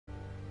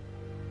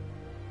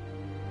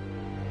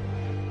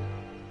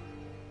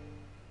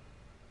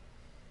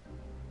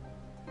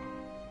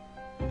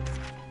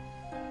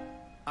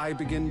I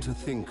begin to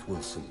think,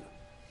 Wilson,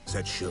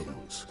 said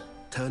Sholmes,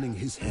 turning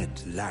his head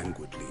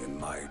languidly in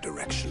my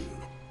direction,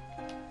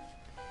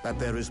 that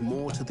there is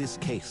more to this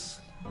case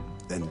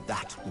than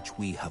that which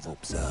we have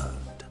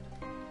observed.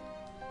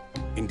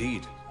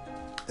 Indeed,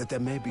 that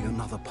there may be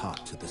another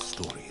part to this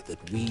story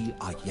that we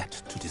are yet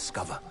to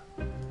discover.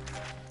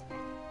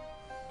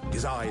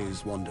 His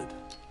eyes wandered,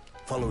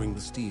 following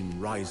the steam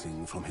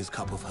rising from his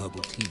cup of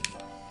herbal tea,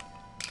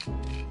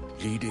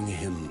 leading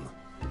him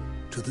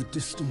to the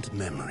distant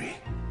memory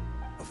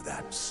of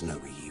that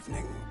snowy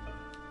evening.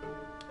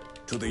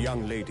 To the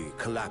young lady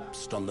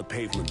collapsed on the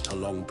pavement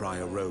along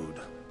Briar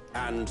Road,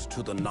 and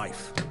to the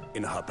knife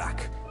in her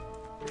back.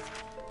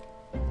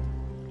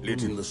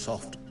 Lit in the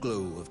soft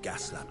glow of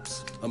gas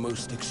lamps, a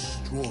most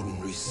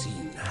extraordinary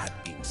scene had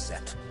been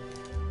set.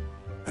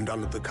 And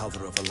under the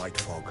cover of a light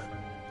fog,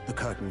 the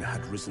curtain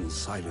had risen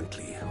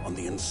silently on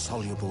the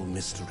insoluble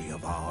mystery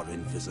of our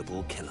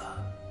invisible killer.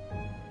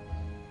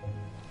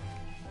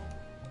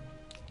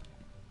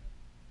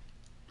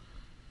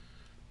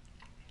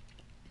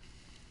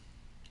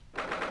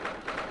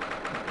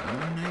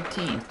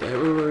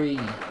 February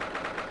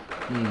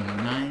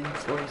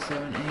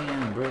 9:47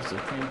 a.m. Bristol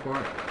Supreme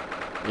Court,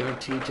 your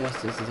Chief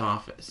Justice's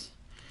office.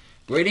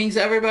 Greetings,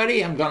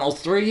 everybody. I'm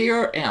Gunnels 3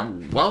 here,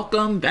 and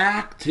welcome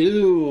back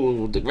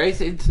to the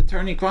Grace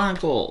Attorney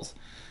Chronicles.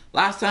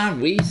 Last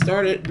time we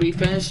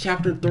finished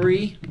chapter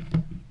 3,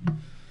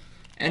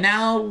 and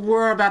now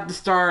we're about to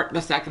start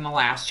the second to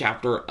last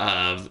chapter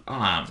of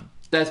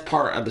that's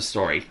part of the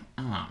story.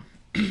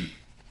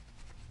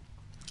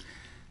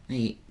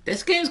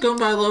 This game's going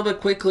by a little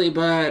bit quickly,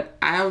 but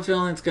I have a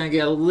feeling it's going to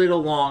get a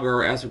little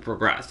longer as we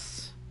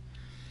progress.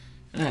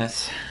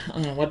 Yes.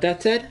 With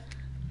that said,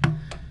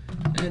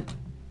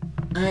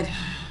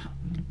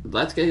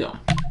 let's get going.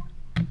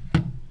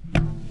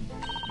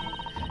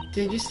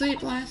 Did you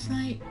sleep last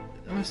night,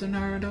 Mr.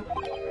 Naruto?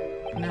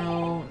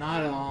 No,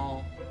 not at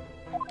all.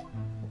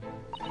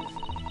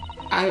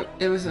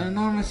 It was an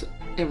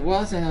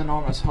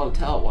enormous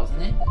hotel,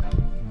 wasn't it?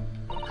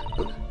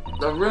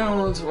 The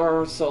rooms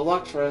were so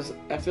luxurious,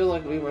 I feel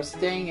like we were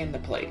staying in the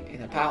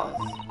palace.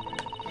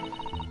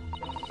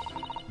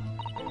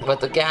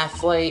 With the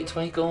gaslights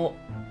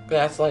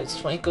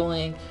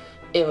twinkling,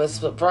 it was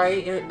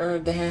brighter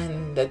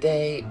than the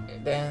day,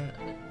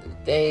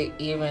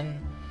 even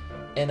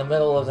in the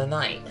middle of the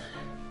night.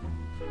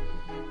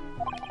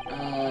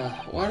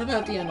 What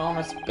about the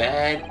enormous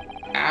bed?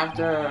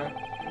 After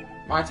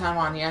my time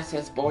on the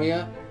SS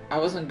Boya, I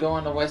wasn't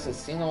going to waste a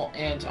single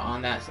inch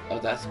of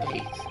that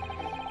space.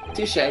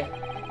 Touche.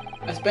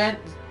 I spent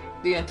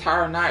the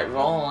entire night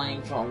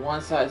rolling from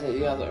one side to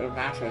the other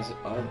mattress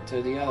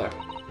to the other.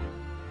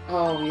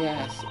 Oh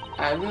yes,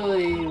 I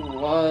really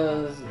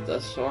was the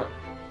sort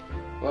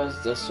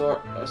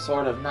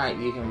of night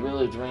you can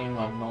really dream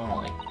of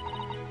normally.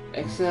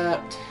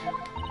 Except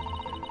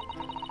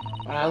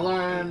when I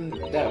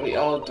learned that we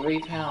owed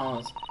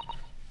 £3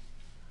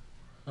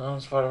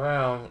 for the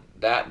room,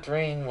 that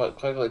dream would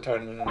quickly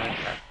turn into a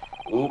nightmare.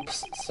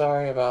 Oops,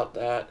 sorry about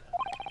that.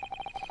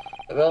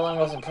 The building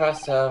was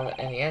impressive,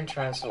 and the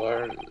entrance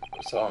were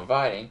so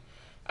inviting.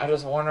 I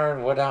just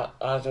wandered without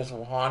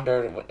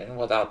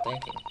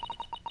thinking.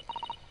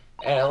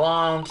 In a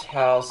lounge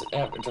house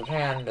in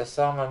Japan, the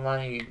sum of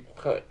money you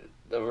put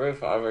the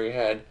roof over your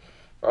head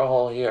for a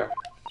whole year.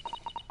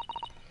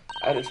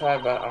 I had to try,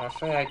 but I'm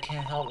afraid I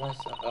can't help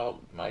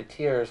my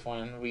tears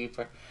when we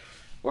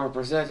were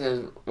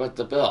presented with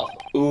the bill.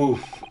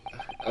 Oof.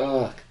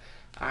 Ugh.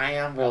 I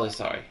am really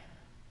sorry.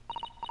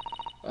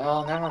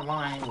 Well, never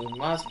mind. We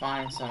must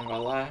find some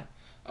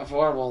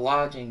affordable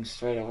lodging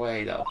straight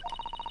away, though.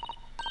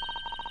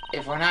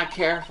 If we're not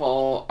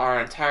careful,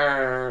 our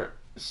entire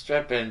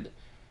stipend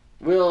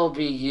will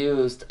be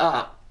used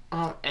up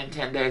in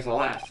 10 days or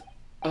less.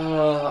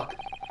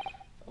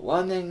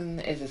 London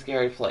is a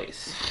scary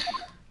place.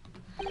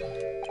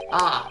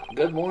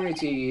 Good morning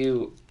to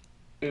you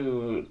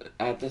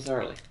at this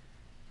early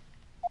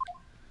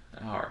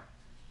hour.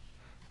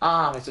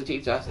 Mr.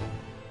 Chief Justice.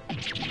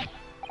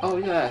 Oh,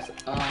 yes,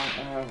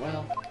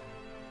 well...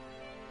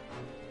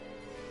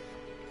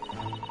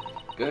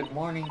 Good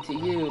morning to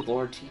you,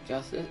 Lord Chief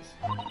Justice.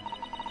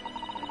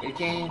 We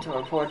came to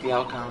report the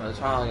outcome of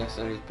the trial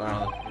yesterday's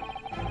trial.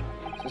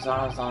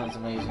 Chrysostom is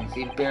amazing.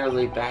 He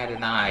barely batted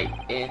an eye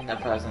in the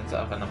presence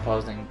of an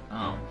opposing,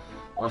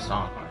 or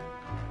strong card.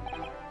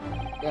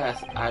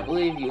 Yes, I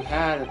believe you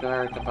had a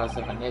very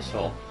compulsive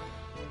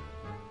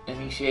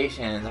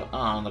initiation in the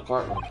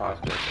courtroom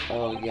process.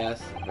 Oh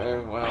yes, very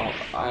well,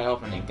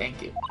 eye-opening,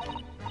 thank you.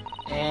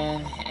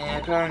 And in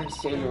accordance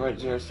to your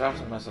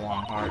instruction, Mr.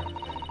 Longhart,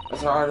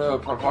 Mr. Ardo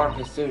performed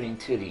his duty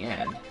to the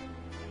end.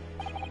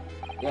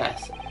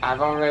 Yes,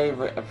 I've already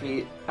been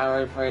appraised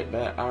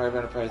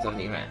of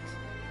the events.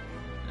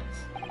 Yes.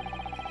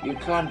 You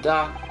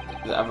conduct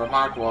a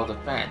remarkable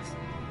defense.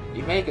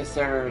 You may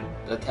consider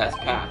the test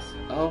passed.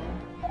 Oh,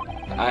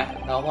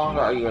 no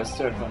longer are you a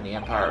student from the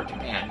Empire of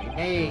Japan. You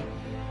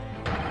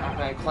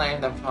may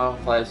claim the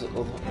full-fledged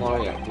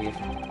lawyer.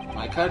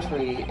 My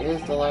country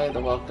is delighted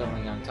to welcome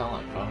a young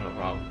talent from the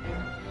problem.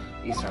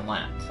 Eastern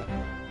lands.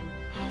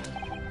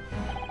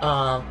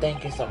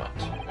 Thank you so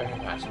much, very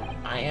much.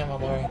 I am a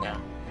lawyer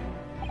now.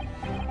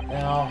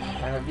 Now,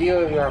 in view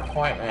of your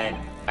appointment,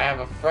 I have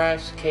a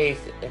fresh case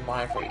in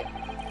mind for you.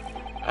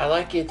 I'd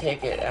like you to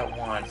take it at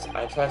once.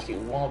 I trust it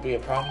won't be a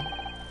problem.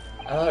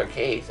 Another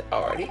case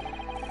already?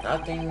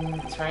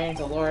 Nothing trains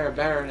a lawyer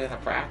better than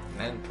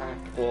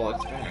practical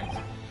experience.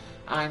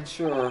 I'm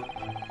sure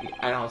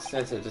I don't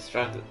sense a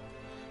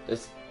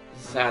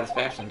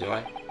dissatisfaction, do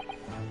I?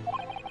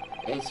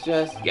 It's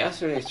just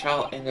yesterday's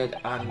trial ended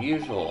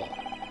unusual.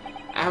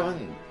 I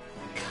haven't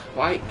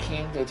quite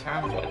came to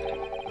terms with it.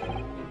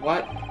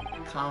 What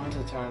come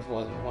to terms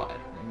with what?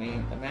 I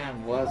mean, the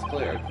man was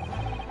cleared,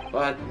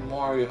 but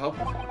more are you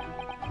hoping for?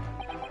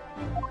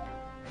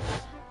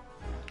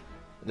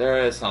 There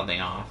is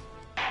something off.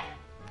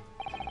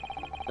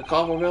 The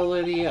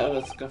culpability of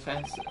this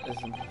offense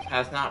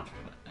has not,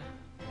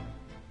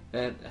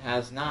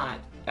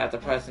 at the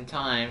present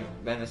time,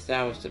 been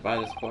established by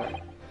this court.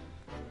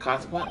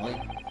 Consequently,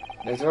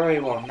 the jury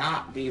will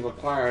not be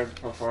required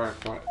for a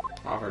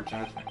proper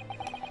judgment.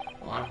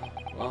 Well,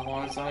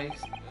 Lord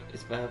Sykes,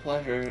 it's been a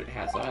pleasure.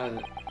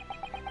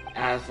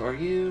 As for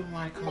you,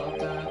 my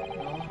Clopta,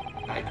 well,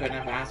 I couldn't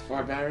have asked for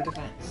a better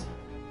defense.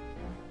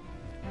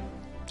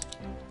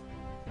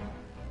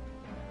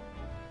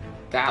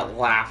 That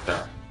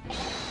laughter.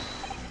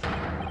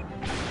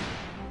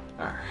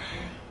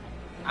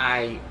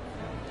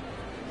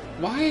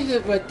 Why is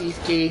it with these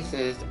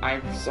cases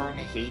I'm starting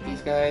to hate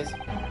these guys?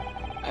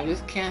 I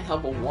just can't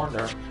help but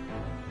wonder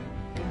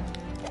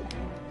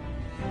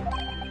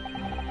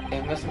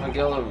if Mr.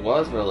 McGill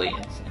was really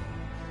innocent.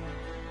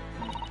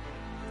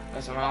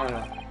 Mr.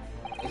 Martin,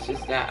 it's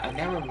just that I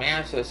never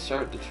managed to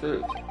assert the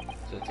truth,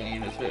 to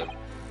attain the truth.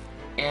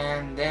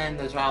 And then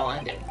the trial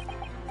ended.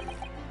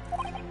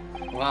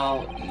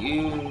 Well,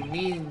 you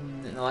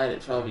needn't let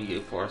it trouble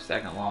you for a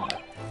second longer.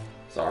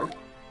 Sorry?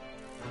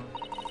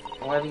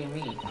 What do you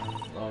mean,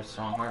 Lord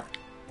Strongheart?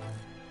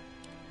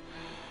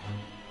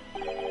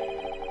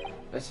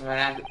 Mr.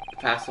 Manak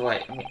passed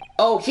away.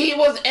 Oh, he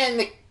was in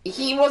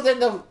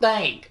the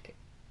thing!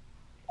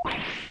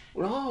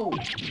 No!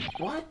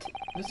 What?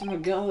 Mr.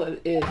 McGill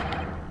is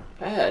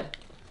dead.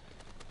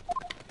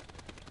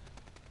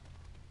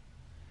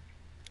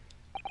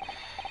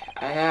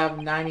 I have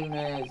 19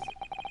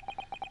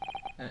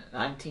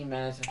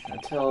 minutes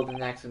until the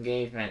next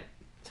engagement.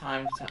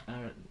 Time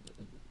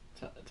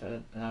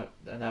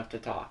enough to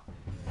talk.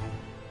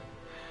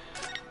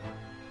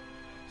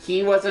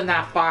 He was in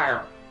that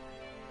fire.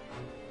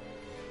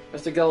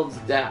 Mr. Gild's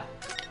death.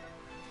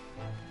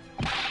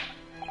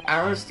 I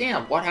don't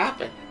understand. What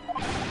happened?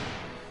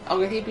 How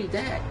could he be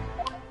dead?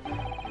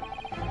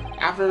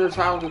 After the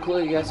trial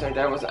concluded yesterday,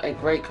 there was a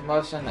great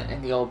commotion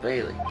in the Old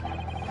Bailey.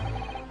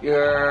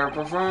 Your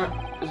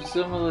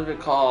presumably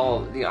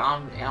recall the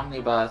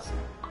omnibus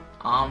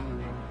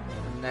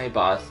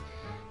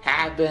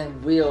had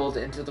been wheeled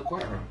into the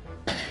courtroom.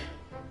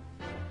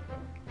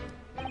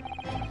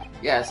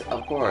 Yes,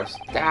 of course.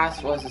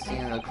 That was the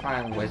scene of the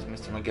crime which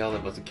Mr.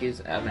 McGill was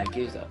accused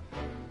of.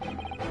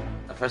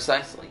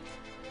 Precisely.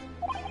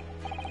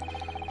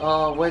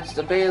 Which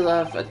the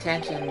bailiff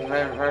attention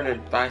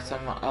diverted by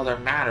some other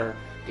matter,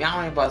 the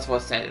omnibus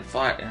was set in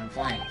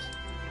flames.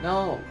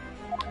 No.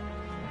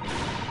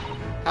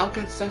 How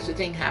could such a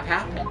thing have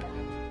happened?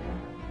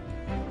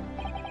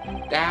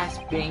 That's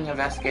being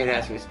investigated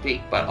as we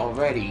speak, but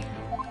already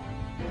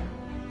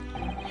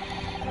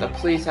the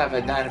police have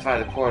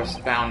identified the corpse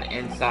found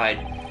inside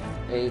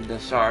the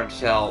shard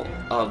shell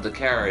of the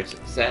carriage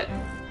set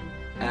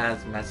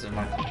as Mrs.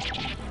 Martin.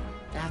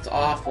 That's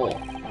awful.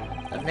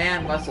 The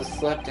man must have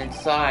slept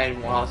inside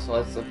whilst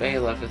the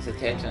bailiff his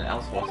attention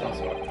elsewhere.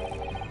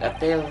 That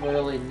bailiff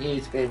really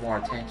needs to pay more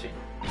attention.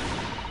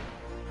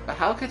 But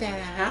how could that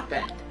have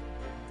happened?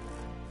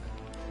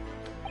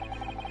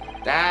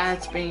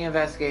 That's being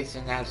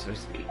investigated as we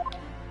speak.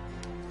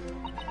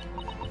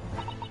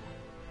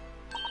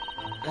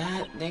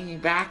 Thinking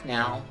back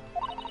now,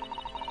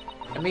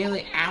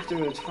 immediately after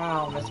the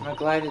trial, Miss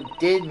McGlide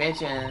did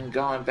mention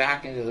going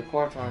back into the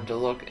courtroom to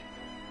look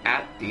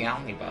at the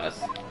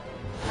omnibus.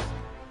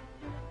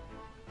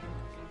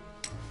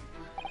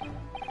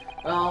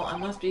 Well, I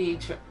must be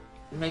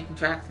making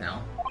tracks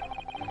now.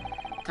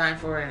 Time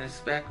for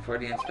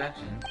the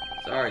inspection.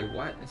 Sorry,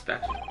 what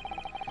inspection?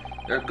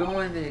 They're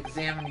going to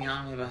examine the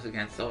omnibus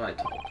again, so I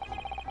told.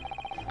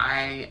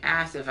 I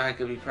asked if I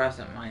could be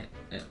present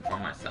for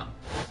myself.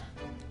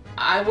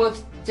 I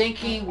was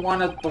thinking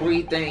one of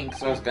three things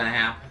was going to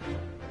happen.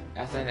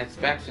 That's an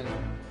inspection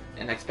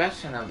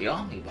of the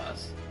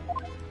omnibus.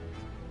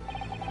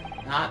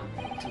 Not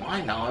to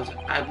my knowledge.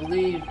 I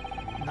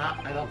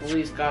don't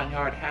believe Scotland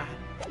Yard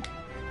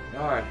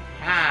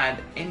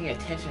had any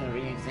intention of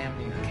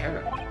re-examining the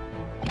carriage.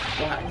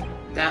 But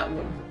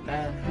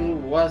then who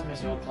was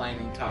Mr.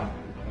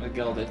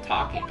 McGill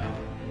talking about?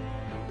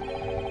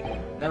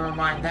 Never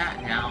mind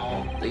that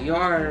now. The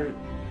yard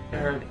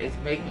is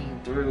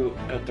making through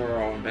a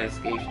thorough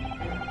investigation.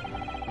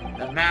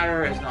 The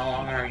matter is no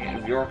longer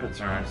of your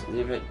concerns.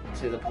 Leave it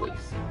to the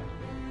police.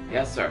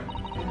 Yes, sir.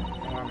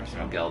 Or Mr.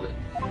 McGilded.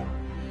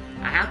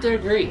 I have to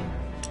agree.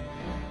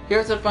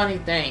 Here's a funny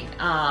thing.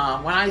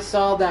 When I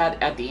saw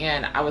that at the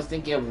end, I was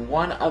thinking of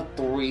one of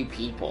three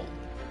people.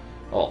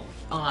 Well,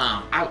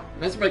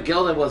 Mr.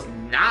 McGilded was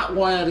not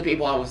one of the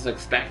people I was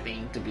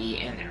expecting to be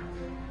in there.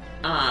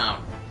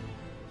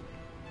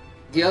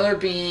 The other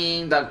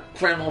being the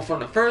criminal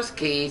from the first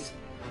case,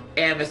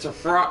 and Mr.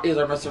 Frost,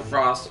 either Mr.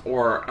 Frost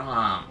or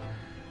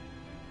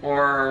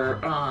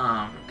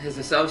his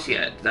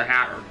associate, the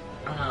Hatter,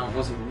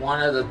 was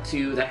one of the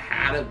two that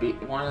had to be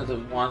one of the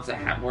ones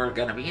that were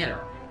going to be in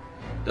her.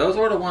 Those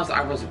were the ones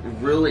I was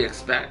really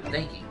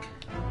thinking.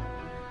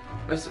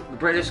 The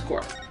British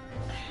court.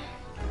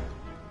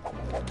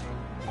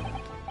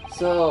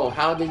 So,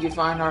 how did you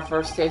find our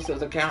first taste of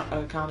the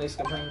County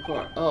Supreme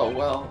Court? Oh,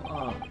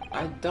 well,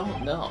 I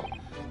don't know.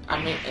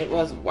 I mean, it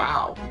was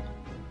wow.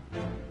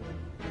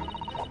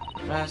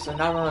 Master,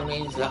 not only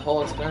means the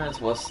whole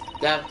experience was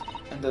stepped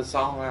into the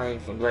solemnity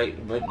for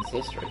Great Britain's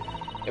history.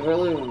 It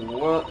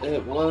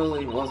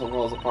literally was a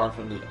world apart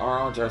from our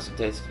own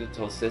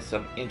jurisdictional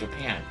system in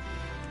Japan,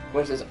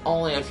 which is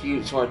only a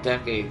few short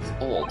decades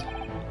old.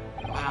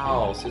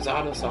 Wow,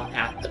 Susato-san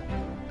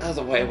has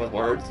a way with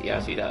words.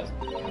 Yeah, she does.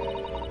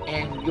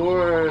 And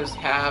yours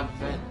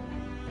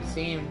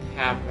seem to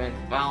have been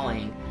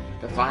failing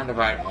to find the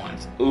right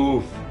ones.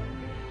 Oof.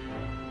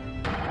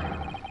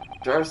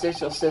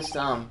 Jurisdictional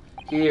system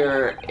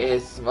here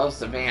is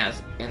most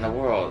advanced in the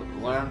world.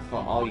 Learn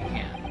from all you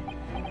can.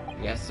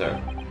 Yes, sir.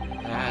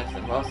 That's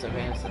the most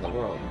advanced in the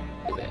world,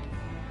 is it?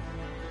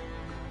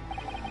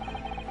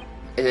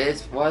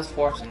 It was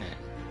fortunate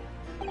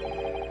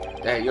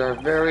that your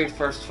very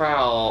first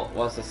trial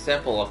was a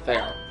simple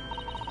affair.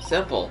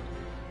 Simple?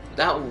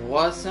 That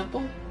was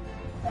simple?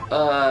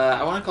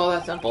 I want to call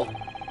that simple.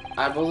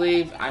 I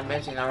believe I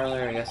mentioned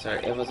earlier, yes sir,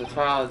 it was a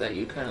trial that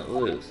you couldn't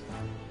lose.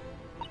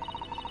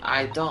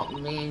 I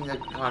don't mean the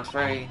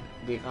contrary,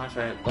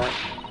 but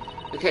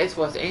the case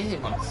was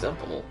anything but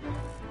simple.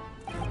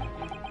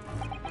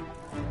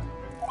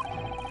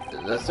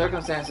 The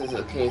circumstances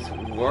of the case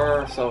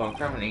were so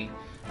incriminating,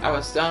 I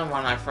was stunned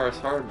when I first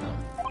heard them.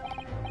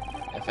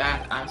 In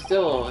fact, I'm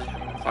still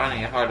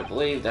finding it hard to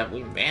believe that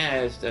we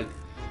managed to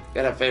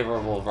get a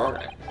favorable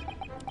verdict.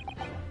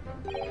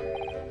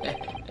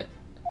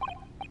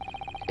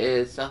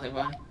 Is something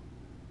funny?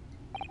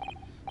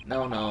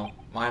 No,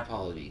 my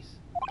apologies.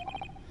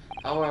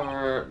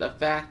 However, the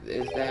fact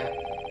is that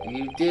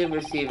you did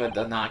receive a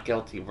not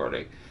guilty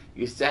verdict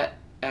you set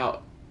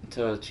out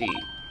to achieve.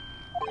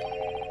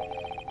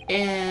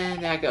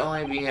 And that can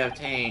only be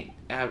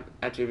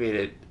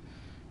attributed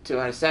to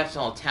an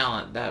exceptional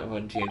talent, that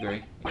wouldn't you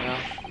agree? You know,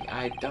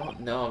 I don't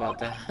know about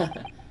that.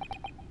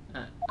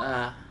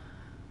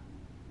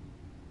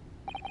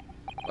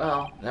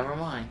 Well, never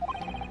mind.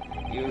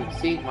 You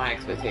exceed my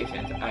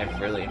expectations, I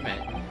freely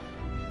admit.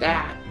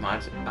 That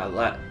much,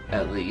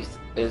 at least,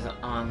 is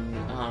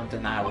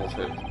undeniable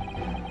truth.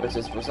 Which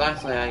is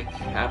precisely I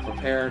have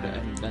prepared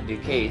a new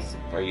case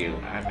for you,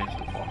 I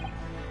mentioned before.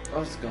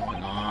 What's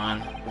going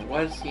on?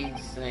 What is he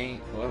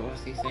saying? What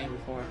was he saying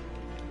before?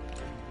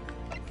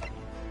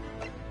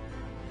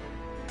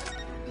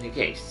 New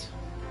case.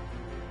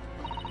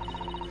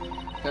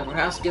 Can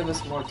perhaps give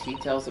us more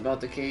details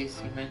about the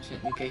case you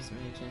mentioned? New case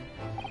mentioned.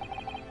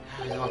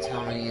 Don't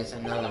tell me it's a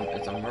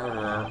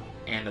murder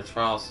and the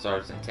trial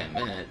starts in 10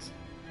 minutes.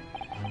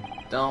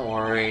 Don't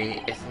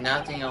worry, it's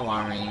nothing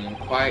alarming,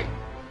 quite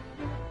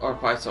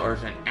so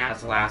urgent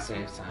as last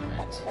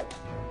assignment.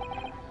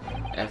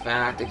 In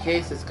fact, the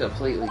case is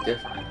completely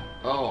different.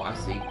 Oh, I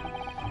see.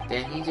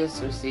 Then he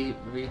just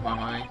read my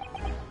mind.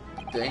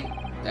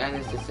 That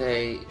is to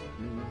say,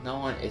 no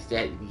one is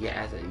dead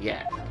as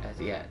yet.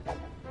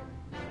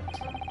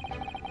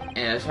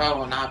 And the trial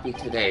will not be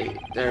today.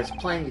 There's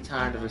plenty of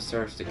time to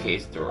research the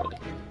case thoroughly.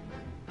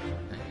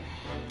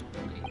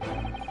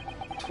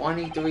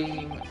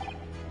 23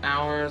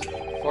 hours,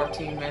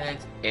 14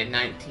 minutes, and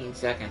 19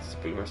 seconds to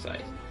be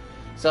precise.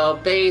 So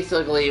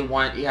basically, you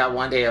have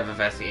 1 day of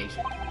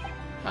investigation.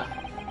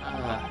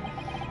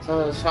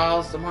 So the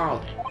trial's tomorrow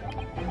then.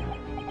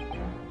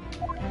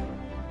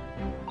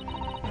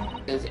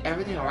 Is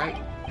everything alright?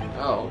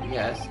 Oh,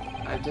 yes.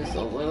 I'm just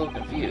a little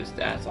confused,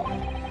 that's all.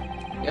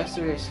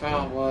 Yesterday's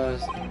trial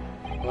was,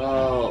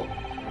 well,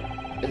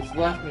 it's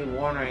left me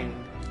wondering.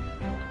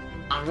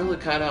 I'm really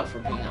cut out for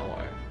being a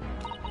lawyer.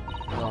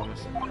 Oh,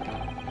 Mr.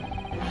 Murdoch.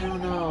 I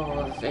don't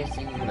know,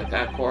 facing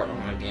that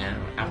courtroom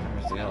again after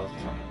Mr. Geller's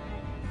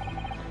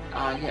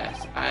trial.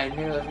 Yes, I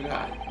nearly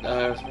forgot.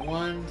 There's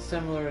one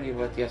similarity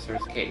with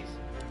yesterday's case.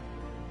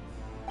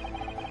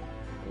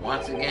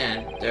 Once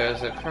again,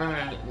 there's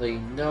currently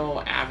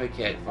no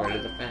advocate for the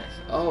defense.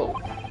 Oh.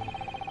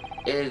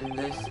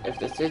 If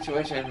the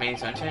situation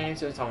remains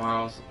unchanged,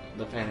 tomorrow's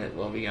defendant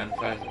will be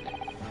unprecedented.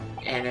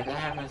 And if that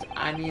happens,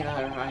 I need to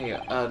remind you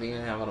of the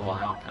inevitable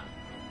outcome.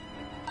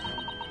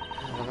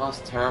 The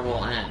most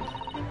terrible end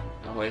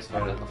awaits for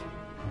the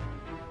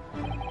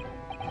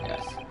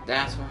Yes,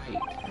 that's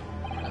right.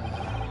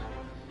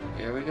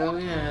 Here we go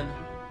again.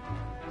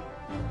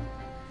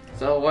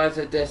 So what is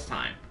it this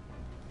time?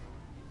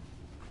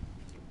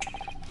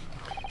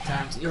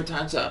 Your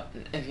time's up.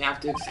 If you have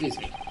to excuse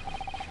me.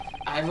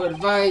 I would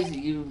advise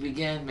you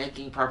begin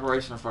making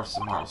preparation for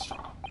tomorrow's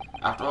trial.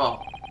 After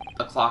all,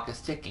 the clock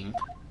is ticking.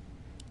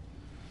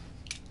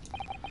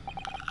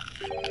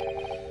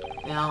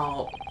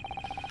 Now,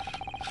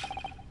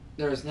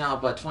 there is now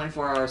but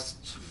 24 hours,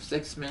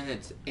 6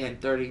 minutes, and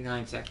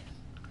 39 seconds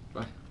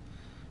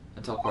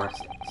until court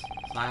sits.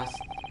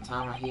 Last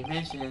time he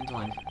mentioned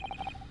when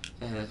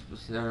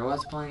there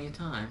was plenty of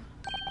time.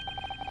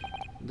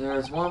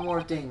 There's one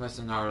more thing,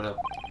 Mr. Naruto.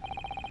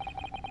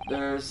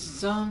 There's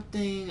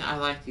something I'd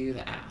like you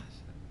to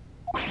ask.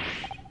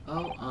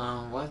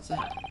 Oh, what's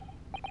that?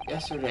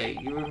 Yesterday,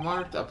 you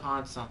remarked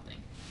upon something.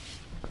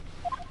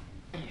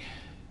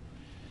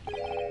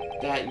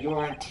 That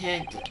your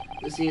intent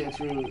to see the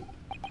truth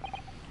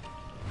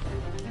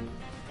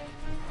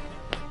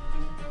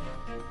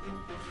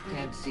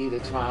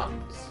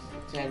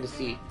tend to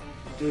see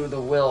through the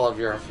will of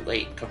your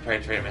late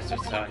compatriot, Mr.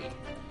 Sagi.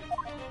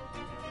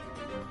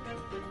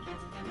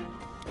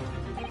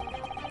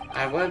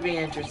 I would be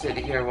interested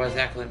to hear what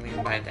exactly you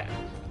mean by that.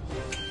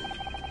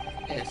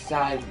 It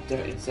said,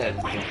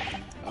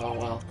 oh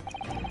well,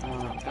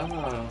 come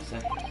on a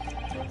second.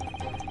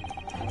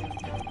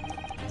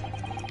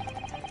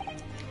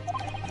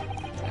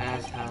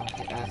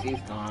 As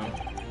he's gone.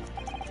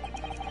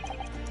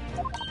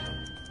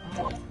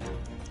 Oh.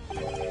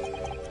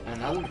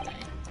 Another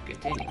thing.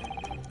 Continue.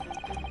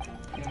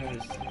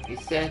 He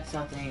said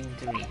something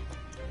to me.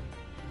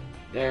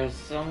 There's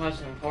so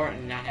much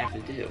important I have to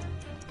do.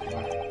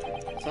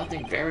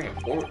 Something very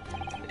important.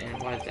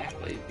 And what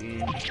exactly?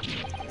 He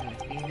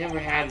never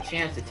had a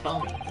chance to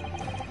tell me.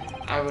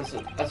 I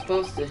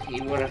supposed that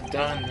he would have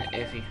done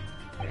if he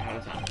had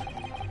a time.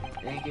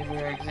 Thank you for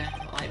your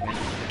exact enlightenment.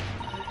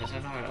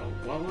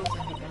 What was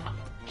that about?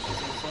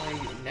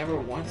 He never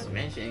once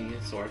mentioned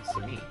these sorts to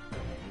me.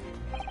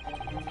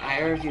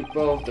 I urge you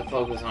both to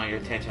focus on your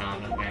attention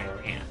on the matter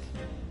at hand.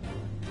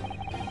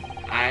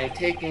 I've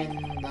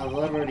taken the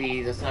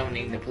liberty of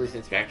summoning the police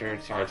inspector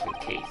charged with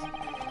the case.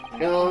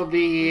 He'll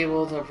be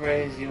able to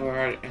appraise you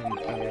in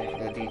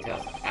the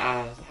details.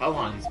 How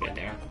long he's been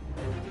there.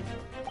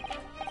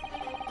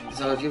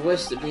 So if you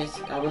wish to be,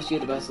 I wish you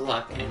the best of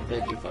luck and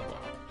bid you farewell.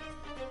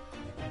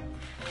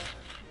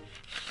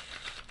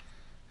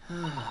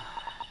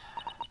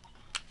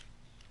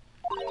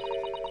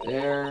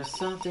 There's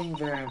something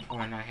very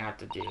important I have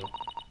to do,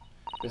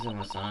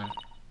 Kazuma-san.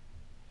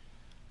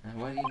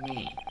 And what do you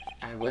mean?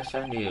 I wish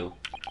I knew,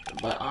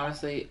 but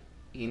honestly,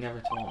 he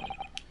never told me.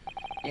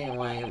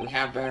 Anyway, we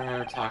have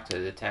better talk to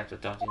the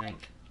detective, don't you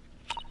think?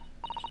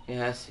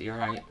 Yes, you're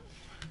right.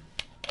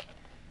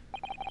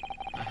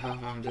 I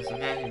hope I'm just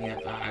imagining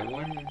it, but I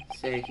wouldn't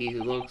say he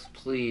looks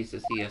pleased to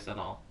see us at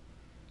all.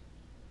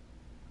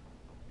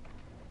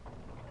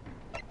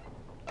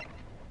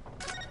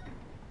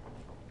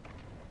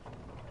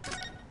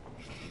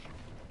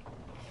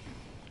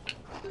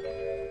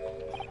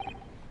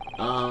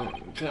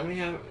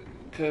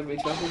 Could we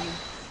talk with you?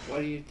 What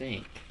do you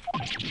think?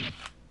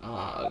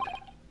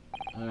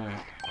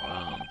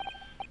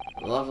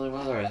 Lovely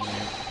weather, isn't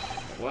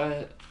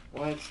it?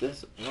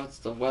 What's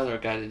the weather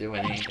got to do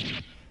with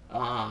anything?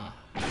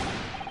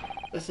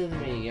 Listen to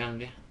me,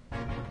 young.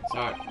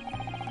 Sorry.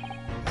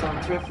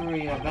 Some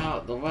trickery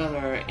about the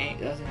weather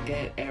doesn't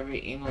get every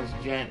English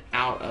gent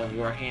out of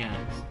your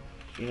hands.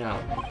 You know.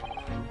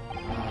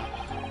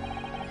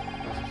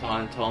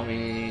 Someone told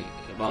me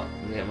about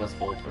it was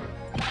full through.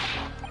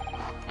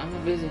 I'm a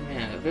busy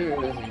man, a very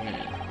busy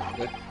man.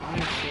 The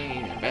crime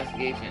scene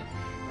investigation,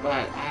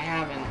 but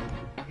I'm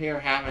here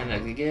having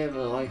to give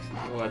a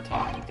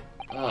talk.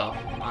 Oh,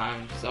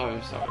 I'm sorry.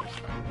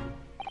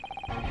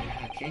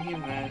 Can you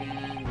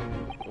imagine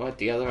what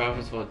the other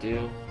office will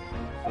do?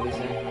 What do you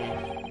say?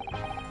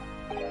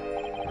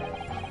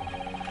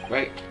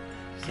 Right,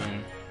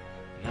 son.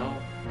 No.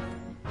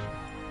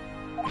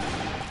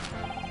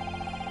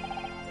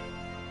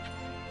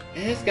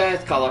 This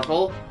guy's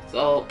colorful,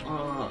 so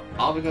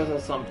all because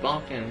of some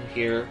bumpkin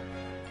here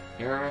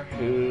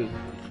who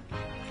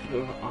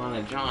on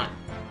a jaunt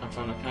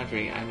from the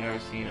country I've never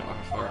seen or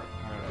heard of.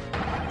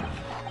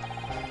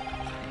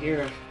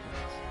 Here,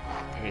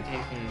 it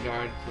takes me to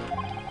yard to.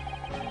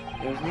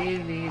 There's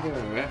need to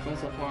rip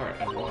us apart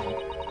as well.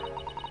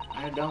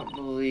 I don't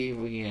believe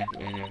we have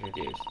been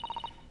introduced.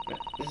 But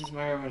this is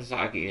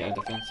Murasaki, a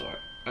defense lawyer.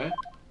 What?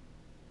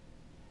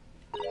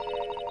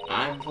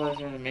 I'm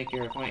pleasure to make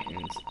your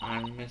acquaintance.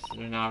 I'm Mr.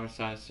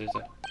 Naruto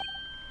Suzuki.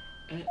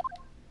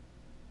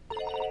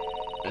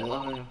 I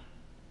love it.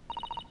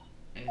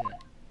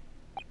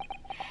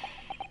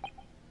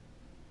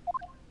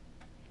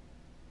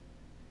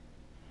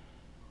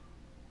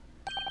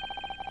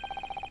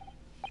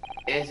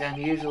 It's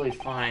unusually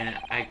fine,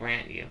 I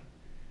grant you.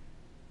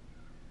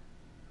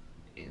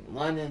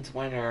 London's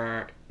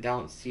winter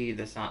don't see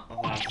the sun a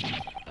lot.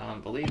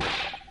 Believe it.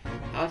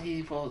 How did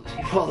he pull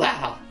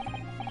out?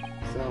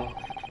 So,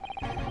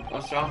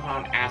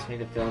 Stronghold asked me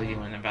to fill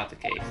you in about the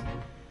case.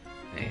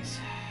 Nice.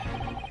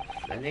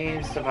 The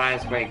name's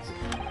Tobias Gregson.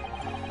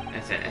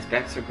 It's an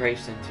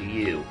expectoration to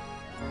you.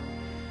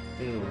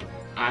 Dude,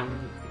 I'm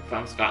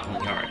from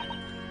Scotland Yard.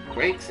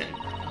 Gregson.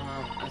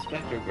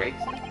 Inspector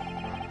Gregson.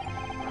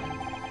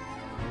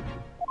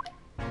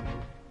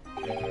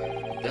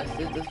 Does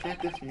the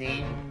defective's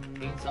name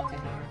mean something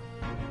to her?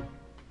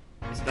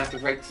 Inspector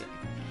Gregson.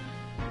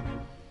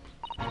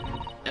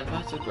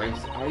 Inspector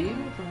Gregson, are you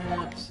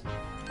perhaps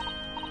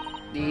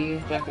the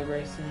Inspector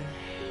Gregson?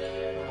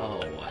 Oh,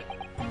 what?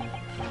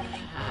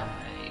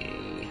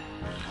 Hi.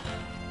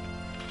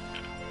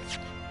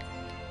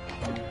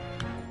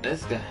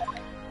 This guy.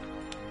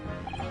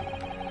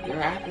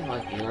 You're acting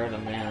like you're the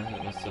man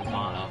who was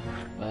Silvano,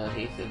 but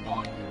he said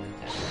belonged to the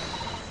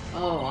detective.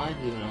 Oh, I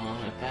do know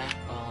him. In fact,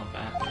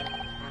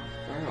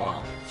 very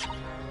well.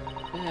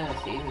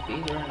 Yes, he's a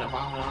feature in a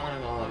prominent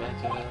article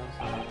eventually.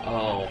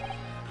 Oh,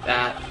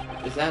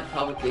 is that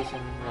publication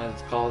what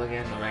it's called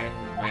again? The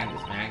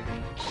Randus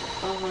Magazine?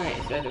 Oh, right,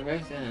 it's at the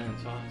Grayson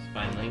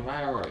finally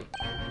rivalry.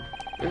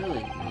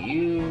 Really?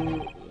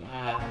 You...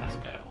 that's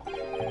better.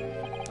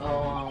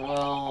 Oh,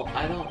 well,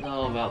 I don't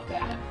know about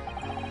that.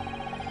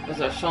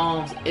 Mr.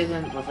 Sholmes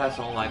isn't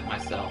professional like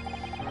myself.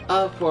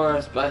 Of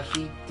course, but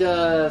he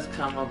does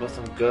come up with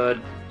some good,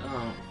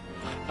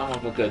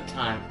 with goods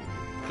from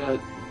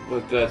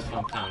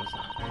time to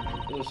time.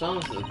 Mr.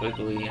 Sholmes is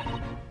quickly,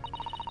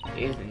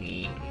 isn't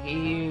he?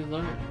 He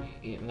learned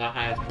the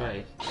highest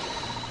praise.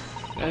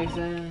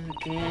 Grayson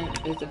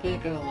it's a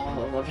pick of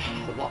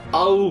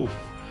oh!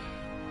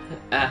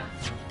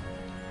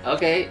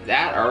 Okay,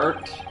 that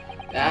hurt.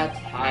 That's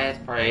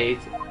highest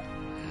praise.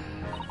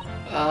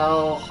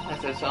 Oh,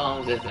 Mr.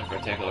 Sholmes isn't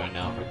particularly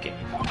known for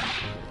getting caught.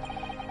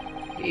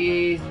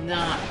 He's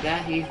not.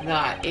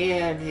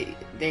 And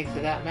thanks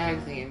to that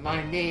magazine,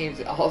 my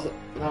name's also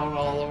known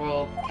all the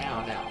world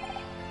town now.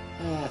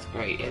 Oh, that's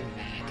great, isn't it?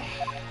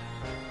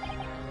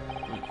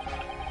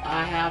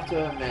 I have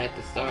to admit,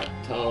 to start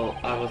till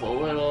I was a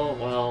little,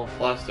 well,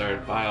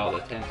 flustered by all the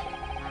tension.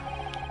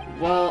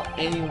 Well,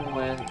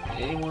 everyone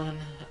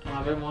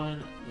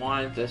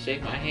wanted to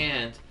shake my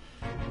hand,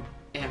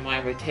 and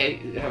my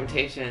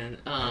reputation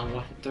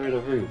went through the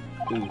roof.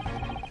 Ooh.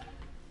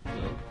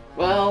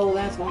 Well,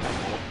 that's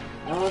wonderful.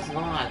 No, it's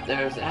not.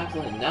 There's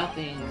absolutely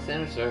nothing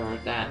sinister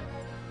with that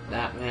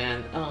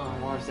man.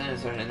 More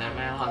sinister than that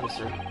man on the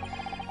street.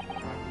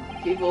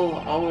 People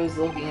always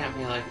looking at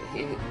me like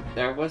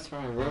they're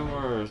whispering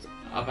rumors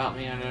about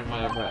me under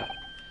my breath.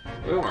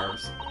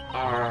 Rumors?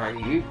 Are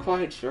you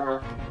quite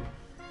sure?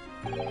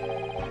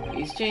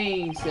 He's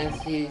changed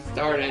since he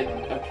started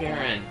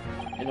appearing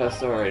in those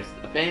stories.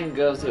 The fame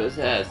goes to his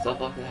head,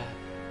 stuff like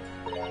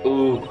that.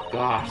 Ooh,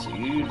 gosh,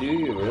 you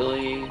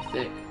really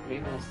think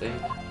people think?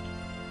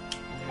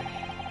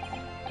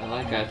 And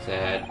like I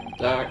said,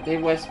 they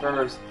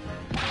whispers,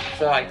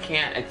 so I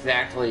can't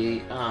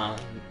exactly,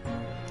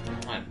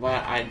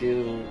 but I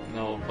do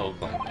know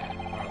folks like that.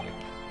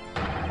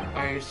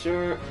 Are you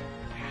sure?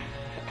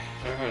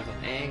 Sure as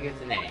an egg is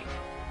an egg.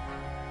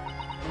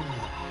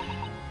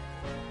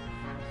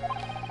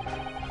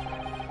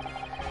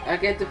 I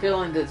get the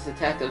feeling this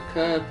detective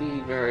could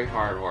be very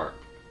hard work.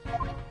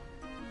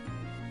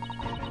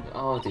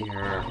 Oh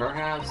dear,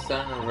 perhaps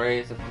sudden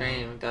rays of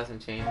fame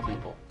doesn't change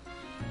people.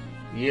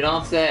 You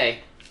don't say.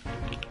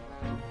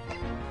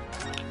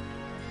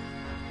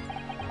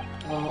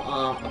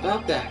 Well,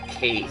 about that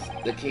case,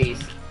 the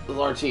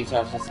Lord Chief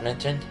just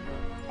mentioned.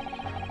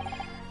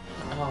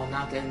 Oh,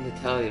 nothing to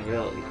tell you,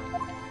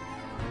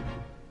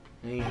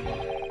 really.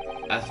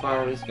 As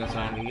far as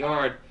concerned, the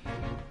yard,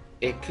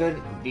 it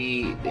couldn't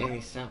be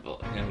any simpler.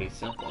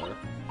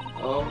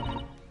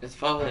 Oh, it's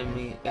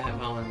following that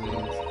probably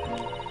means,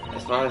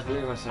 as far as we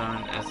were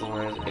concerned, as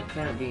lawyers, it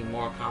couldn't be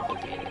more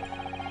complicated.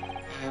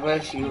 I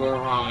wish you were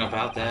wrong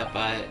about that,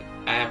 but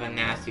I have a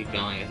nasty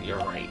feeling that you're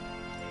right.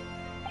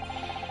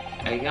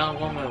 A young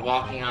woman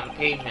walking on the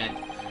pavement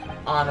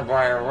on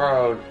Briar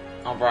Road,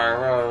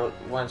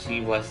 when she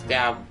was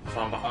stabbed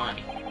from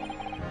behind.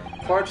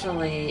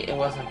 Fortunately, it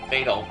wasn't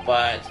fatal,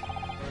 but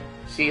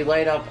she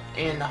laid up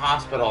in the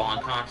hospital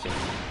unconscious.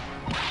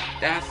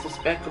 That's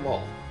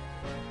despicable.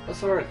 What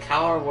sort of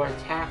coward would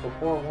attack a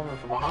poor woman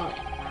from behind?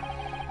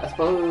 I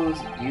suppose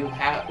you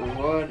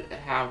would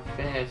have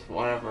finished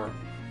whatever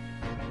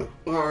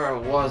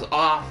was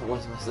off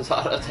with Mrs.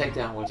 Auto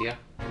takedown, would you?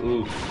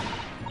 Ooh.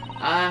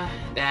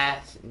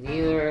 That's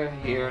neither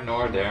here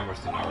nor there,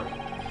 Mr. Norris.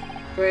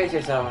 Praise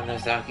yourself,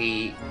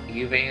 Nosaki.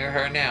 You've angered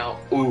her now.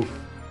 Oof.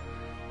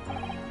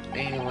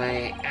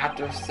 Anyway,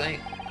 after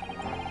something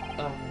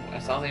of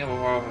a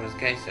moral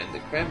investigation, the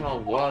criminal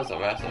was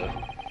arrested.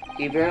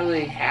 He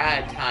barely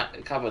had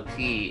a cup of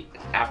tea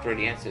after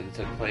the incident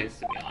took place,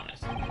 to be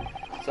honest.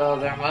 So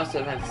there must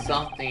have been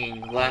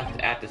something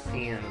left at the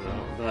scene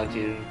that led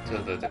you to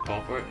the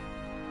culprit.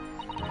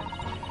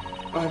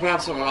 Or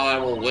perhaps a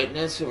reliable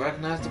witness who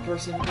recognized the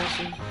person in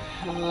question?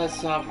 Let's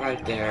stop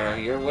right there.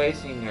 You're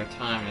wasting your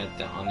time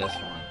on this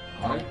one,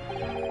 alright?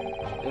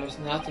 There's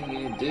nothing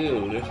you can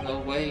do. There's no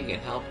way you can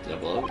help the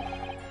bloke.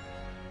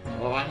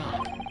 Well, why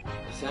not?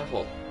 It's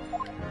simple.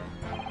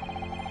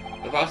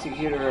 The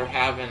prosecutor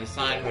having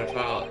assigned for the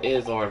trial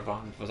is Lord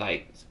von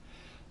Vizikes.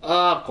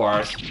 Of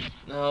course.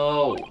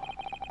 No.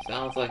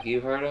 Sounds like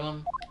you heard of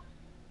him?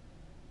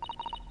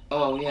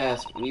 Oh,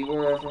 yes, we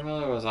were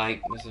familiar with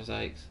Mr.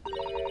 Sykes.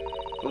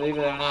 Believe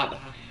it or not,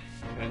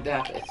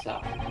 death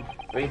itself.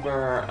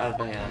 Reaper of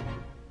Bailey.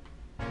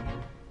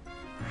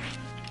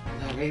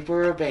 The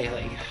Reaper of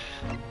Bailey.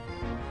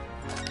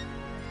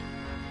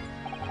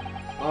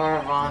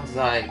 Laura Von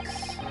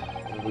Sykes.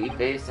 We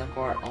faced in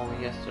court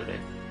only yesterday.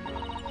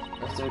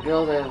 Mr.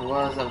 Gilded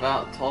was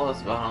told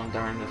us about him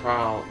during the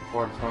trial,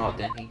 before the trial,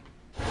 didn't he?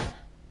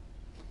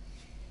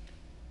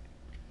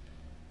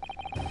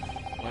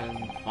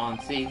 When Von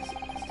Sykes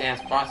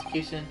stands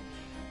prosecution,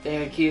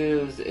 the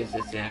accused is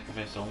his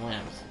sacrificial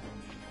limbs.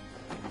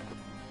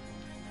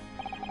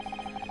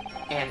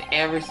 And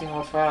every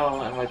single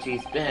trial in which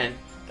he's been,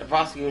 the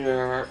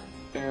prosecutor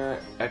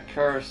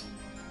cursed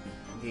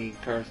be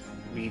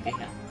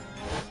damned.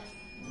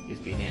 He's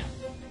be damned.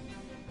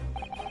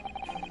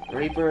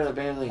 Reaper of the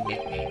Bailey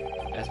nickname.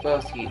 I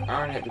suppose he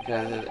earned it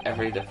because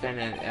every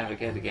defendant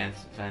advocated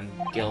against been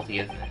guilty,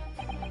 isn't it?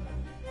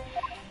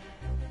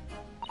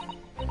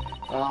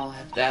 Well,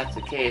 if that's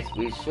the case,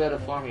 we should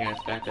inform you,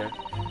 Inspector,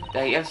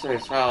 that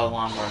yesterday's trial of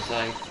Lawnmower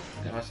Sykes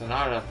and Mr.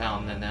 Narda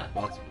found the net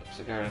was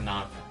secured and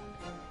not.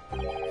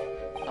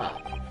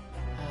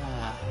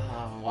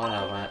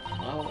 Whatever.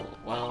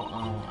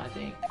 I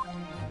think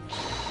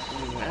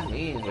that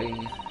means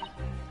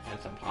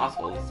it's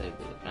impossible to save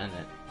the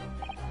defendant.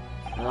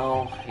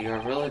 No, you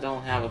really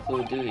don't have a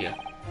clue, do you?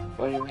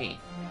 What do you mean?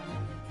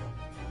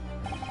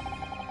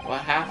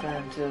 What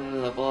happened to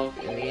the bloke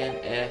in the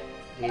end?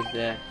 He's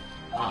dead.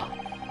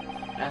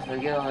 As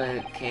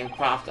McGill came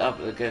propped up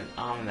a good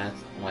ominous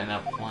went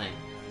up flame.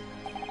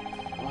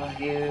 Well,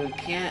 you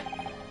can't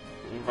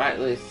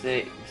rightly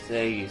say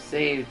you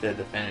saved the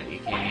defendant, you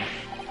can't.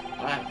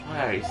 What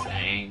are you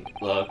saying?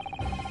 Look,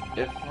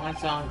 if one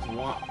song's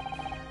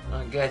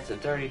gets the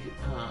dirty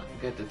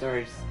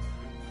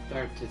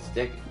dirt to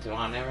stick to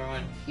on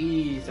everyone,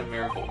 he's a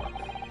miracle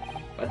worker.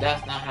 But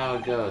that's not how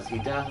it goes. He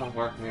doesn't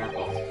work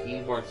miracles.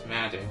 He works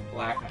magic,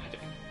 black magic.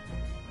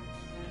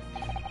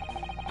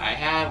 I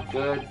have a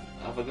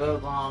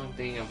good long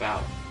thing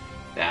about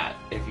that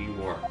if you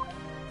were.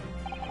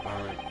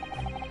 Alright.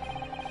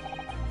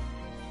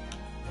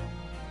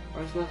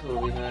 We're supposed to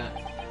leave that.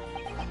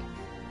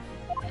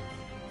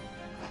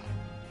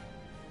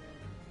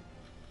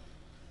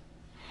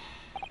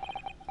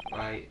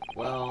 Right,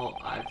 well,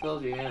 I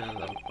filled you in on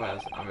the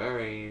request. I'm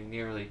very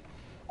nearly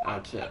out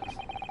of chips.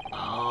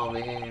 I'll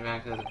be heading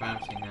back to the crime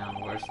scene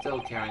now. We're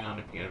still carrying on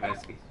the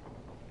investigation.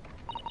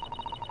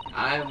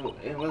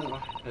 It was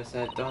what I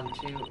said, don't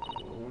you?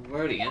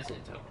 Where the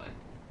incident took place.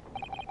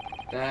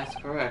 That's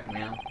correct,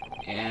 ma'am.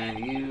 And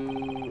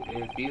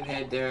if you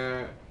head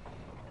there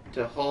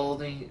to the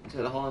holding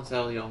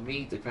cell, you'll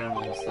meet the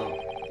criminal himself.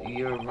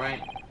 You're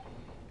right.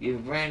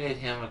 You've branded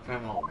him a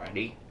criminal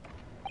already.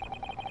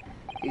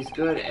 He's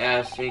good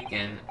as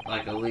shaken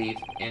like a leaf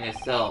in his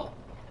cell.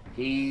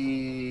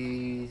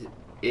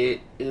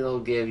 It'll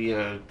give you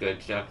a good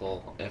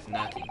chuckle, if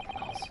nothing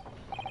else.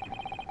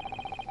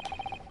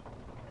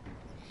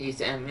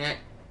 He's inmate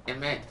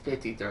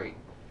 53.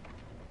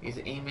 He's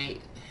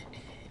inmate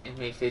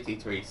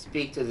 53.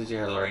 Speak to the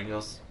jailer and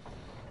he'll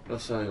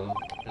show you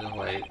the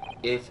way.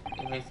 If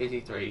inmate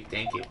 53,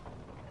 thank you.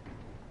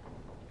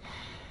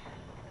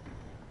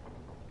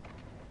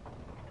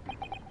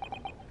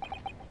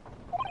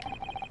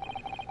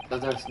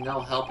 But there's no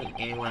helping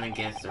anyone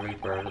against the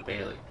Reaper of the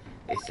Bailey,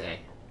 they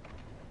say.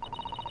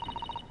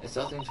 Is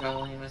something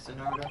troubling you, Mr.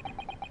 Narda?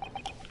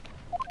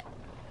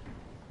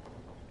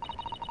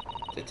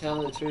 To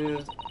tell the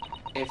truth,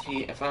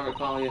 if I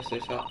recall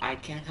yesterday's show, I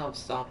can't help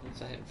stopping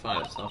in front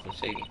of myself and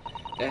shaking.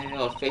 The idea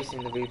of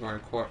facing the Reaper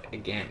in court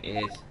again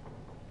is...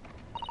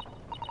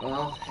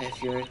 Well,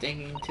 if you're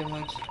thinking too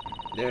much,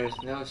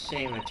 there's no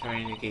shame in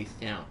turning the case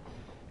down.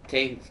 That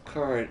takes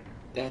courage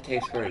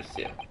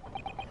too.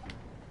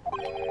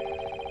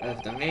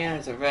 If the man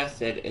is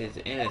arrested is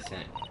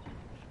innocent,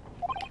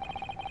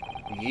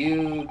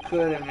 you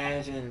could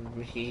imagine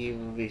he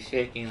would be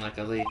shaking like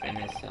a leaf in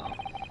his cell.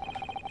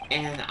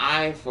 And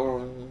I, for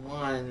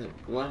one,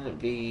 wouldn't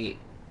be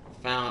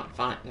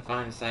find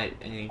the sight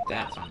any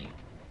that funny.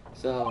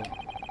 So,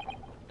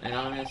 and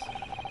honest,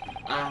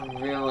 I'm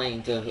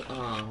reeling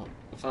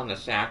from the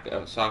shock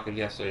of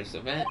yesterday's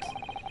events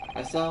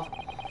myself,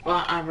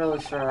 but I'm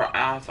really sure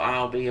if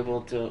I'll be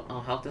able to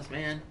help this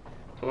man,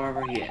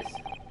 whoever he is.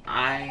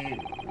 I'd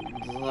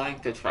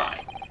like to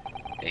try.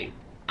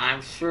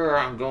 I'm sure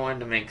I'm going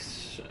to make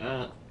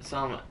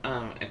some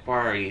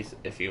inquiries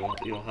if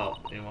you'll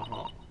help. You will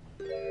help.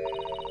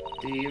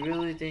 Do you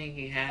really think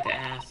he had to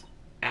ask?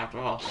 After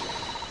all,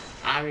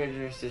 I'm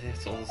your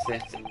soul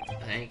assistant.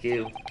 Thank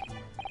you.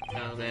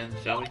 Now then,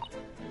 shall we?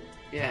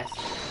 Yes.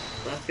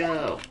 Let's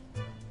go.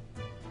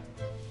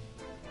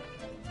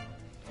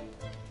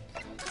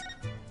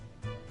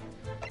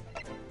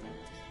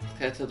 Let's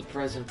head to the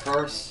prison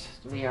first.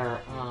 Meet our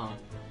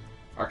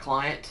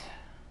client.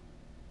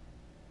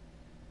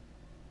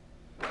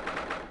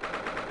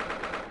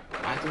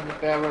 19th of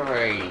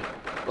February,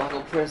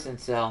 local prison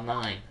cell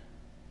 9.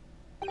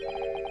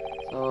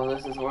 So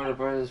this is where the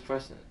brothers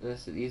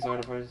these are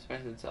the brothers'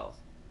 prison cells.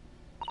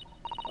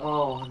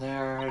 Oh,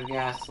 they're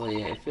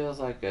ghastly. It feels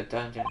like a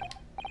dungeon.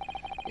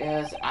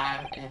 Yes,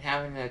 and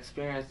having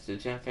experienced in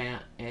Japan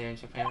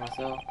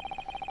myself,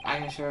 I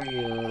can assure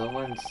you the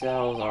wooden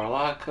cells are a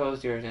lot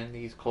cozier than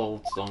these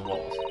cold stone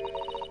walls.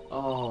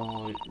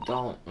 Oh,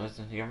 don't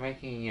listen. You're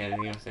making it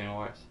even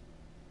worse.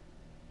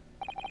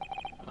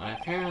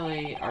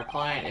 Apparently, our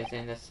client is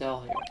in the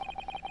cell here.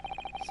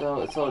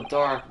 So it's so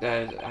dark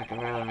that I can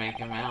barely make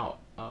him out.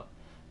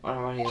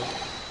 What he?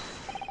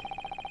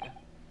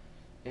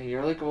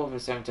 Your legal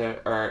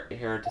representative are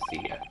here to see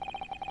you.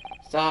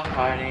 Stop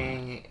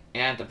hiding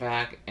at the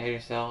back of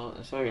your cell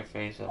and show your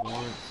face at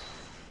once.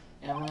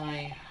 Am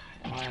I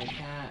a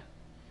cat?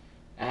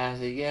 As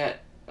a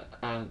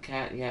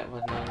cat yet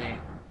with no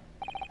name.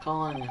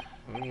 Calling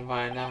me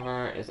by a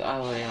number is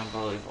utterly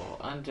unbelievable,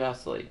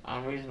 unjustly,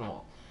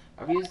 unreasonable.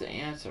 I refuse to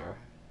answer.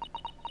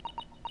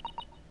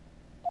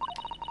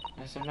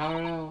 Mr.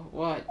 Naruto,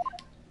 what?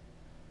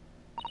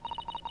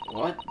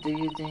 What do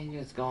you think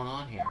is going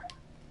on here?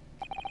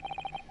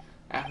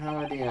 I have no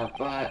idea,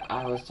 but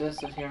I was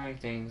just hearing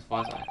things,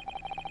 was I?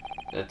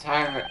 That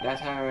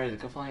tirade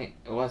complaint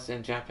was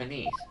in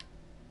Japanese.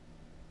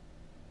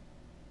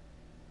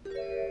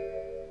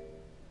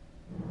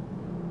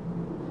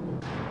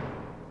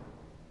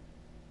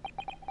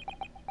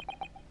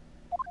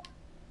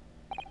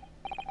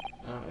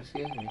 Oh,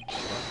 excuse me.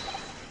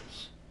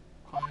 Shh,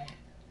 quiet.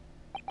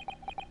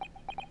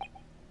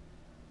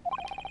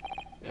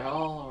 They're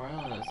all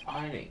around us,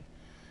 hiding.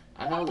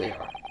 I know they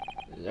are.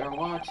 They're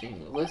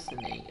watching,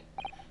 listening.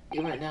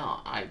 Even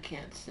now, I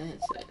can't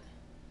sense it.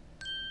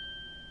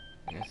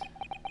 Yes.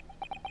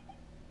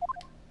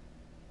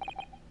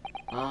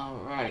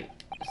 Right.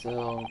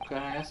 So, could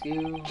I ask you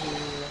who you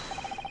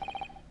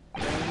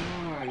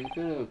are? You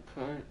could have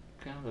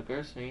come to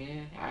curse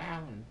me. I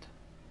haven't.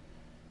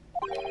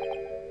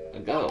 A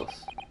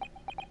ghost.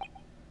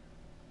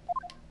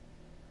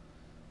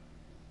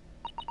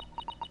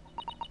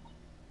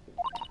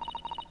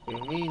 You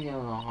mean you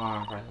no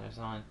harm, Professor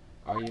Son,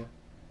 are you?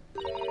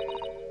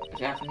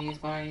 Japanese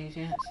by any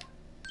chance?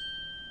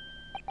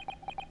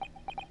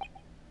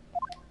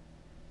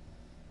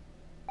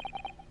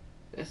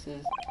 This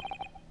is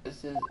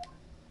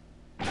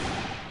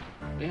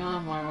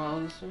beyond my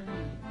wildest dreams.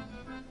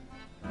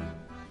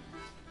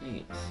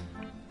 Thanks.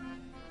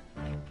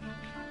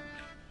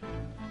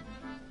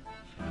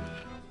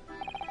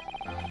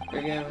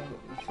 Forgive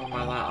for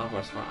my loud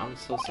outburst. I'm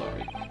so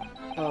sorry.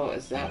 Oh,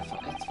 is that?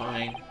 It's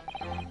fine.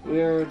 We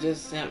were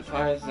just sent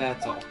fires.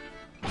 That's all.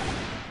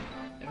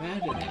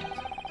 Imagine it.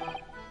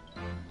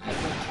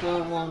 It's been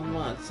 12 long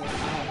months since I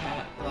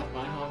had left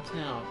my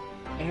hometown,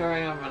 and here I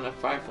am in a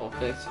frightful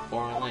fix of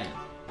foreign land.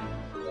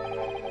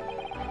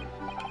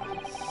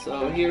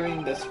 So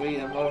hearing the sweet,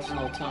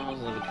 emotional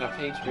tones of the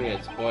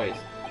compatriot's voice,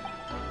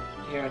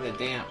 hearing the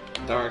damp,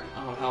 dark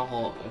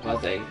hellhole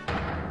was a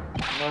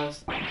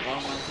most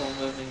monumental,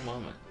 moving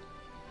moment.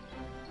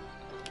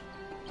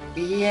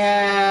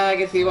 Yeah, I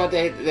can see what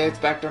the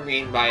inspector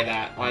mean by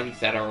that, what he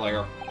said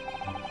earlier.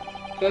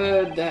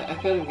 I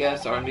could have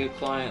guessed our new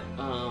client,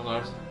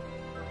 Lars.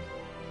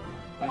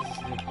 What's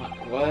his new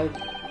client?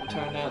 What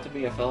turned out to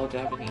be a fellow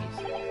Japanese.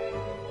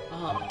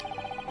 Oh.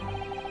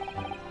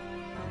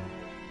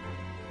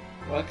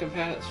 What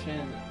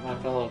compassion, my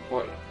fellow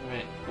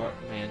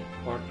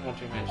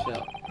countryman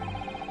show.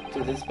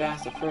 To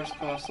dispatch the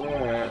first-class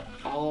lawyer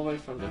all the way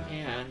from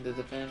Japan to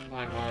defend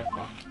my wife.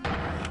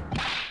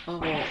 Oh,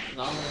 well,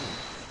 no.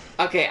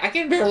 Okay, I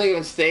can barely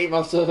even say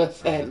most of it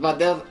said, but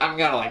I'm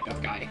gonna like this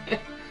guy.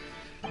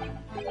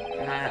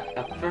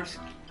 A first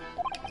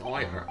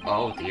lawyer.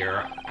 Oh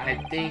dear, I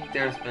think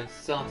there's been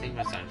something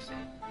misunderstood.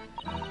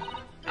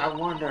 I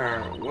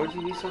wonder, would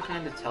you be so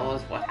kind to tell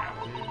us what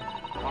happened?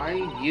 Why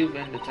you've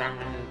been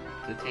determined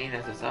to detain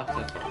as a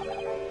substance?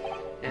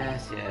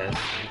 Yes, I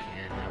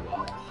can. I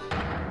will.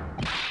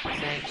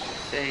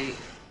 Say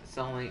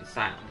solely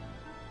silent.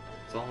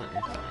 Solent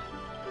and silent.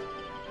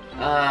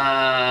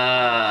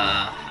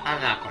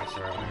 I'm not quite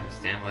sure I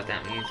understand what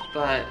that means,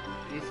 but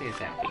he seems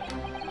happy.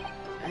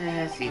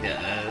 Yes, he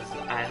does.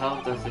 I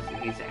hope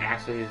he's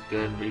actually a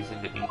good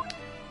reason to be.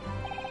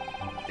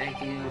 Thank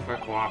you for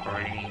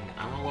cooperating.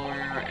 I'm a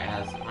lawyer,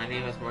 as my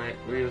name is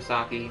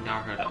Ryusaki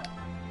Naruto.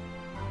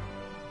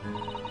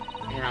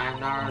 And I'm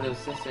Naruto's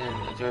assistant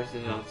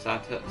attorney of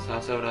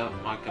Sasoda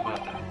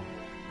Makabata.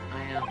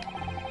 I am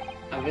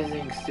a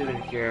visiting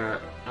student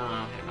here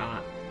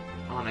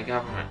on a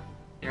government,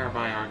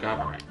 nearby our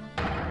government.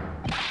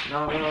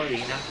 Naruto,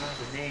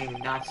 Naruto's name,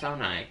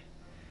 Natsonai.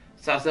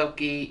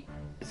 Sasaki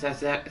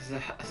Natsumi.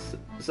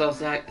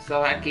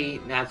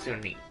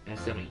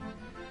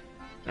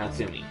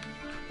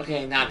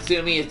 Okay,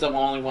 Natsumi is the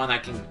only one I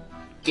can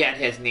get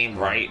his name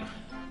right.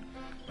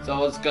 So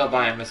let's go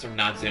by Mr.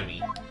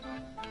 Natsumi.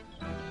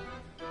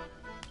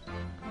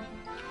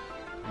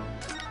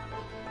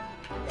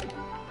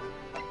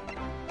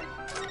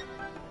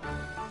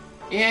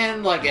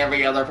 And like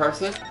every other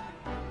person.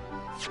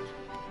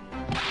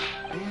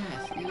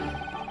 Yes,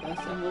 the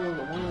symbol of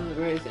one of the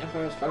greatest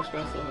emperors Emperor's first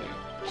class lawyer.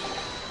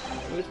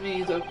 Which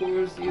means, of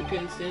course, you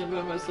can stand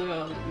by my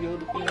side. You'll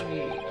defend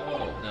me.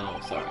 Oh, no,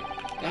 sorry.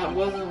 That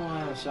wasn't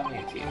why I was showing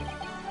it to you.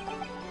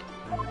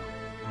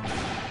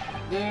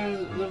 There's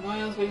the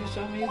miles where you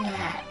showed me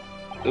that.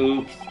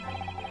 Oops.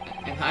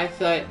 In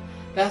hindsight,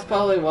 that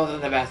probably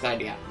wasn't the best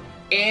idea.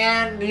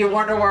 And you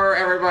wonder where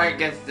everybody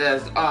gets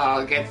this,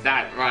 gets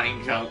that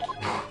running joke.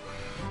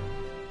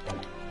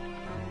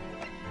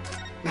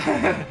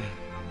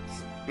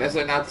 Guess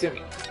what, not to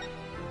me.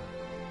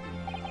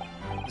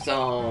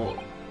 So,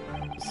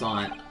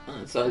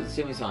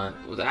 Sumi-san,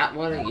 was that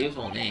what a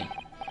usual name?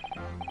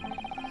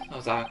 I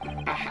was like,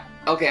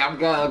 okay, I'm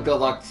gonna good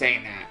luck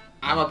saying that.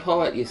 I'm a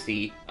poet, you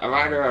see, a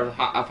writer of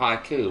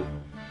haiku.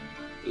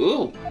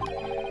 Ooh,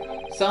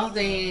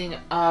 something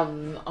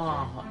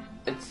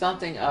it's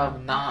something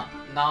of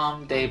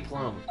nom de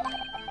plume.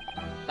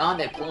 Nom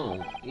de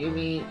plume? You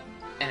mean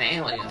an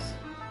alias?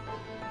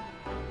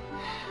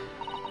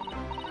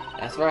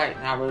 That's right,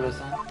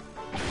 Naruto-san.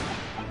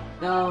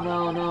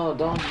 No,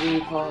 don't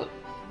be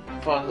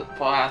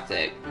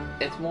plastic.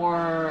 It's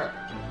more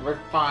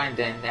refined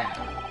than that.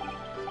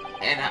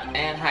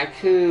 And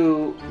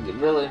haiku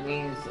really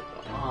means,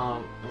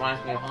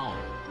 reminds me of home.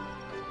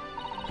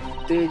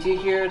 Did you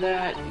hear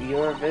that?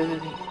 You're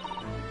visiting...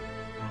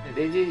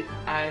 Did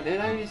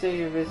I say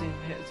you're visiting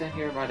sent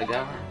here by the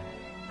government?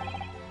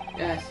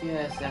 Yes,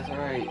 that's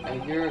right.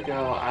 A year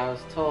ago, I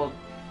was told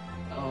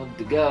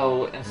to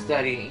go and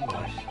study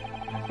English.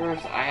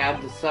 First, I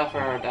had to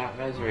suffer that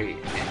misery,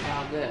 and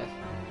now this.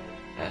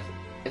 Yes,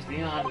 it's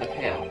beyond the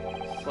pale.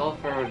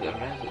 Suffer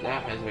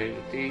that misery.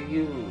 Do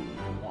you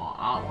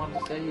want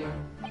to stay here?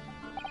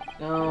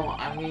 No,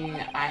 I mean,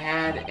 I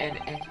had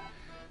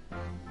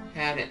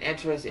an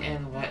interest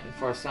in what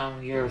for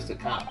some years to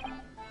come,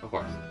 of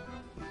course.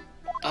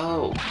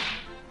 Oh,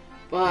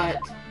 but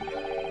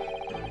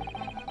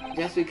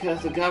just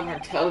because the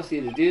government tells you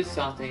to do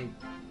something,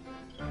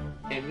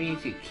 it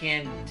means you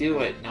can't do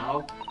it,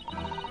 no?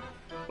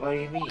 What do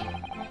you mean?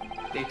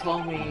 They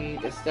told me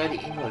to study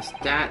English,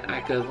 that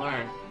I could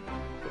learn.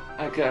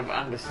 I could have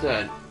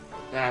understood.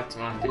 That's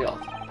my field.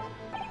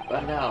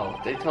 But no,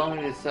 they told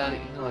me to study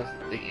English,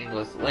 the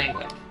English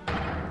language.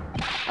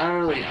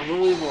 Utterly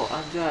unbelievable,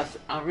 unjust,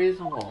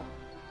 unreasonable.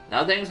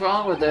 Nothing's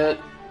wrong with it.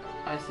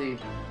 I see.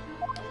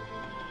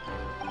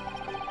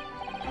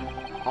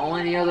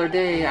 Only the other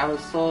day I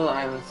was told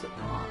I was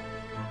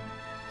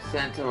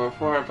sent to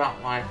report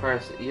about my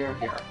first year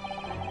here.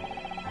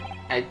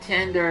 I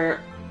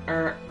tender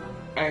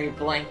a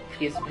blank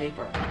piece of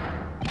paper.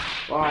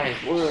 Wise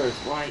words,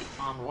 white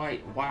on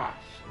white wash.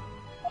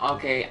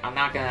 Okay, I'm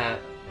not gonna...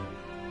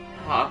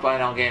 I hope I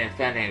don't get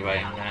offend anybody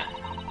on that.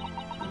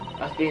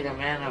 Must be the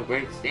man of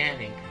great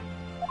standing.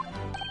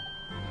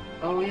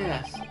 Oh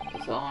yes,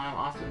 so I'm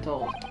often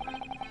told.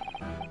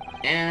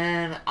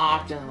 And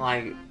often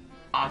like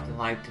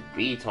to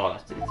be told,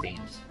 it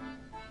seems.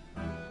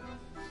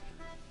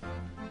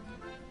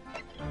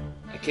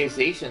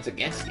 Accusations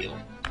against you.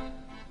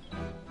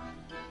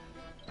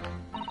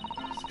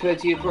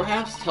 Could you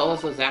perhaps tell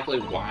us exactly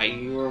why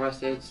you were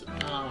arrested,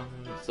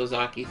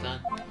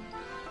 Sozaki-san?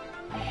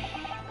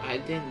 I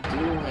didn't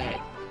do it.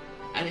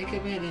 I didn't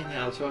commit any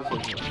atrocious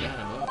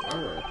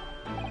murder.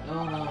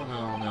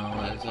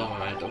 No, it's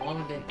alright. The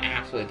woman didn't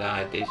actually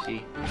die, did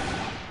she?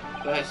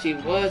 But she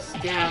was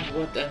stabbed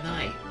with a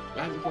knife,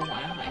 right before my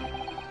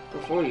eye.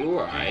 Before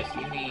your eyes?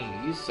 You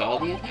mean you saw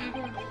the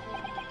attacker?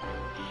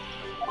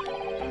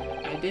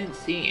 I didn't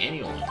see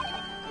anyone.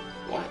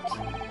 What?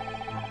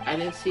 I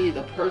didn't see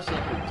the person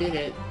who did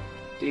it.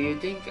 Do you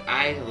think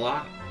I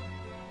locked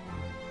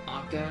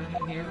down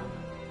in here?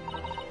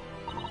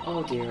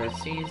 Oh dear, it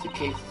seems the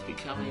case is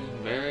becoming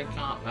very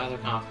rather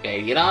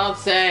complicated. You don't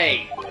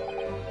say!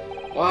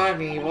 Why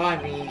me?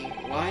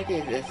 Why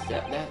did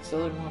that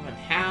silly woman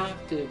have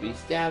to be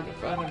stabbed in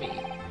front of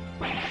me?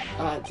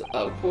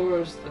 Of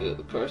course,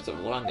 the curse of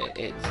London.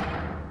 It's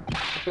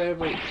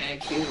incredibly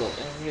inexcusable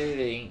and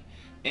really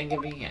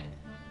inconvenient.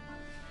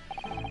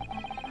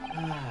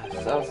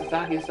 So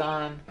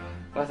Sasaki-san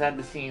was at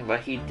the scene,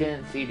 but he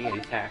didn't see the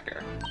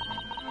attacker.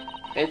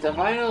 It's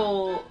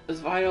vital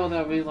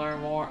that we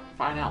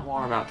find out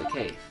more about the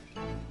case.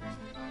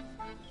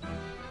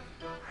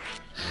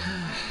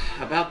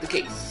 About the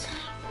case.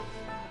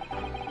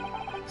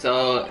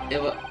 So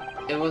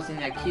it was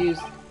an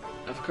accused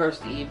of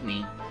cursed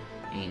evening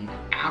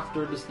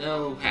after the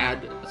snow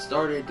had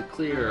started to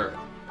clear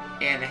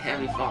and a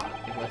heavy fog.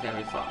 It was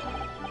heavy fog.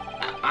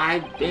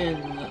 I'd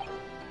been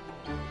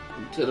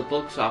to the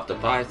bookshop to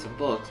buy some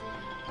books.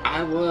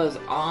 I was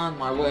on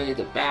my way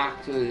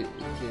back to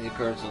the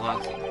cursed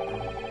Lhasa.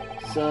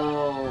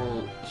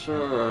 So,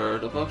 sure,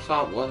 the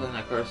bookshop wasn't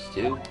a curse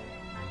too.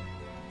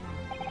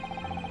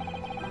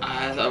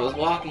 As I was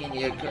walking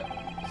the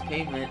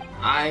pavement,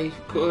 I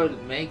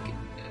could make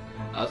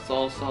a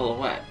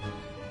silhouette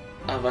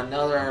of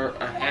another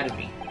ahead of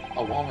me.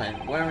 A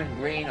woman wearing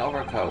green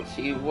overcoat.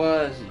 She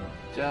was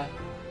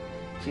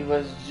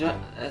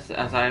just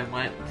as I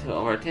went to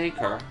overtake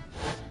her.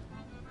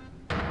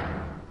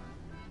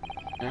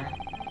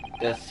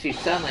 she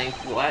suddenly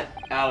let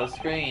out a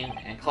scream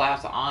and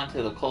collapsed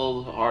onto the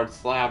cold, hard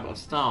slab of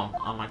stone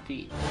on my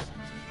feet.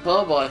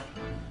 Oh boy.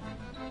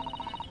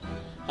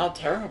 How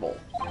terrible.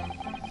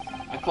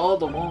 I called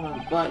the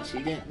woman, but she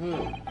didn't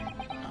move.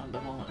 The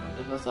woman.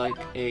 It was like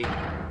a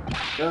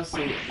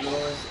ghostly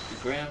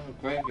grim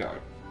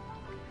graveyard.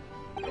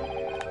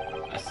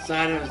 A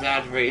side of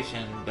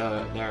exaggeration,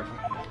 there.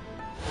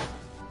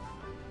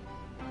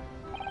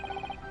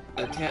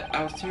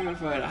 I was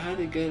terrified. I had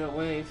to get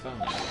away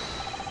from it.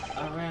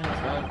 I ran as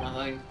far as my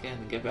legs can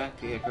to get back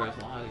to the girl's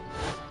body.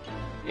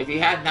 If you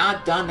had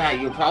not done that,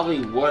 you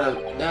probably would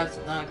have. That's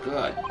not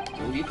good.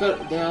 You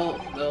could.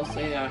 They'll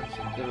say that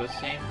it was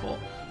shameful.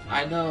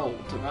 I know,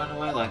 to run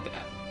away like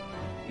that.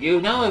 You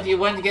know, if you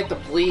went to get the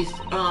police,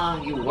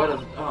 you would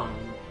have.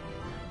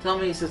 Tell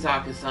me,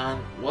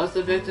 Sasaki-san, was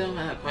the victim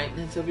an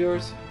acquaintance of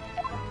yours?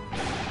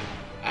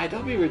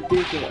 Don't be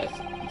ridiculous.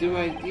 Do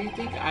you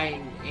think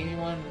I'm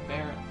anyone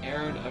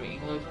errand of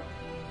English?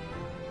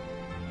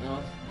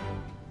 No,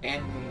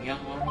 and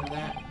young woman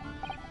that?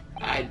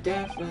 I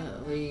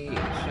definitely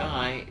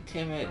shy,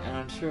 timid, and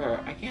unsure.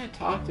 I can't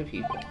talk to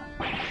people.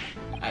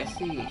 I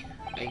see.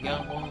 A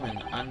young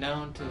woman,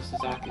 unknown to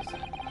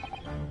Sasaki-san.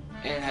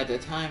 And at the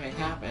time it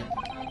happened,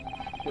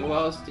 who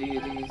else do you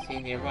think you see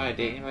nearby?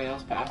 Did anybody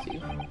else pass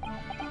you?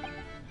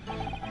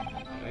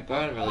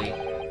 Regrettably,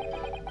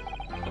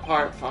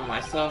 apart from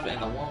myself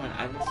and the woman,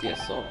 I didn't see a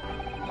soul.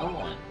 No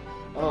one.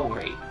 Oh,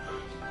 great.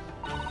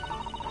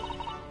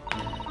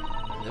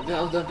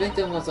 The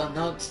victim was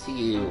unknown to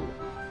you,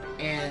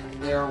 and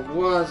there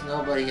was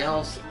nobody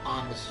else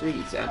on the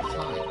streets at the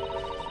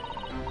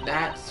time.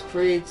 That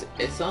creates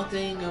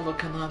something of a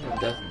conundrum,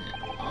 doesn't it?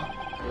 Huh?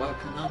 What a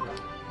conundrum.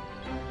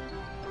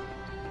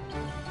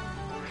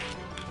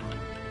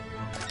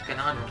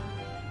 Conundrum.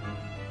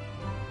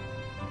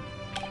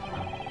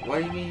 What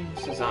do you mean,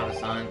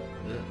 Suzaku-san?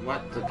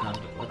 What's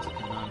a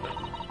conundrum?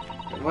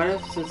 What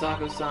if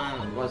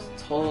Suzaku-san was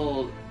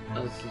told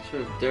us the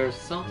truth? There's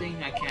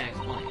something I can't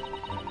explain.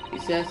 He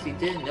says he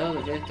didn't know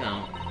the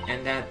victim,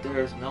 and that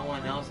there's no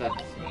one else at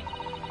the scene.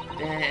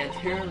 Then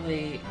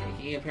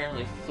he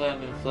apparently fled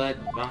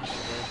back to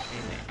the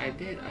scene. I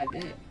did.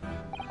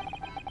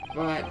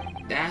 But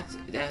that's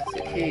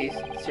the case.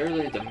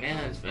 Surely the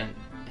management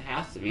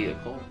has to be the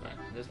culprit.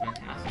 This man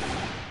has to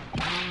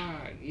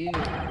be. You.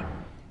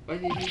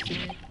 What did you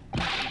say?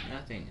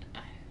 Nothing.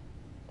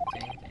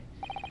 Anything.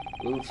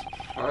 Oops.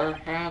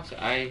 Perhaps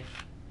I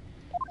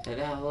said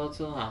that a little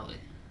too loudly.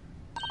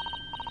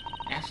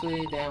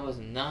 Actually, that was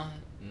not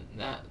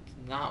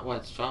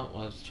what's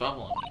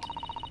troubling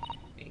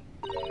me.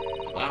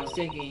 I was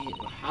thinking,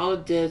 how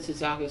did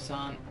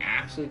Suzaku-san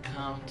actually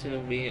come to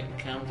be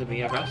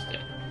arrested?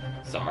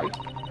 Sorry,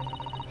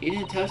 he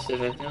didn't touch the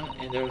victim,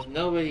 and there was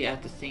nobody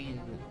at the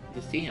scene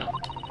to see him.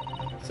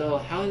 So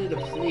how did the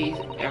police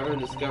ever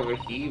discover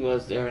he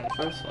was there in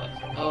the first place?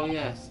 Oh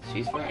yes,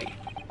 she's right.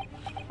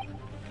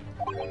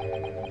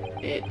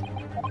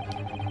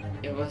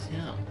 It was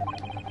him.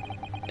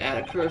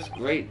 That accursed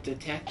great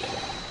detective.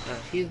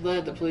 He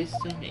led the police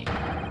to me.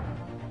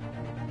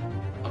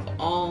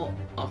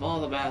 Of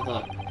all the bad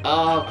luck.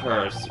 Oh,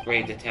 curse,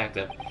 great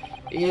detective.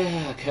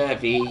 Yeah,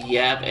 could be.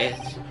 Yep,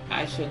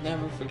 I should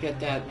never forget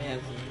that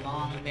man's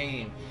long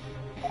name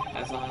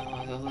as long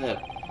as I live.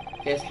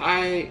 His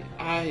high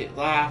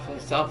laugh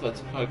itself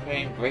was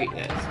proclaimed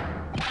greatness.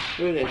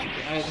 British,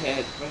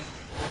 redhead,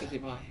 busy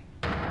boy.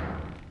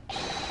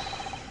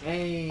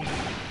 Hey,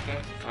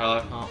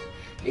 Sherlock Holmes.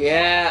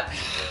 Yeah.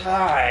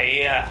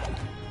 Yeah.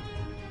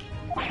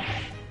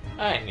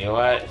 I knew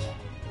it.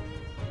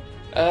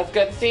 It's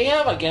good to see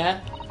him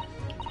again.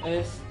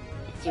 It's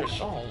Mr.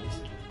 Sholmes.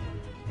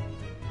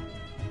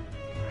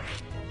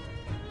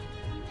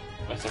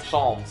 Mr.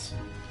 Sholmes.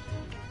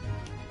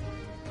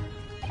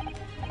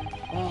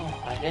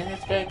 Oh, I didn't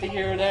expect to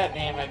hear that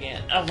name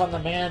again.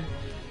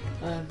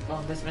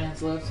 From this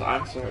man's lips,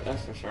 I'm sure,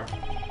 that's for sure.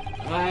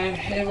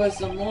 It was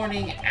the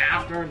morning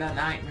after the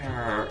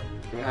nightmare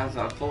has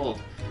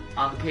unfolded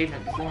on the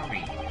pavement before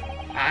me.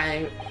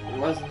 I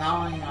was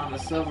gnawing on the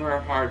silver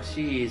hard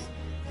cheese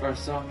when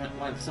some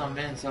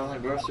men suddenly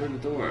burst through the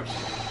doors.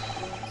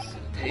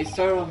 They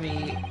startled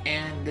me,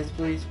 and this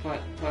police put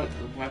the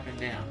weapon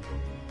down.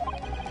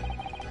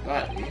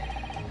 But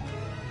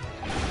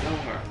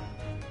silver.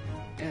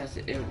 Yes,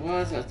 it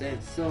was a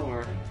dead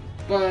silver,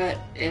 but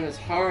it was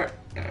hard.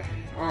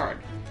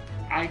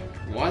 I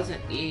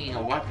wasn't eating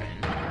a weapon.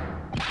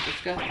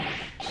 Disgusting.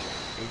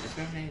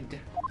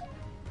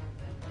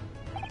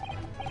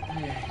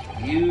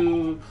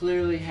 You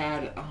clearly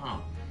had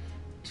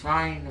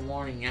trying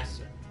morning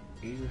yesterday.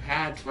 You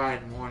had a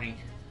trying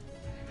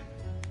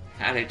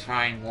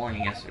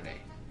morning yesterday.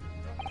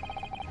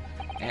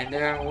 And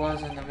there I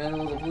was in the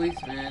middle of the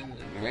policeman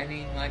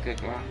grinning like a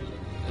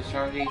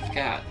Shardy's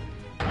cat.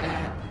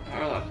 That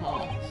Sherlock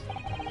Holmes.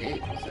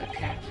 It was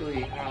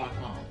actually Sherlock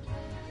Holmes.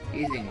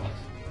 He's English.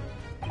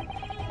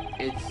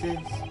 It's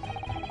since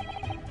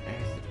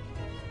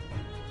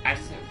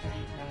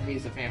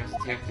he's a famous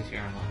detective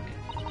here in London.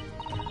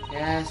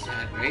 Yes,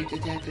 a great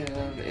detective.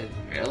 It's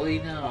really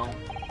no.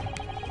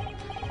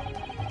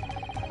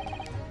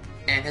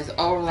 and his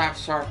overlap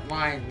sharp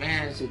mind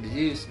managed to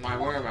deduce my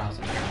whereabouts.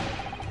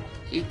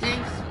 He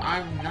thinks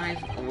I'm a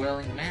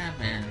knife-wielding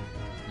madman.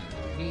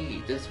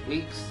 Me, this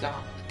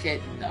weak-stocked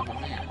kitten of a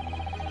man.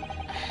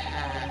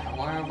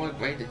 Where would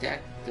great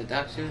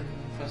deduction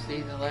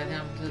proceed to lead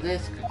him to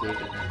this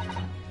conclusion?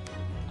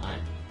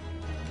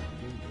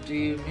 Do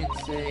you mean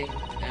to say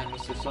that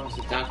Mr. Storm's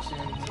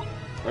deductions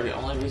are the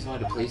only reason why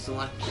the police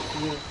selected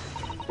you?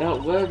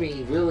 That would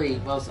be really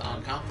most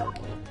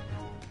uncomfortable.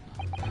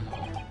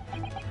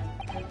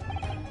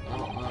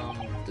 Well,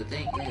 the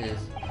thing is,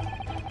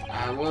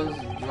 I was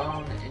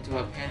drawn into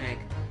a panic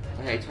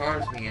when they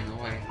charged me in a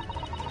way.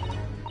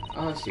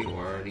 Oh, she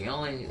were.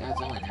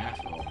 That's only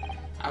natural.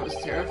 I was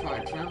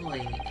terrified,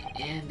 trembling,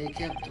 and they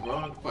kept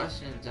throwing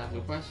questions after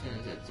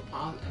questions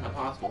in a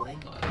possible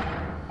English.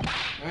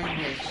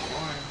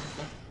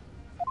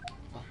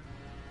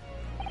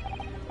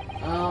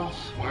 Well,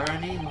 we're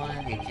in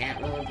England. You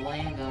can't really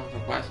blame them for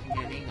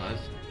questioning in English.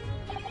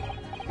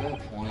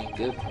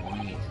 Good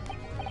point.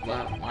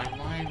 But my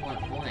mind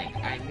went blank.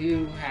 I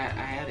knew I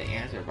had to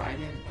answer, but I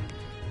didn't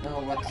know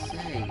what to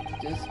say.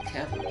 Just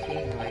kept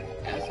repeating like,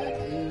 as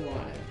I do,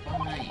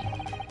 I'm fine.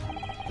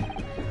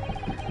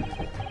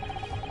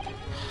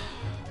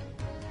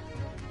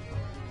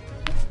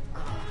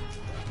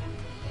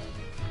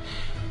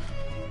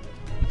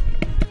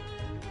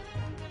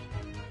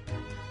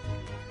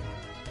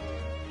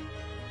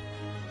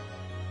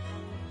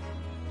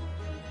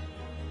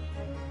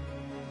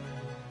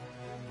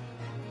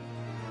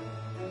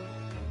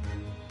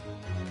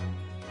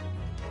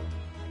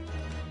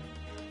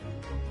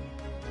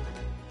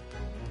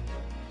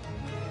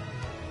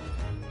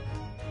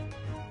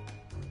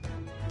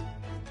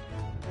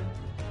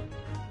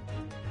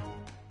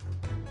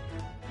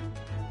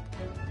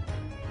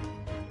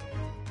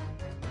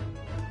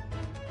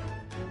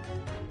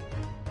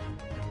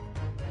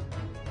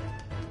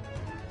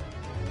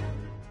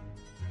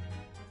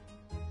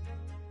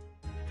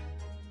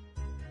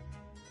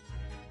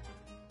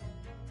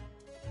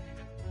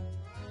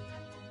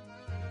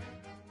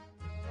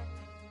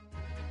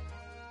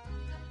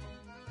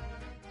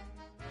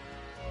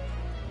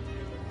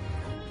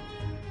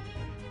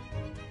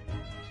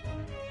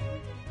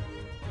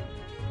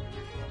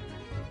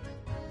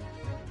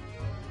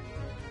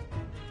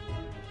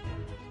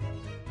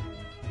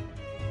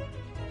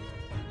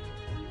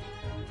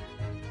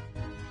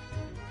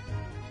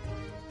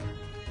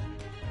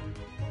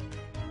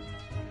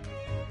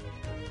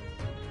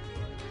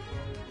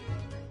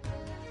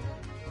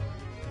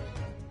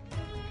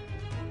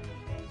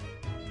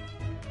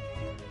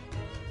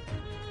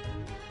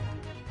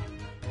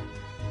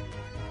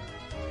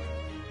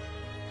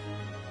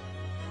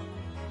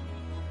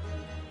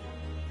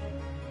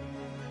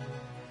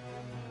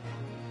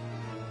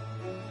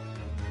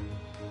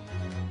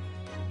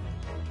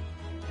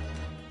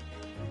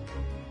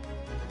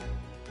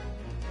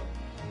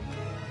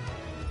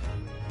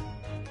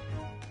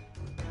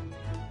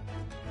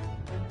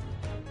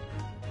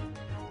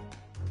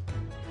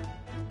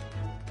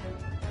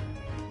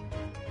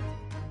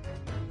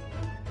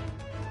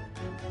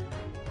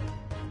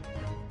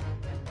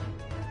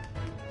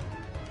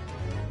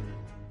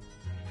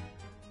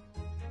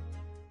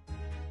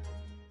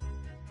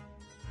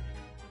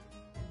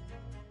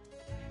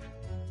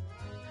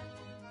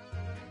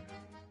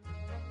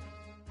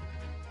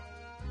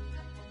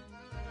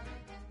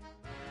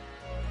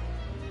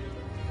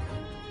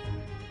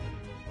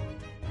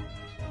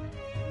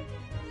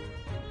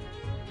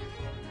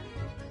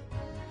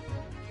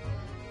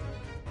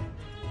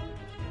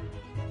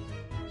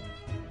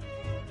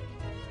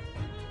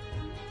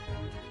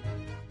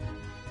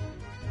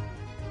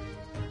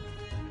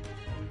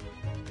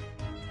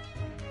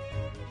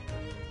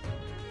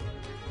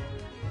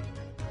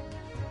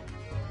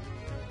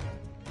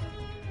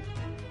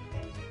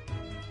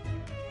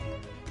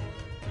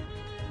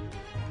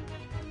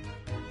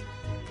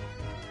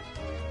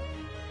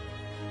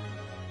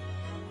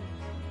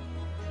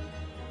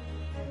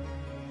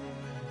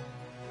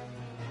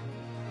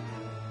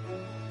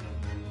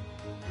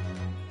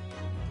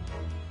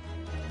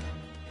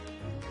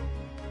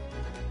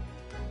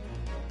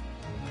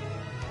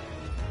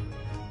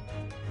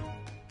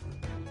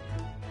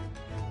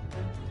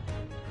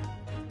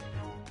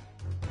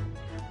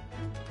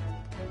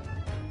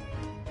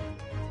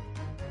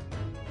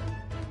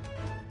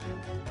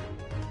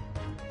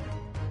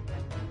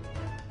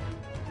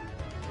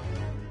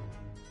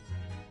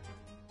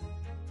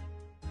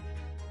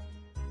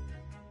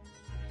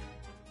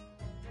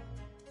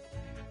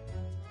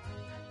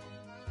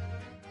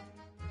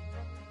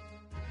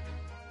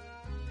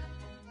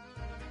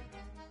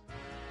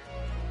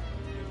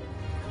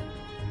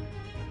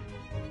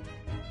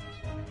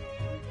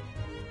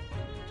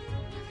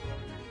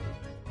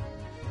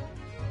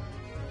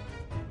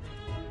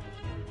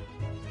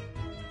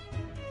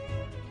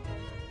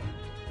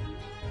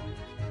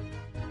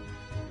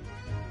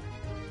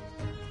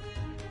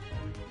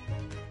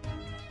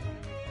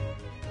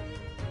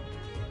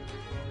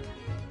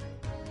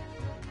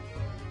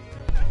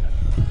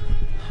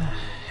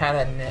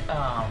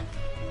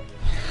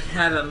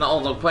 had an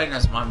old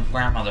acquaintance, my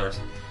grandmother's.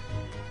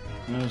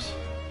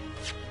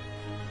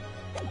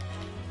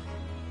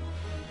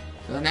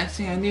 The next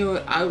thing I knew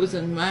it, I was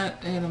in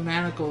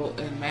manacles.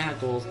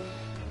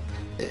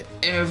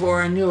 And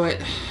before I knew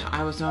it,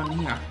 I was down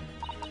here.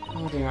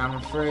 Oh dear, I'm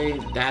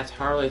afraid that's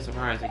hardly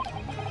surprising.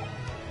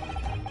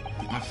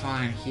 I'm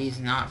fine, he's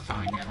not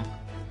fine now.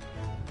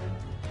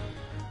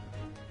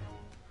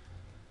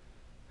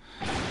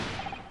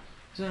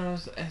 So,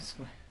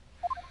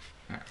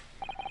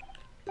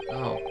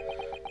 oh,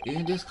 you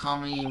can just call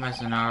me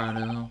Mr.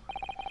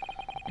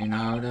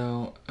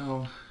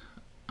 Naruto.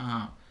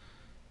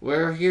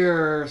 We're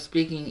here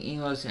speaking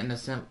English in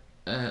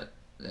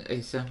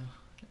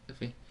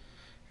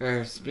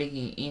we're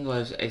speaking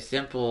English, a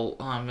simple,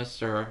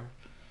 Mr.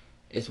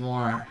 It's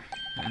more,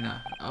 and,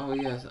 oh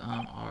yes,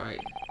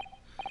 alright.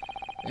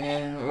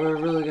 And we're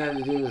really got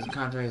to do this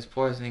contract is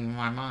poisoning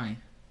my mind.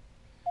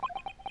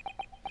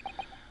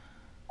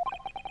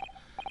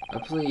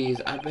 Please,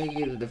 I beg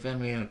you to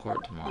defend me in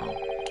court tomorrow.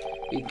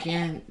 You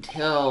can't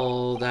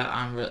tell that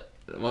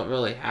what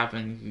really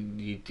happened.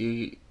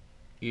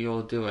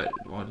 You'll do it,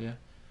 won't you?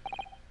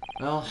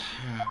 Well,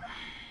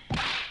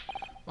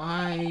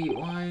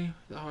 why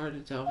it's hard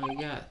to tell me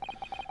yet?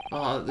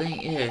 Well, the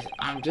thing is,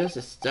 I'm just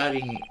a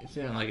studying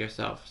student like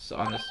yourself, so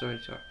on the story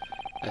tour.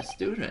 A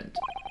student?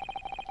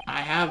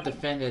 I have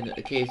defended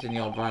a case in the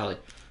Old Barley.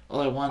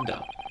 Only one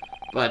though.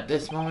 But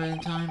this moment in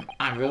time,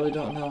 I really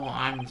don't know what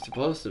I'm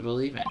supposed to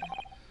believe in.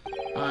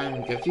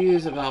 I'm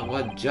confused about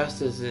what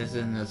justice is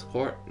in this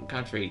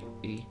country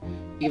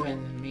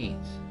even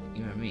means.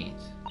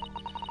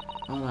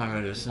 Oh,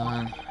 Naruto,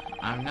 son.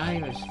 I'm not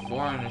even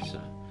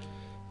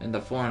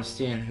the foreign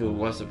student who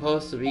was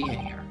supposed to be in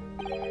here.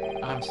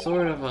 I'm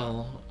sort of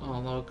a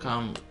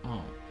low-com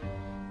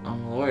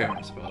lawyer,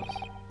 I suppose.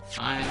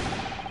 I'm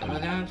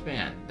an honest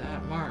man.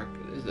 That Mark,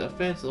 his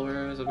defense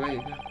lawyer,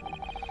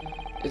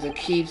 is a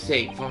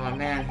keepsake from a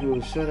man who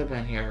should have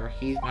been here.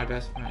 He's my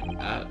best friend.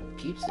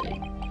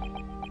 Keepsake.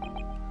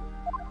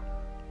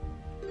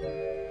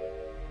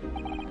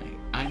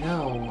 I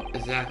know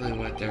exactly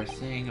what they're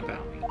saying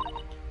about me.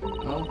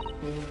 Oh,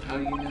 how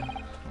do you know?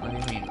 What do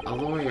you mean? A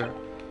lawyer.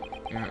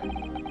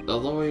 The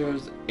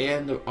lawyers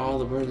and all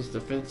the British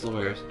defense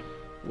lawyers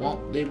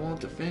won't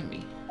defend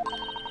me.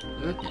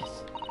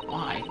 Goodness.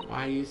 Why?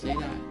 Why do you say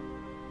that?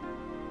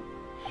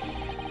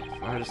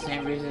 For the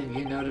same reason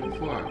you noted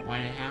before,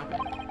 when it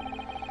happened.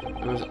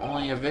 There was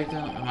only a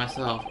victim and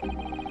myself,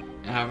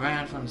 and I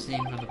ran from the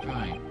scene of the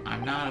crime.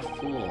 I'm not a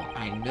fool.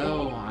 I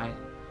know I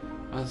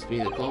must be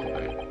the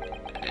culprit.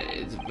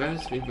 It's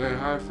must be very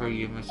hard for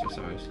you, Mr.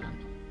 Sorry-san.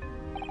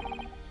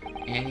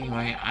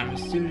 Anyway, I'm a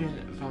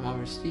student from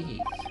overseas.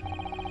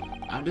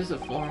 I'm just a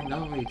foreign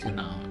nobody to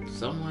know,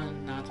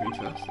 someone not to be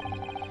trusted.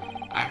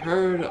 I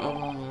heard of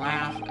them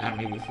laugh at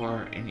me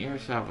before in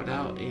earshot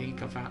without any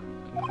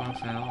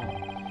confunction at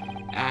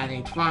all.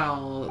 Adding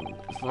trial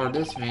for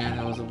this man,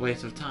 it was a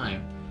waste of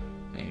time,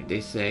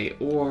 they say,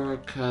 or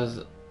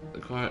because,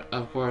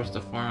 of course, the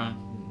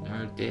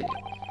foreigner did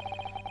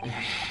it.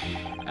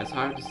 That's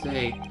hard to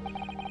say.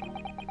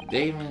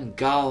 Damon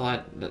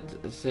Gall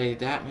say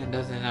that man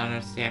doesn't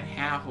understand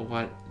half of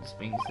what's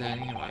being said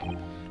anyway.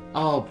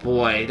 Oh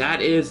boy,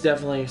 that is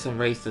definitely some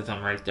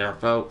racism right there,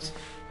 folks.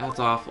 That's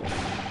awful.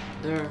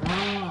 They're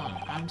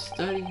wrong. I'm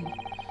studying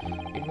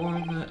more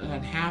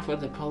than half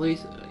of the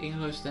police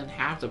English than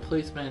half the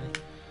policemen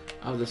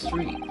of the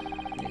street.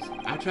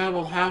 I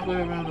travel halfway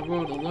around the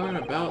world to learn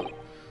about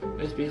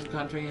this beautiful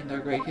country and their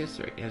great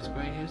history. Its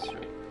great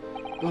history.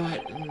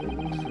 But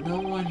no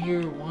one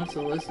here wants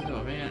to listen to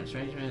a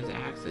strange man's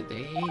accent.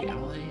 They hate it.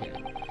 All hate it.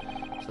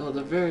 So at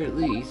the very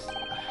least,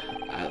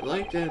 I'd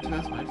like to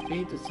entrust my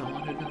fate to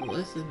someone who can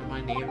listen to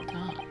my native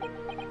tongue.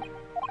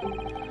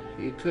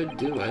 You could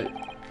do it.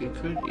 Could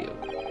you?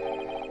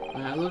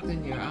 When I looked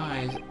in your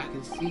eyes, I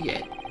can see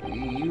it.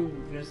 You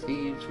can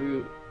see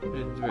through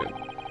and through.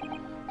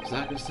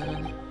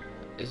 Sakura-san,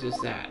 it's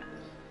just that.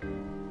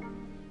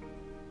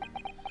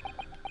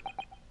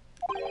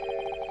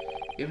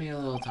 Give me a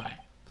little time,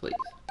 please.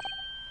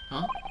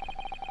 Huh?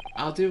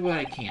 I'll do what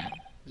I can,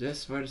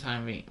 just for the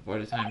time being.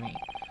 What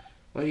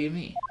do you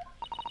mean?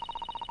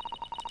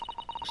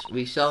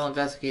 We shall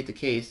investigate the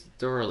case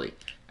thoroughly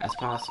as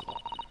possible.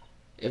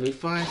 If we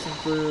find some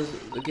clues,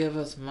 it'll give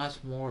us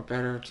much more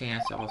better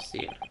chance I'll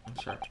see it, I'm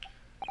sure.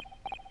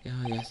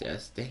 Oh,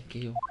 yes, thank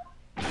you.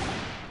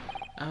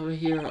 I'll be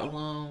here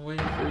alone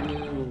waiting for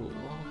you.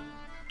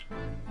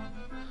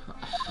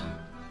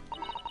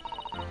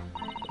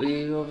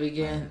 Oh.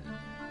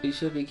 We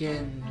should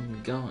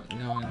begin going.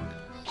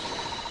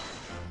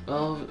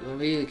 Well, it'll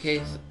be the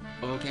case.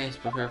 Okay,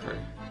 prepare for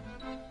it.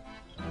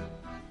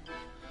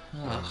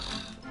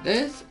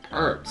 This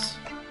hurts.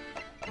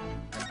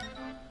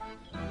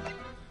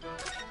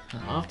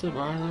 Off to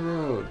Barley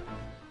Road.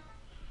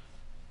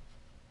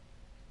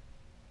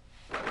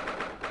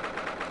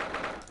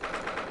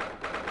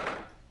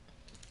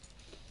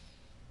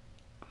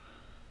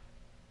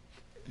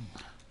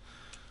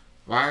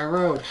 Barley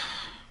Road.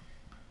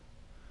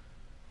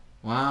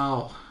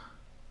 Wow.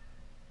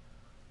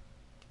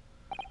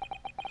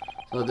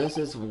 So this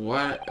is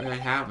what had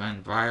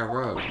happened, Briar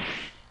Road.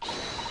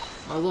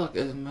 Oh look,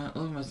 look,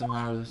 Mr.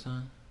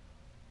 Maru-san.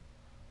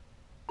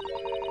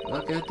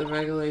 Look at the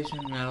regulation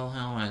metal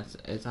helmets.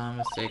 It's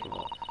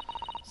unmistakable.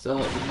 So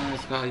the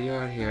man's got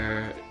yard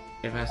here.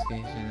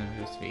 Investigation of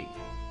his feet.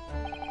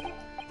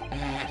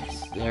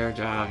 It's their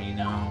job, you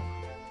know.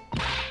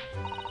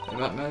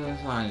 About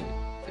Maru-san,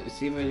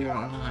 see with your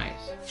own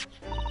eyes.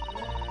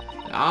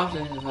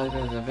 Often it's like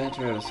an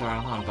adventure to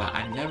start along, but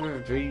I never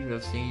dreamed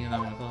of seeing it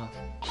on close.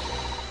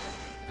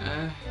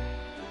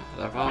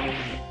 The problem,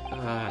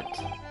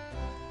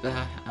 the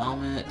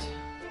helmet.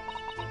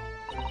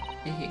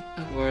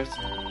 Of course,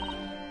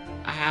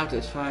 I have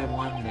to try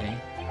one day.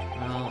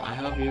 Well, I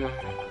hope your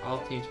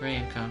ultimate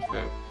dream comes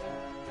true.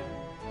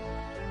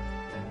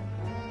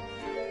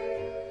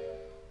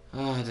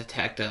 Oh,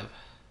 detective.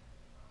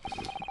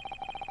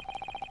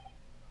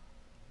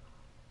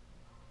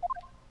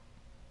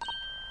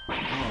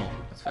 Oh,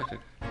 Inspector.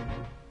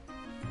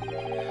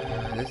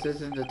 This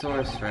isn't the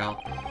tourist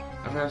trail.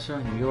 I'm not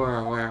sure you're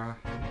aware.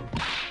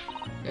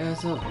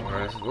 Yes, of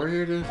course. We're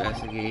here to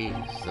investigate.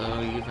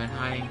 So you've been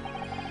hiding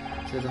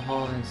to the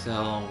holding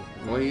cell.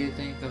 What do you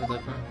think of the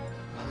criminal?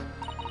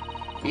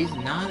 He's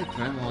not a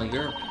criminal.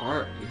 You're a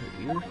part.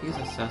 He's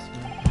a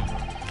suspect.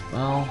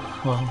 Well,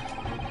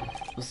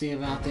 we'll see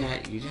about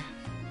that. You just.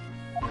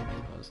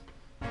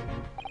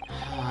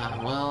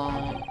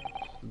 Well,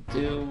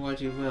 do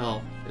what you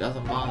will. It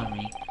doesn't bother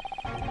me.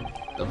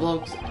 The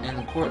blokes in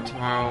the court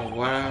tomorrow,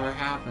 whatever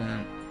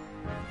happened,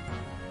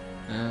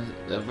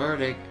 the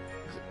verdict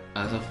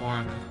as a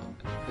foregone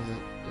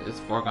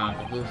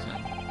conclusion.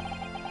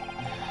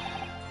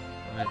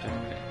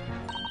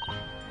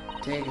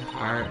 Take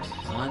heart.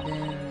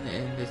 London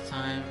in this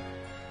time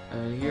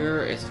of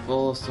year is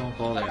full of stone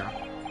cold air.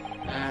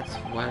 That's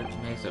what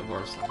makes it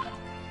worse somehow.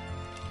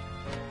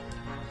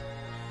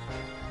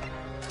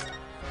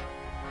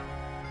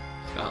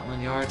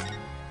 Scotland Yard.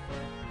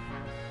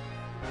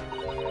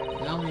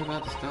 Tell me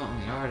about the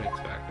Scotland Yard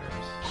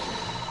inspectors.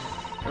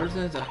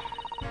 Persons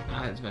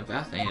I've been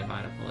fascinated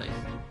by the police.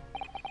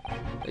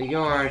 The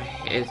Yard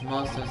is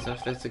most of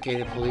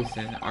sophisticated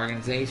policing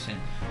organization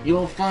you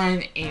will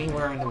find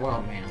anywhere in the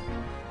world, man.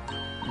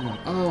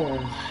 Oh,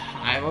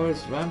 I've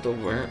always dreamt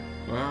of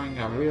wearing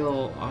a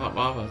real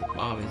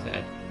Bobby's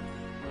head.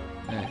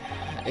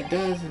 It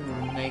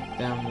doesn't make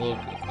them look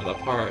the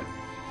part,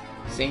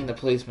 seeing the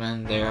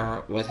policemen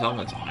there with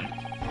helmets on.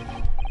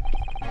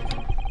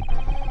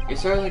 You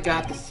certainly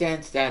got the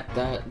sense that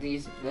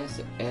this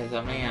is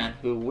a man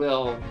who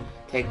will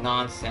take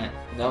no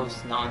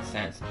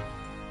nonsense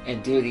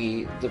and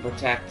duty to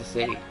protect the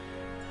city.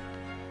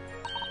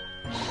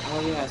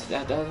 Oh yes,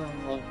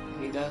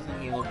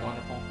 he look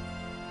wonderful.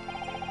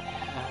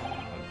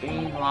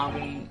 Being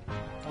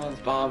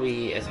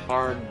Bobby is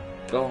hard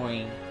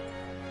going,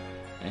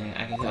 and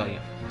I can tell you.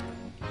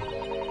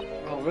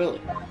 Oh really?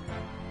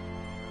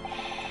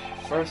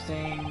 First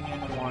thing in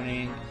the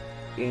morning,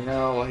 you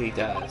know what he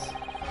does.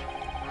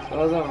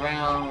 Goes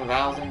around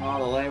rousing all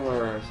the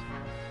laborers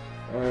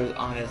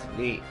on his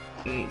feet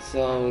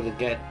so to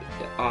get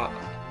off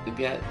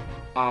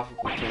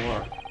to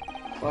work.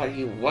 But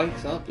he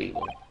wakes up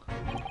people.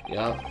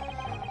 Yup.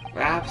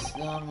 Wraps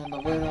them in the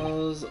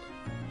widows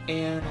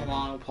in a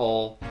long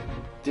pole.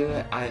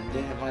 I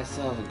did it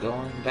myself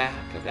going back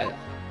a bit.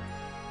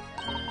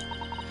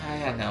 I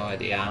had no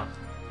idea.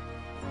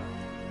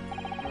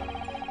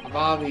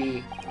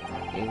 Bobby,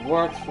 he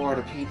worked for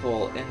the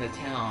people in the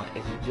town.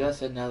 It's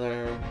just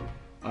another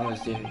one of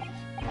his duties.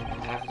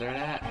 After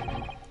that,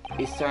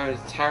 he started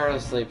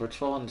tirelessly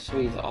patrolling the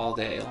streets all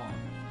day long.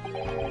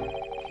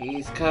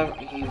 He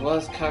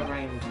was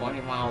covering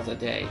 20 miles a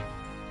day.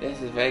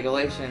 This is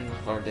regulation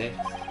for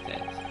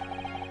distance.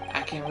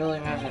 I can't really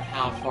imagine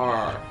how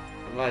far,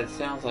 but it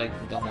sounds like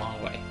a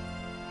long way.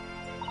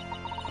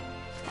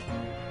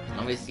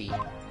 Let me see.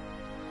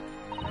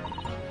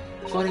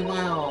 20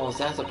 miles,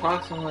 that's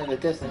approximately the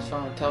distance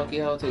from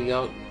Tokyo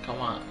to come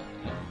on.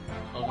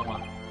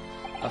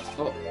 On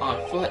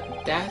foot,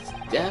 that's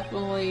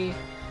definitely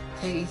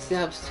taking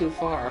steps too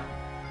far.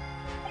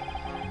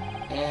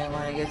 And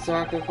when it gets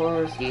dark, of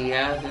course, he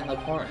has an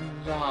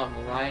important job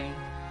lighting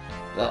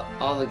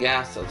all the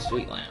gas of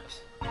street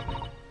lamps.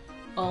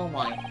 Oh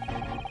my.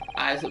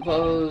 I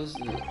suppose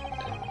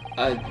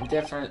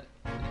different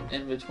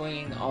in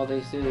between all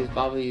these duties,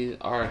 Bobby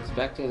are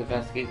expected to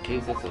investigate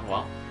cases as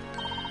well.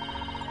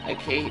 And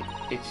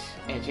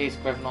chase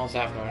criminals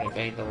after they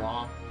evade the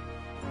law.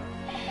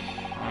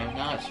 I'm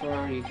not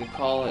sure you could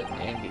call it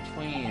in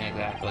between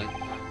exactly,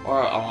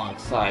 or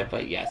alongside,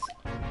 but yes.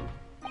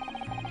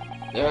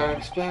 They're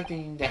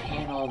expecting to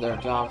handle their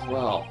jobs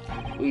well.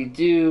 We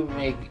do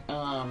make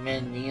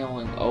men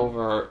kneeling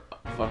over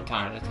from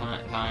time to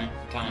time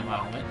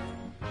element.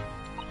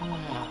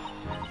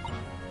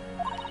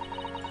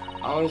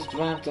 I always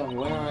dreamt of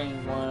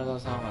wearing one of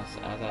those helmets,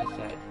 as I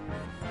said.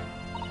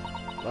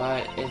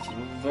 But it's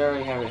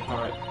very heavy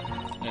heart.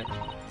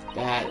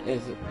 That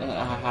is,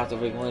 I have to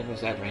relinquish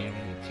that dream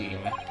to you,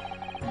 man.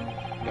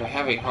 Your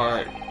heavy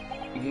heart,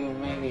 you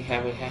may be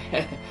heavy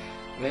head.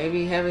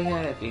 Maybe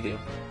heavy-handed if you do.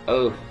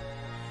 Oh.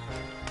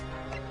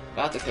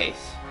 About the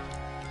case.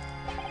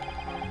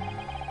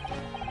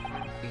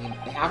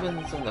 It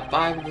happens in the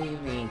 5 in the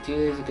evening 2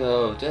 days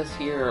ago, just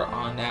here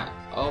on that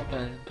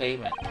open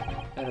pavement.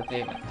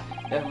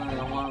 Definitely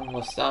the one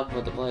was stabbed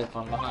with the blade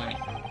from behind.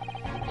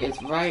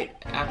 It's right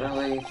after the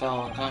lady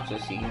fell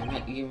unconscious.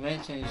 You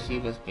mentioned she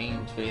was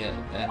being treated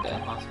at the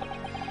hospital.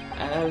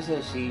 I never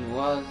said she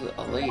was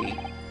a lady.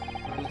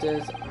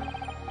 Because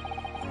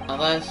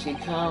unless she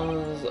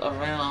comes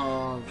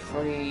around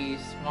pretty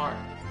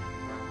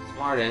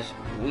smartish,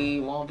 we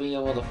won't be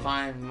able to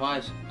find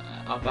much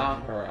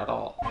about her at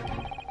all.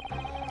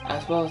 I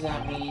suppose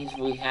that means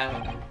they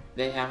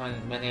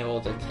haven't been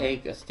able to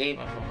take a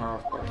statement from her,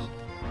 of course.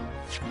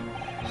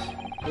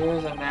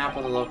 Here's a map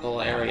of the local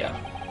area.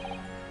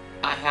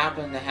 I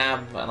happen to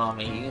have it on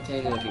me. You can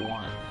take it if you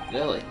want.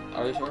 Really?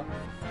 Are you sure?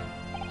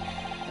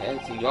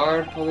 It's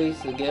yard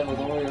police to give a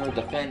lawyer or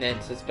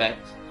defendant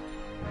suspects.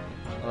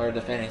 Or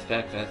defending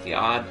suspects. That's the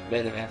odd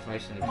bit of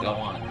information to go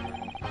on.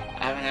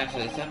 I haven't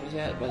actually accepted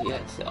yet, but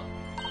yet still.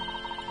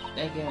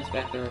 Thank you,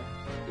 Inspector.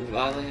 You're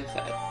gladly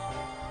accepted.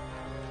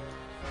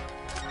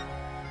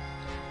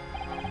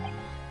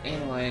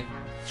 Anyway,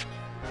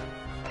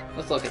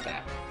 let's look at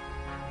that.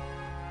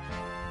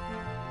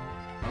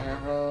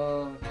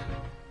 Railroad.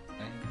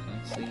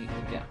 Let's see.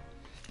 Yeah.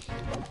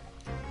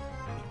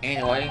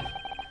 Anyway,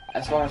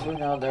 as far as we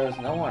know, there's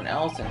no one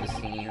else in the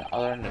scene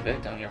other than the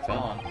victim, your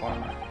fellow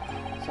partner.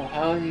 So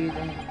how do you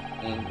think?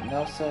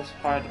 No such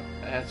hard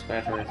head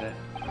scratcher, is it?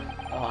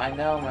 Oh, I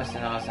know Mr.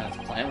 Nelson's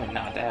claiming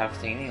not to have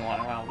seen anyone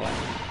around, but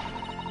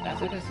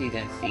that's because he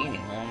didn't see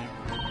anyone.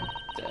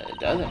 It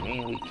doesn't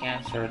mean we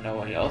can't sure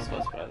nobody else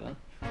was present.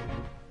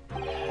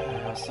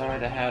 I'm sorry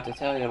to have to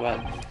tell you,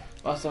 but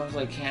most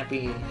obviously can't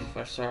be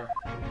for sure.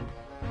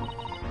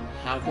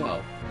 How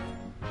go?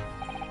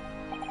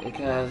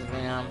 Because,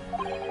 ma'am,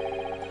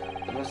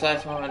 the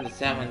precise moment the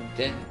salmon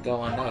didn't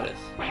go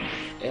unnoticed.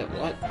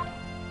 What?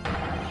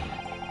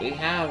 We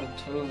have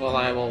 2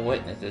 reliable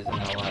witnesses, no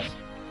less.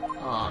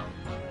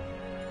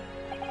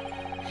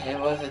 It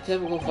was a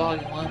typical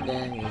foggy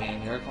London,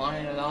 and your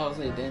client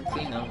obviously didn't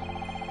see them.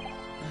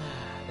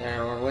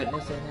 There were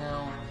witnesses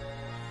now.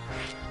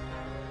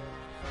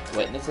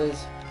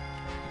 Witnesses?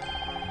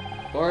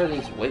 Who are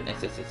these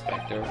witnesses,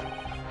 Inspector?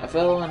 A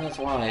fellow and his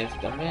wife.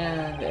 The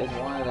man is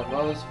one of the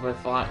most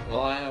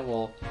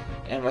reliable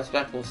and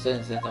respectful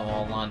citizens of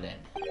all London.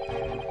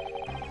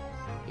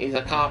 He's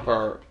a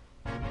copper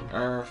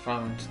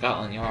from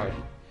Scotland Yard.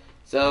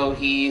 So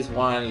he's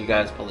one of you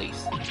guys'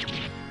 police.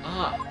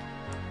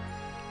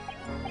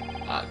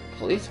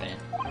 Policeman.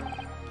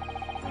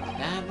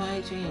 That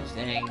might change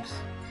things.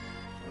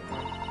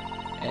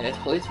 And this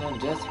policeman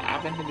just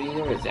happened to be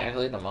there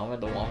exactly the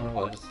moment the woman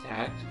was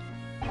attacked?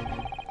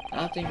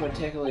 Nothing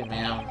particularly,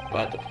 ma'am,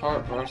 but the part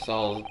of our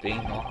souls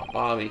being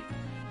Bobby,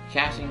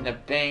 catching the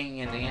bang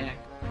in the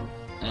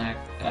act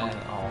and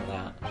all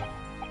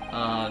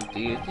that. Do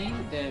you think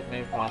that it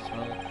may be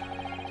possible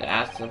to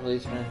ask the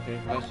policeman a few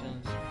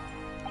questions?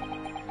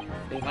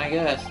 Be my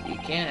guess, you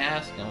can't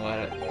ask him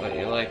what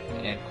you like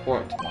in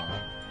court tomorrow.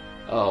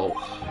 Oh,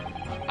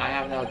 I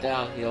have no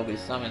doubt he'll be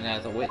summoned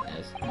as a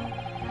witness.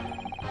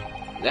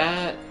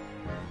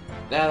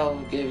 That'll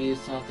give you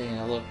something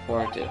to look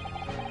forward to.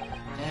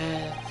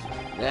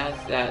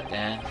 That's that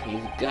then.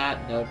 He's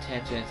got no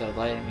intentions of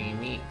letting me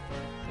meet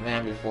the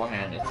man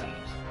beforehand, it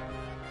seems.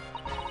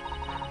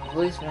 The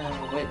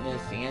policeman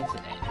witnessed the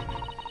incident.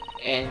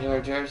 And your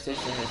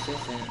jurisdiction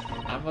assistant,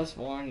 I must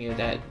warn you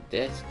that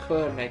this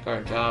could make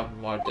our job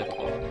more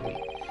difficult.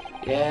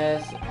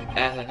 Yes,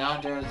 as a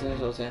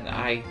non-jurisdictional assistant,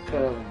 I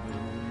could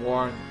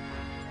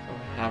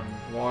have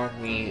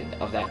warned me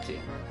of that too.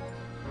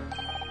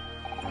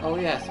 Oh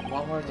yes,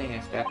 one more thing,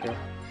 Inspector.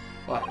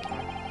 What?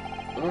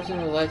 The person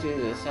who led you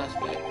to the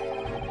suspect.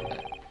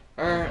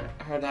 Heard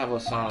that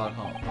was Sherlock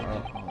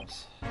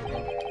Holmes.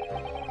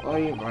 What are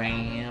you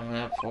bringing him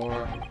up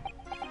for?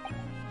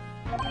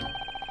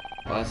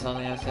 What,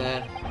 something I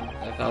said?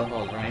 That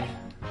colorful brain?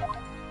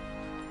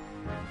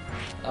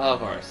 Of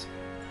course.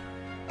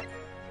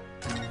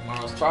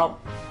 Tomorrow's trial.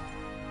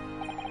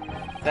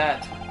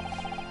 That.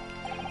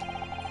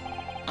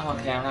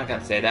 Okay, I'm not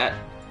gonna say that.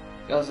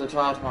 Goes to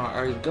trial tomorrow.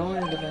 Are you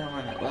going to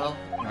defend him? Well,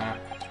 nah.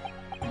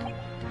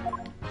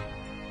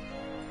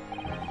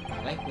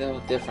 Make no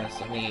difference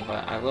to me,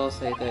 but I will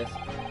say this.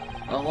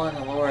 No one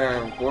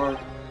lawyer worth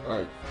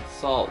or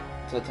salt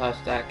to touch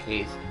that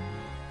case,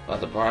 but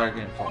the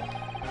bargain for.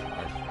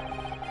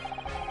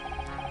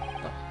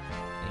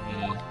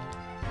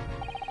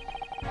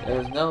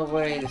 There's no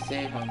way to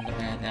save him, the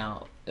man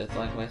now. It's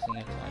like wasting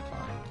your time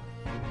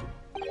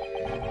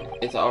trying.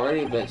 It's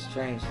already a bit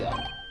strange though.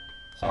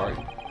 Sorry.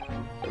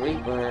 The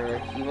Reaper,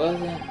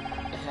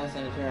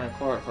 hasn't appeared in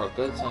court for a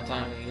good some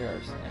time in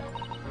years now.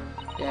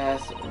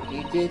 Yes,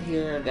 he did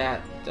hear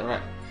that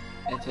direct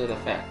into the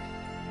fact.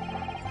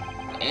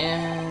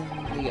 And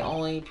the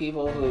only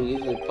people who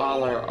usually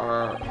bother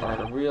are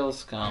the real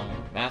scum,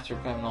 master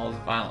criminals,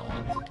 violent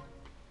ones.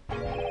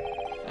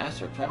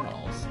 Master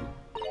criminals?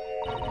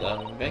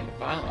 the big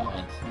violent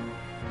ones.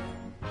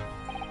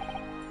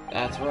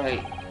 That's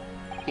right.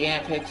 He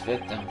handpicks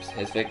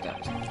his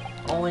victims.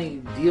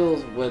 Only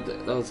deals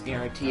with those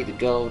guaranteed to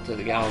go to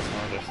the gallows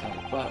murder.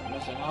 But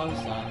Mr.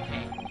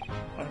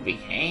 Noseson wouldn't be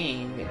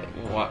hanged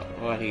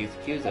what he's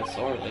accused of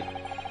sorely.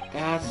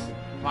 That's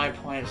my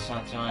point,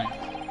 Sunshine.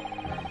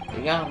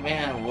 The young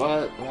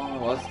woman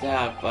was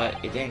stabbed, but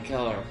it didn't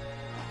kill her.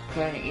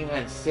 Couldn't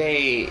even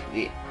say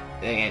the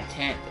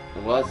intent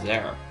was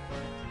there.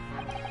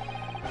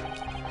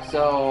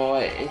 So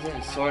it isn't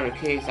the sort of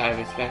case I was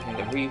expecting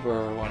the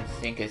Reaper would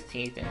sink his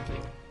teeth into.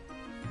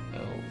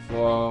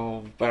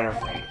 For a better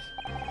phrase.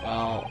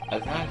 Well,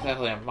 it's not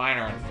exactly a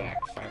minor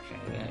infraction,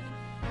 is it?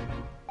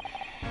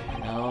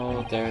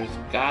 No, there's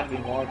got to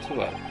be more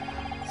to it.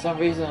 Some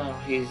reason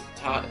he's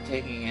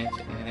taking an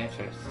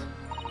interest.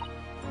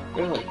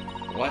 Really?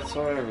 What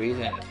sort of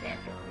reason,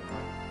 Inspector?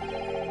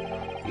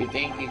 You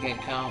think you can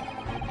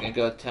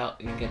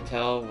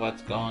tell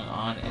what's going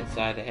on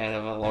inside the head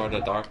of a Lord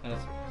of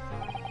Darkness?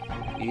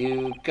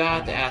 You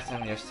got to ask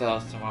him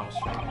yourselves tomorrow's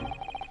trial.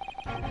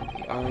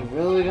 Are we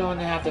really going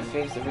to have to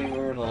face the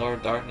Reaper, the Lord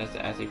of Darkness,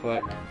 as he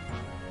put?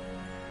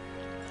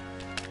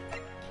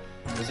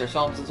 Mr.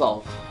 Solmes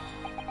himself.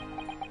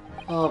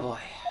 Oh boy.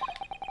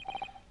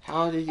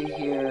 How did you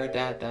hear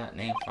that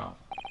name from?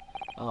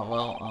 Oh,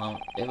 well,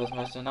 it was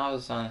Mr.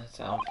 Noseson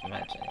himself who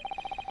mentioned it.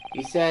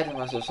 He said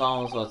Mr.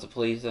 Solmes was the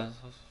police in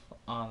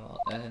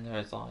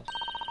his lodge.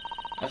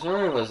 I'm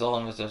sure it was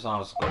all Mr.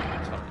 Solmes'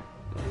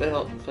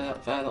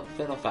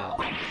 fiddle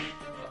foul.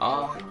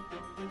 Oh,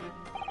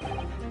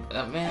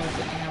 the man is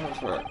an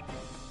amateur,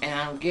 and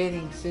I'm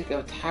getting sick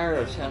of tired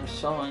of him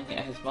showing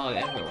his mug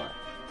everywhere.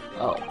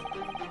 Oh,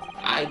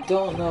 I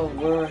don't know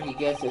where he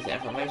gets his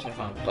information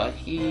from, but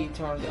he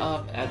turns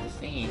up at the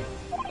scene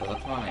of the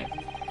crime.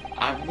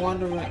 I'm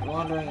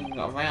wandering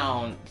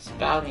around,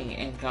 spouting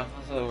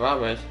inconclusive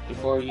rubbish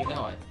before you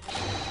know it.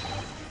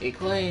 He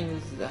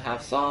claims to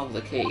have solved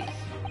the case.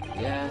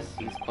 Yes,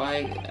 he's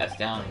quite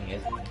astounding,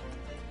 isn't he?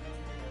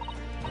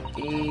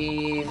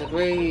 He's a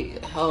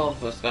great help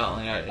for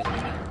Scotland Yard, isn't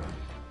he?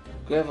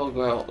 Gravel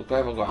growl.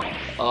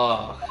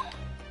 Oh.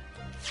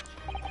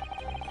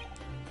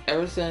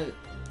 Ever seen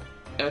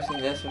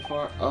this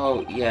before?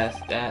 Oh, yes,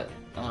 that.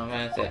 Oh,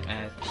 man.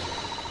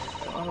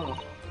 Oh.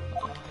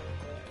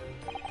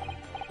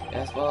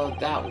 Yes, well,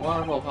 that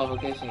wonderful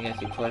publication, yes,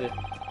 you put it.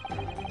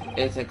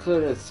 It's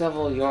included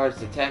several yards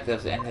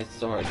detectives in its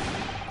story.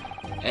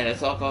 And the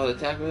so-called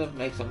detective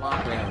makes a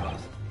mockery of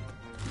us.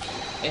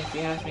 If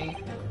you ask me,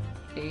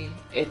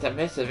 it's a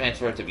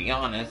misadventure, to be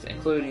honest,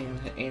 including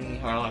any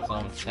Sherlock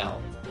Holmes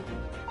tell.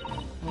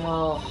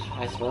 Well,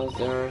 I suppose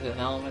there's an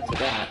element to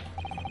that.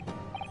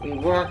 We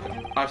work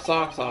our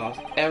socks off,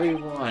 every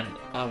one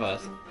of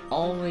us,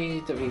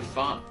 only to be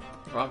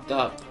trumped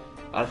up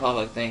by the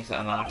public thinks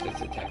an obnoxious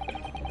detective.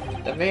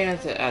 The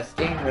man's as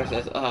dangerous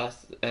as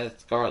us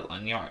at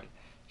Scotland Yard.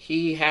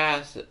 He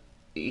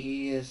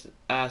is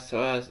as to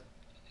us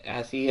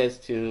as he is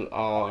to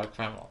all our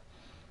criminals.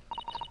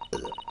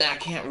 That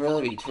can't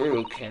really be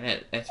true, can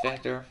it,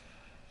 Inspector?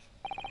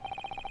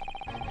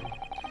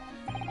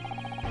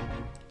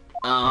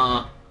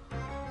 Well,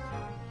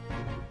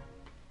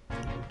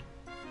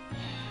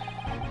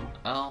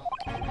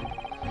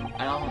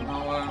 I don't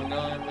know where I'm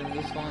going with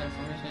useful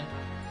information.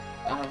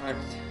 Out of our...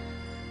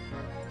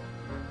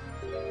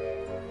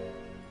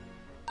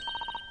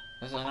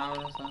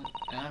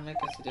 Can I make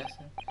a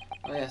suggestion?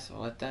 Oh yes,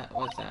 what's that?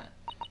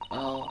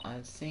 Well,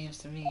 it seems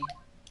to me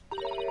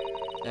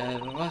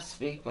that we must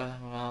speak with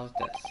him about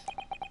this.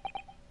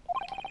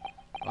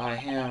 By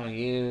him,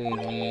 you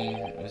mean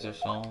Mr.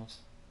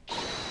 Solmes?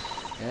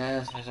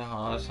 Yes, Mr.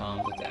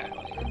 Solmes,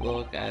 exactly.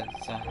 Look at the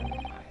side of my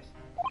eyes.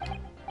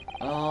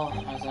 Oh,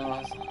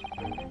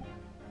 Mr.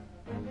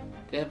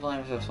 Did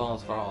blame Mr.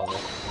 Solmes for all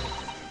this.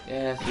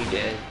 Yes, he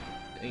did.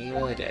 He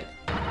really did.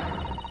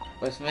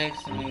 Which makes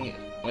him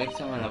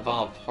an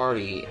involved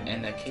party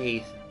in the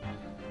case.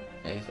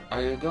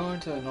 Are you going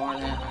to ignore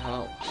that?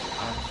 I'm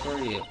sure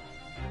you.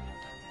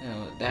 You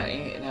know,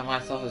 that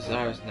myself is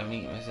desirous to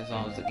meet Mrs.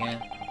 Solmes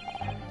again.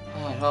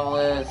 The trouble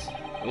is,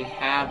 we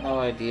have no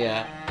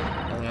idea.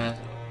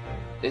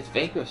 It's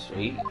Baker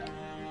Street.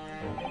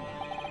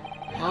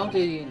 How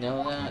did you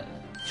know that?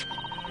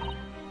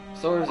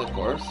 Stores, of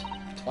course.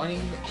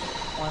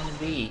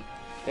 21B,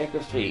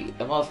 Baker Street,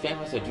 the most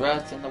famous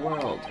address in the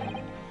world.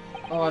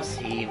 Oh, I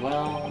see.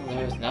 Well,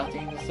 there's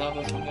nothing to stop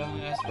us from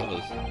going, I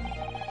suppose.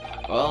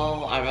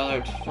 Well, I'd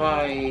rather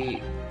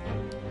try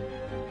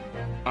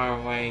our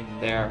way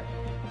there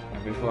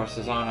before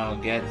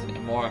Susano gets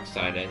more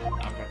excited.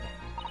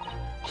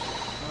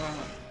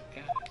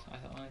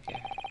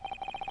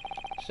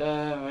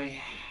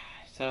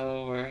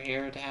 So we're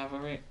here to have a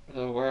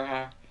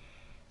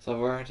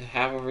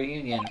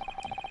reunion.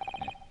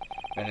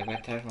 Better go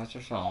text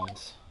Mr.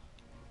 Solmes.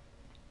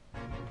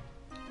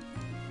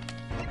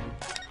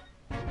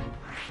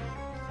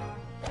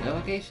 The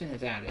location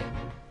is added.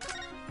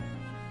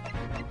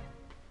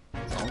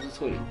 Solmes is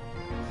sweet.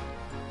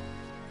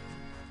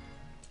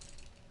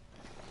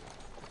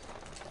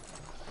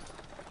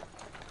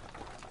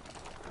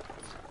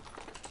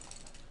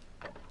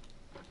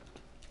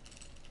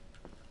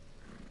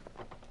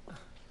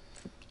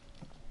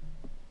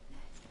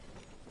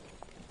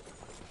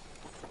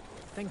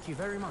 Thank you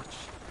very much.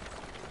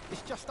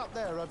 It's just up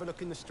there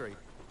overlooking the street.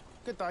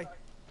 Good day.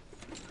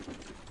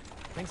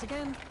 Thanks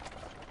again.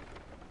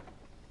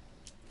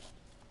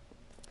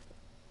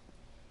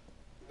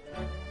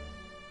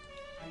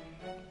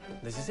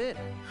 This is it.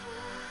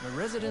 The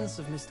residence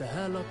of Mr.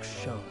 Herlock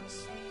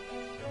Sholmes.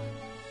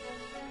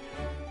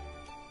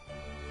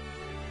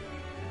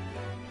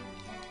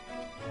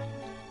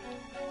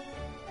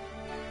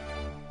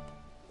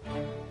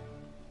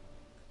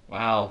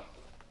 Wow.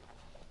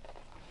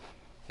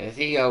 His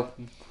ego.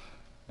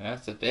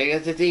 That's as big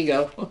as his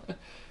ego.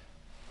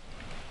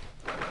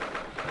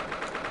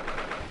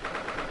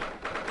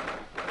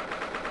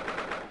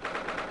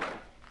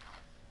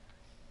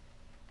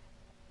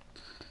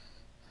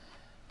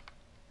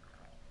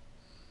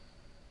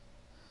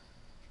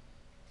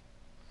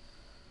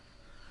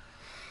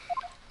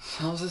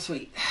 Smells is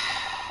sweet.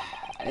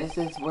 This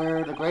is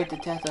where the great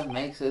detective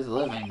makes his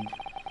living.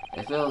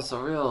 It feels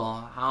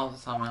surreal how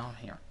somehow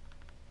here.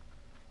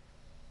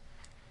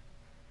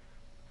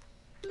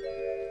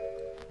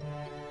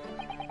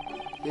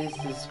 He's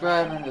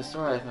describing the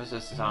story of Mr.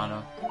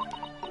 Cesaro.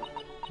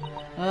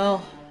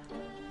 Well,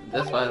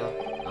 that's by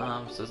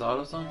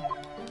Cesaro's son.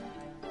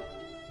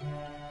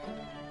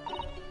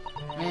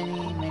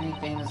 Many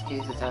famous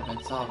cases have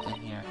been solved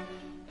in here.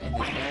 In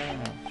this very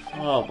room.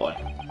 Oh boy.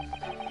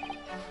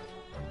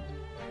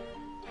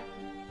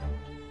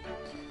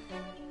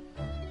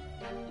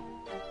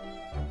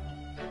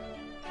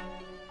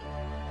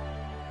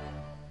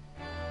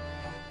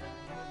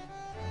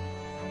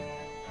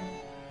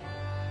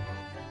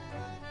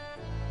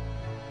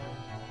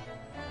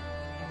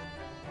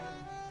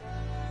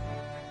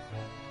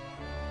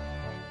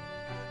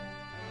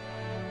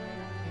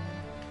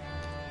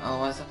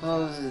 Oh, I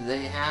suppose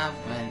they have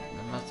been.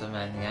 There must have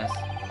been, yes.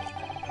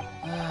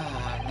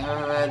 I've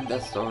never read the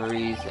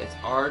stories. It's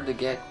hard to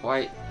get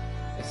quite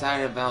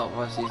excited about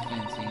what she's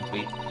been seen to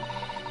be.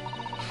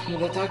 The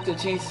detective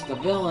chases the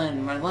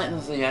villain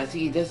relentlessly as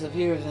he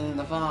disappears in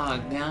the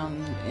fog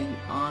down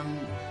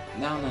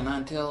and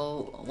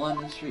until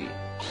London Street.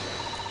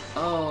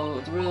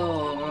 Oh,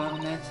 thrill,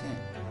 romanticism.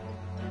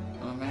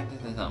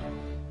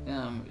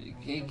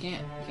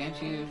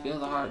 Can't you feel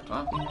the heart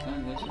dropping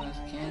conditions?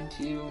 Can't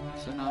you,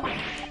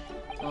 Sonata?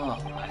 Oh,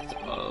 I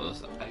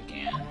suppose I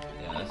can,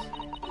 yes.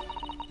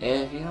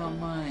 If you don't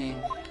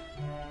mind,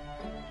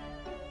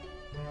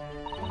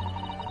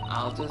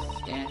 I'll just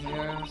stand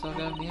here and soak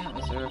up the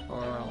atmosphere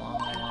for a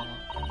long.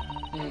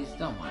 Please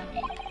don't mind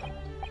me.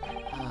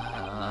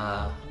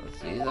 Let's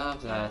see his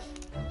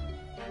obsessed.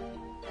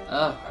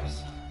 Of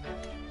course.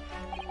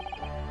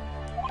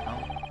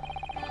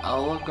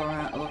 I'll look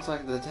around. It looks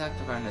like the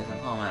detective friend isn't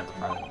home at the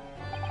present.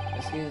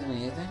 Excuse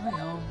me, is anybody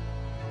home?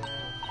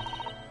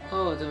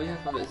 Oh, do we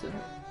have a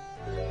visitor?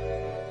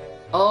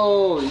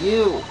 Oh,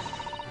 you!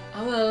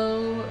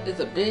 Hello! It's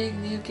a big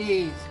new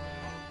case.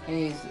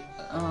 Case,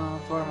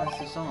 for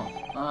Mr. Song.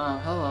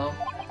 Hello.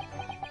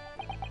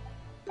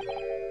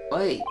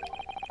 Wait,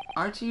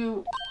 aren't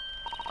you...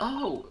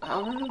 Oh,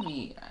 how rude of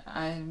me.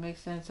 I make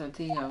sense of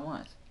tea at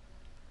once.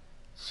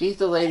 She's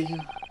the lady who...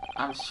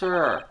 I'm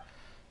sure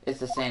it's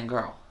the same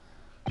girl.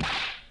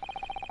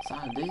 So,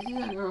 did you see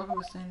that girl who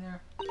was sitting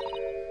there?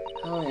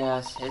 Oh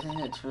yes, isn't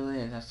it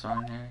truly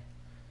extraordinary?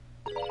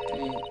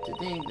 To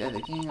think that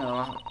the king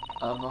of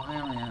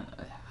Bohemia...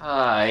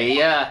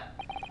 yeah.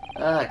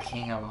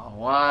 King of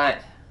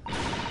what?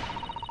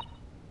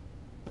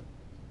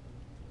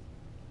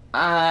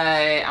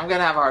 I'm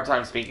gonna have a hard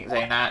time saying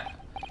that.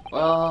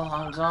 Well,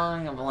 I'm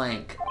drawing a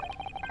blank.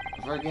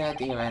 Forget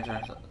the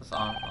Avengers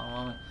song for a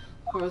moment.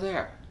 Look over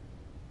there.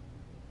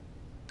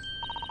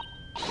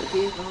 The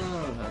teeth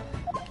of...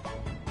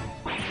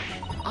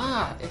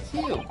 Ah, it's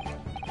you.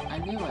 I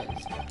knew it.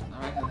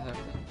 I reckon it's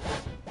everything.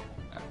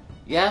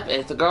 Yep,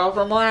 it's the girl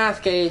from the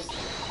last case.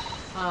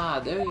 Ah,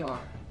 there you are.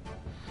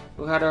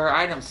 Who had her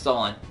items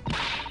stolen.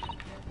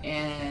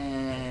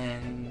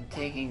 And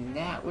taking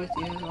that with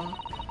you as well.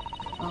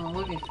 I'm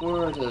looking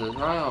forward to the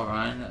trial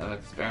run of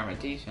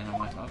experimentation on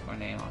my software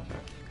name on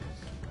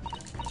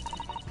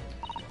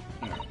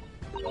Here.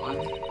 One.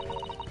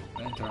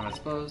 Enter, I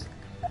suppose.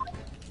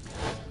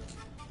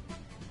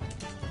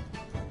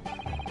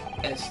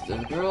 It's the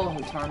girl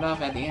who turned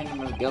up at the end of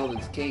Ms.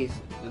 Gilded's case,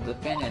 the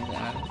defendant.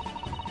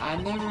 I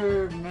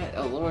never met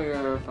a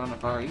lawyer from the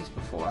Far East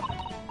before.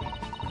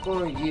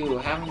 Poor you,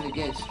 having to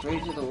get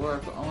straight to the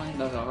work owing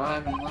to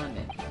arrive in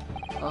London.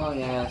 Oh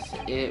yes,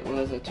 it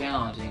was a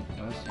challenging.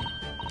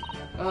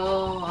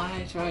 Oh,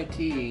 I tried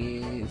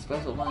tea,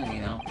 special one,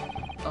 you know.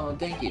 Oh,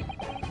 thank you.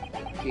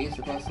 Tea is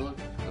supposed to look.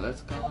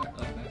 Let's go.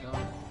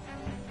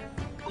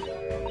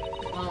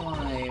 Oh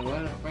my,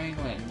 what a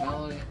fragrant,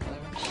 mellow flavor.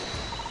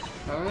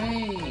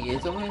 Hooray!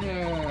 It's a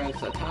winner!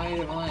 It's a tide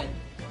of wine.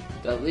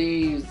 The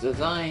leaves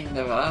designed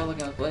of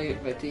elegant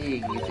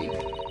fatigue, you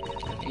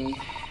see.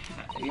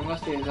 You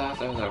must be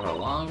exhausted over a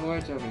long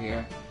voyage over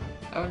here.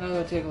 Have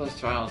another ticklish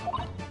trial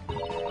tomorrow.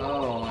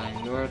 Oh,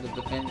 and you're the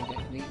defendant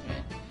technique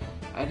man.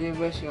 I do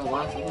wish you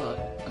lots of luck.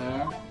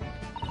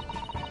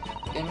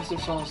 Did Mr.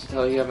 Solms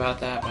tell you about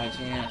that by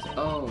chance?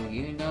 Oh,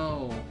 you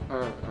know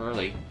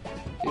Hurley,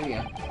 do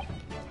ya?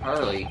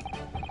 Hurley.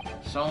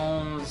 Mr.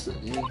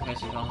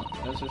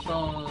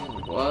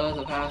 Solms was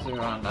a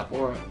pastor on the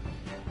board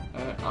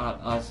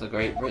on the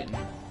Great Britain.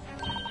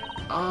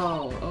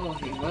 Oh,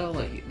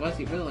 was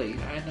he really?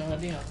 I had no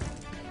idea.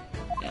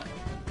 Yeah.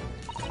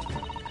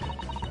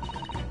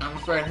 I'm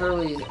afraid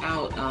Hurley's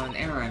out on an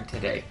errand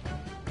today,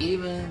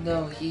 even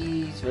though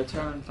he's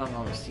returned from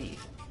overseas.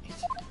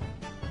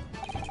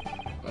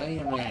 Wait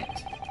a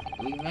minute.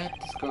 We met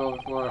this girl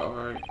before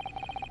over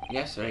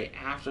yesterday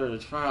after the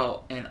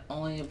trial, and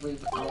only a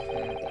brief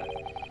outfit of that.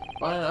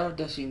 Why on earth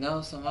does she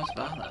know so much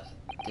about us?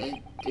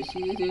 Did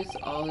she deduce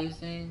all these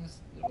things?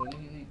 What do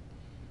you think?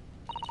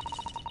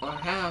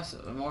 Perhaps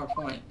a more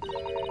point.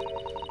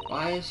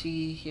 Why is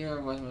she here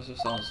with Mr.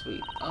 Solom's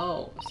suite?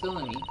 Oh,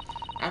 silly me.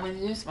 I've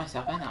introduced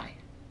myself, haven't I?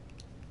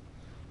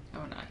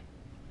 Haven't I?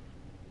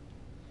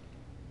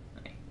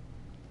 Okay.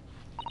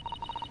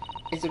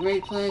 It's a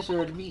great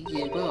pleasure to meet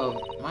you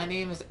both. My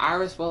name is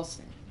Iris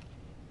Wilson.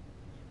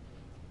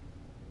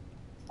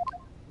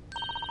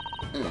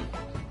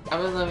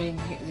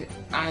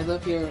 I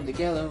live here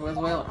together with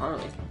Will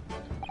Hurley.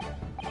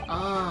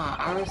 Ah,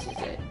 Iris is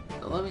it.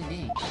 A lovely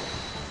name.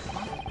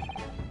 What?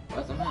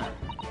 What's the matter?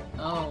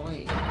 Oh,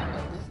 wait.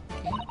 This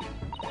can't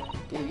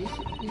be. Did you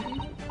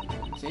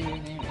say your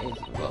name is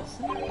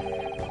Wilson?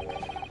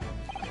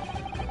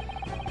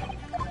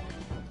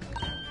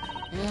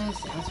 Yes,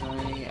 that's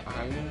right.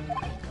 Are you?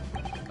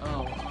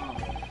 Oh,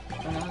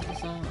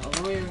 pronouncing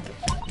a lawyer?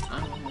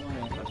 I'm a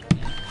lawyer.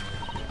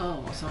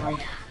 Oh, sorry.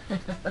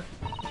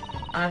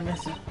 I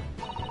miss it.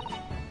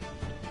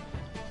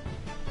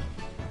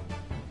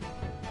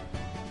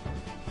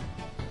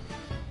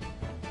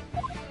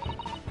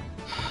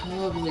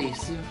 Lovely,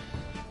 Sue.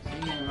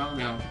 Yeah, wrong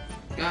now.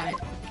 Got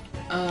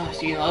it.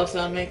 She loves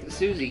to make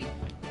Susie.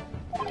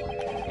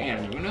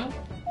 And Bruno.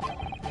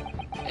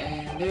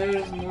 And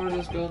there's more to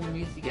this girl than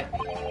meets the guy.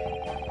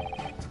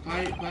 It's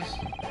quite a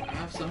question. I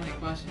have so many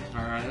questions for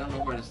her, I don't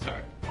know where to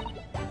start.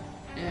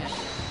 Yeah,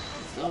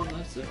 so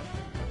let's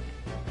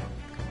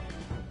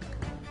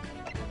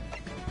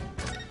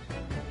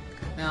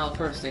Now,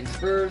 first things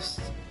first.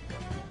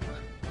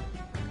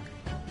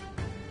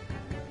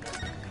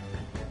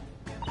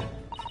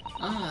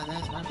 Ah,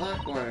 that's my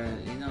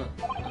blackboard, you know.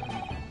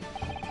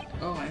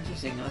 Oh,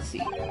 interesting, let's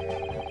see.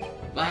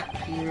 Black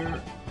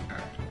Peter.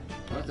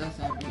 What does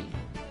that mean?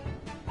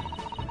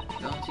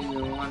 Don't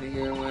you want to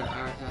hear what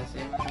ours has to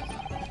say about this?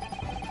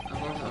 Of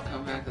course, I'll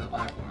come back to the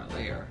blackboard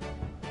later.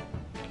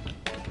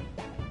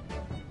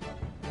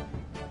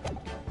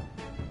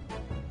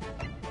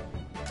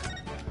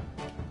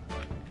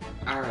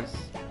 Iris.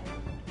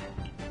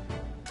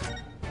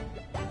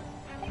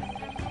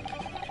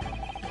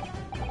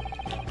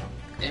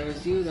 It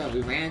was you that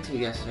we ran to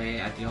yesterday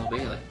at the Old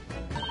Bailey.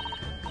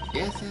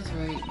 Yes, that's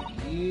right.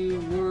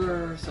 You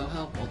were so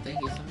helpful.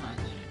 Thank you so much.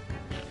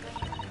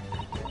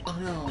 Oh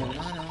no,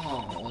 not at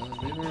all.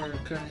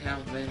 Couldn't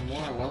have been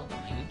more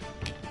welcoming.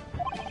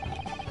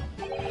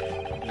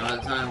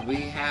 At the time, we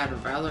had a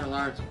rather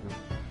large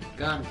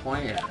gun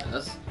pointed at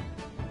us.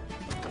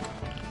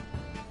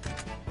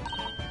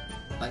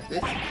 Like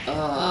this.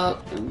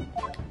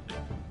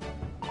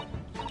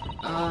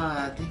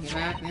 Thinking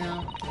back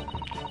now.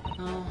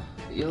 Oh,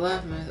 you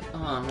left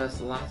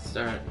Miss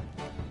Lester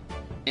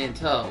in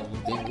tow,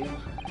 didn't you?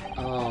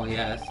 Oh,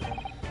 yes.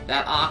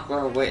 That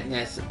awkward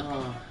witness,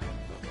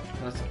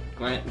 was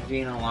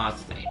Gina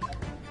Lotstein.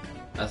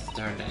 That's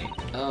her name.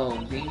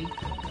 Oh, Jean?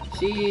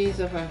 She's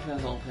a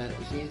professional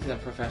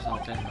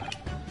fiddler.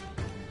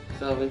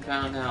 So we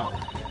found out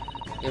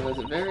it was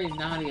very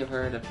naughty of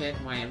her to pick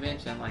my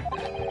invention like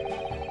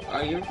that.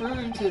 Are you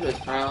referring to the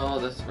trial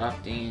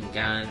disrupting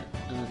gun?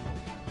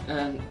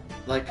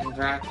 Like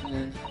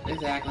contraction?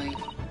 Exactly.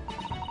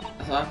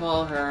 So I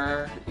followed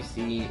her, you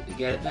see, to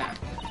get it back.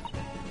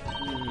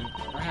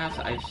 Perhaps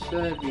I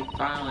should be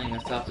filing a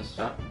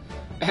self-destruct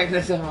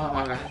mechanism on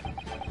my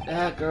back.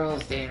 That girl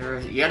is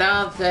dangerous. You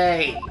don't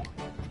say!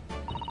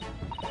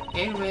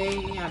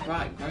 Anyway, I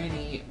brought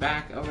Granny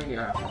back over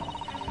here.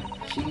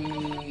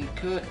 She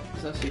could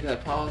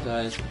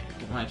apologize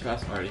to my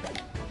trustworthy.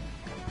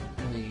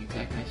 The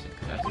technician.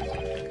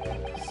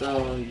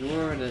 So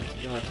you're the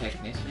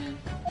technician?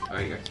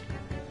 Or you're...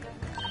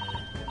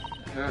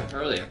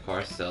 Hurley, of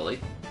course, silly.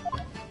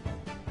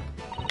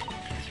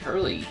 It's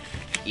Hurley.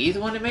 He's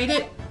the one that made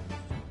it?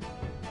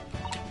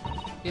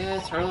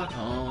 Yes, Sherlock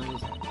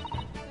Holmes.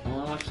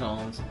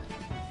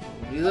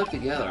 We lived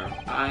together.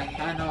 I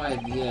had no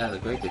idea the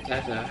great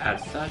detective had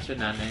such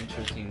an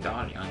uninteresting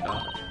young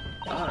daughter.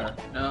 Daughter?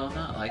 No,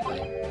 not likely.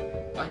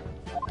 What?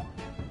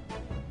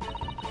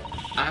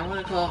 I want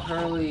to call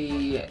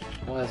Hurley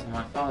was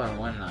my father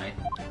one night.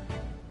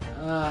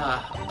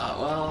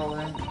 Well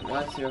then,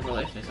 what's your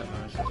relationship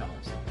with Mr.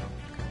 Jones?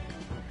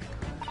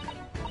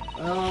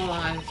 Well,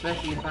 I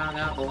expect you found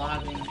out the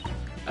lodging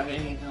of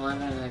any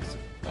London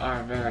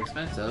are very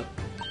expensive.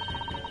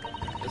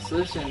 The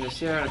solution is to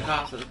share the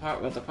cost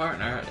of with the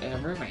partner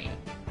and roommate.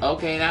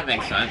 Okay, that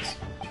makes sense.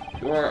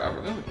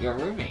 your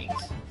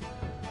roommates.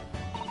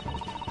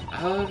 I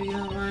hope you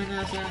don't mind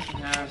us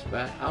asking ours,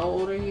 but how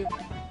old are you?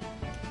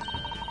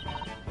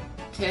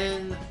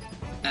 10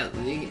 at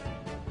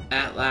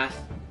last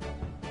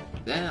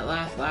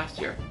last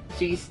year.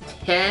 She's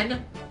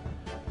 10?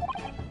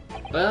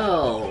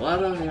 Well,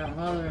 what of your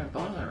mother and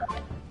father?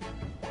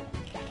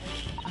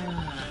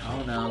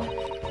 Oh no,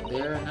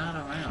 they're not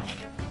around.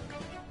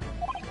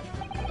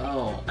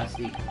 Oh, I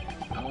see.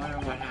 I wonder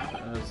what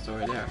happened to the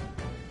story there.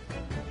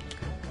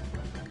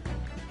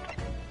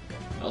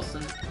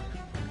 Wilson?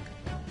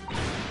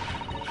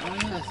 Oh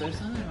yes, there's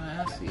something I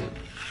ask you.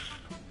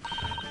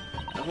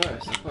 Of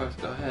course,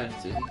 go ahead,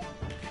 Susie.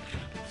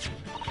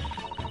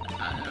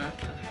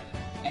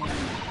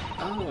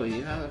 Oh,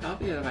 you have a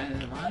copy of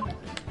Vines of Mine?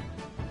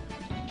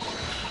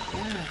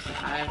 Yes,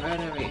 I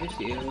read every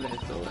issue.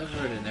 It's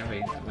delivered in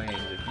every way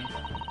in Japan.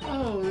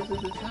 Oh, this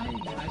is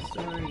exciting. My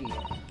stories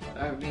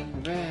are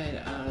being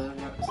read out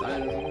of the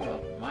side of the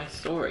world. My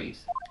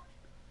stories.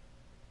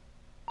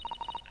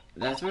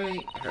 That's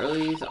right.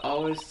 Hurley's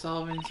always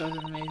solving such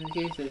amazing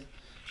cases,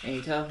 and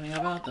he tells me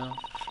about them.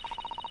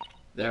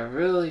 They're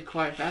really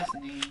quite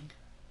fascinating.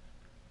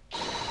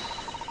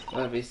 But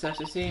it'd be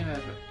such a shame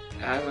if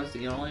I was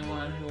the only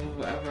one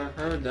who ever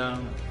heard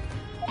them.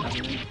 I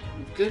mean,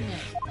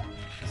 goodness.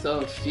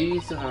 So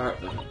she's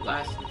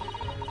last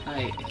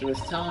night he was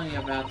telling me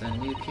about the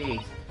new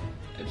case.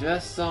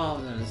 Just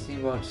solved in the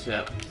steam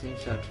ship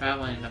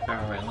traveling in a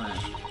faraway land.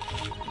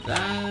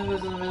 I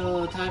was in the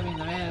middle of typing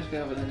the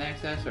manuscript for the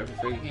next excerpt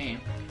before you came.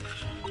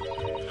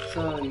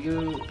 So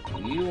you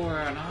were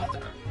an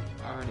author.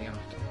 Already an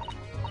author.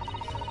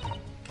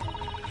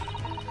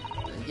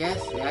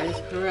 Yes, that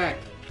is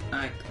correct.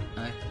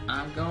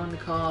 I'm going to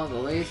call the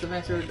latest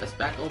adventure the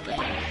Speckled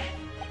Band.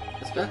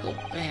 The Speckled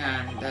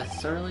Band, that's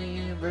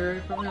certainly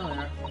very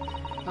familiar.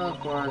 Of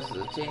course,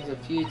 change a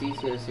few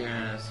details here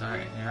and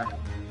there.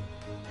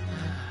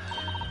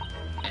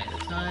 At the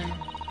time,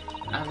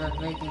 I've been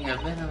making a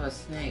venomous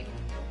snake.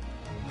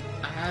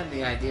 I had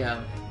the idea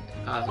of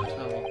causing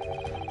trouble.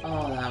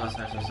 Oh, that was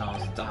Mr.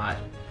 Someone's thought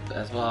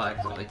as well,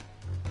 actually.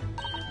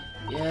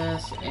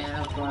 Yes,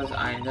 and of course,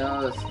 I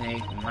know the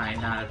snake might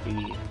not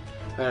be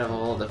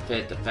credible to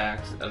fit the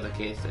facts of the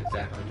case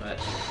exactly, but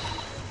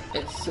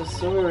it's a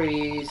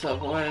story of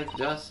poetic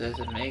justice.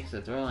 It makes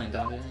it thrilling,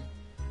 doesn't it?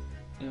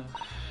 You know,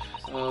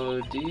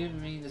 so, do you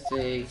mean to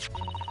say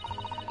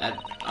that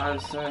our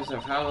stories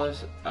are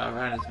published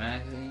around this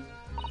magazine?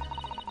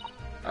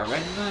 Are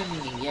written by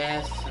me,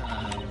 yes,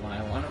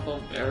 my wonderful,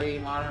 very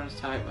modern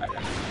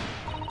typewriter.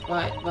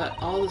 But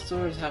all the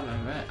stories I've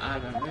been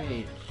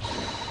read,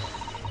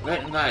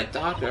 written by a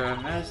doctor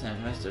of medicine,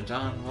 Mr.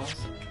 John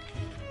Wilson.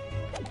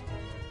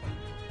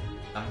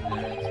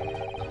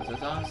 Mr.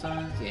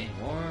 Thompson's getting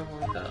more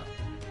worked up.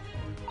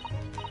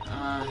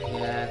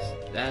 Yes,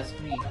 that's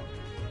me.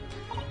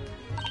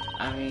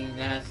 I mean,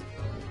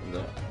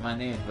 my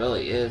name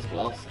really is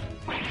Wilson.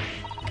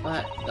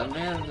 But the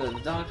man, the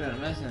doctor of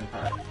medicine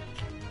part,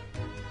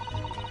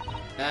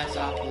 that's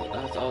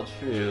all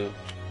true.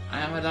 I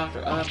am a doctor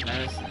of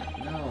medicine.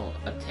 No,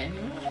 a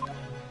 10-year-old?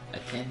 A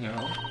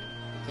 10-year-old?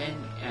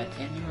 A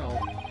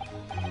 10-year-old.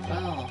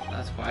 Well,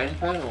 that's quite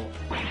incredible.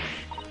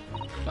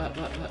 But,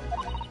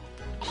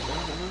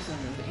 Wilson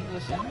is the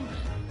English gentleman.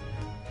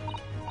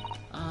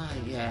 Ah,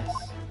 yes.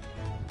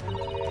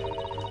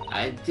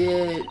 I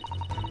did,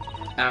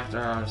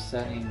 after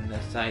setting the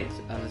sights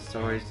of the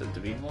stories to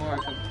be more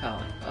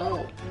compelling.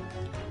 Oh.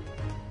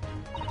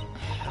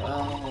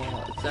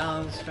 Well, it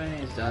sounds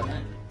strange, doesn't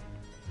it?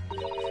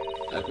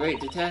 A great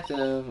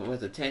detective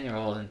with a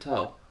 10-year-old in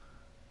tow.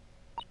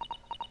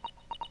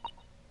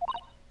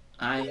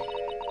 I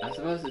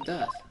suppose it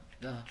does.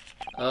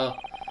 Oh.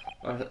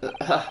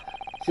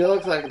 She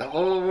looks like the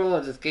whole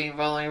world just came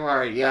falling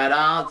apart. You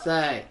don't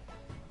say.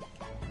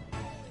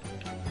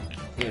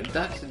 Your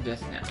introduction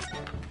just now.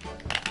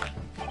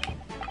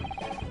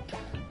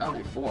 Oh,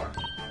 before.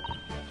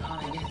 Oh,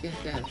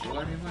 yes.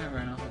 What do you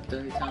remember?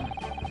 Do you tell me?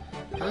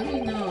 How do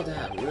you know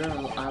that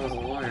I was a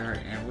lawyer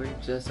and we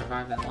just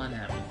arrived in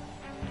London?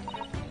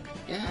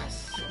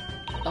 Yes.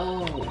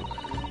 Oh,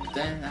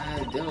 then I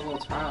had a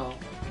difficult trial.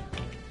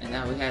 And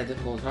now we had a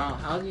difficult trial.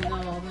 How do you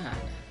know all that?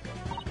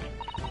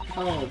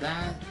 Oh,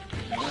 that...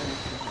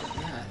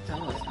 Yeah,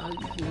 tell us. How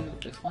did you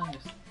explain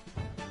this?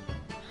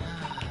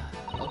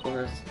 Of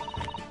course.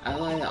 I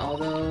like it,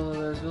 although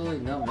there's really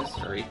no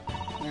mystery.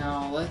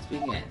 Now, let's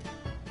begin.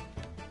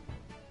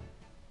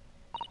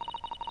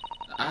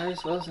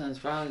 Iris Wilson is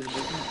probably the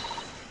business.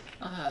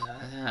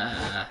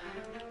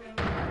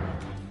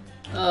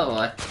 Oh,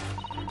 what?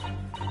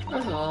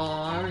 First of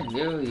all, I already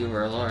knew you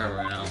were a lawyer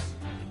right now.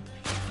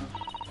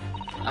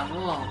 After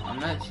all, I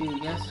met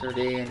you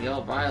yesterday in the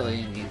Old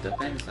Briley in the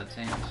defense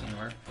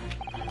chamber.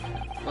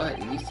 But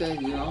you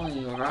said you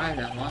only arrived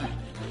at 1.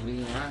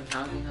 We arrived,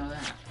 how do you know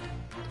that?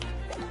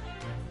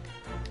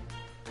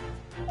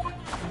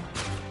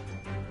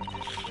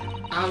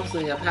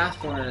 Obviously, a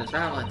passport and a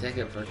traveling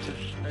ticket for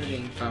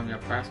trading from your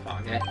press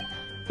pocket.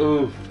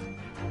 Oof.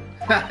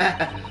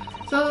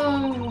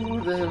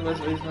 So, they was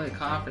reasonably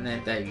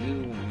confident that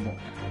you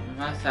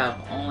must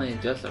have only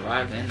just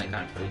arrived in the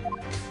country.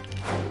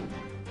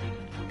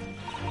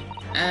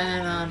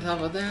 And on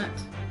top of that,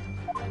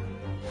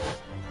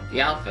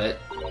 the outfit,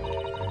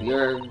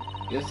 you're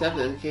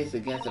accepted the case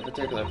against a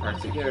particular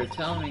prosecutor.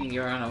 Tell me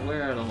you're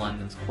unaware of the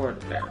London's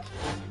court affairs.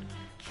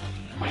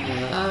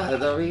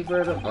 The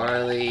Reaper, the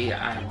Barley,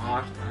 I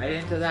walked right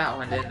into that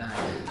one, didn't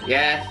I?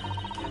 Yes.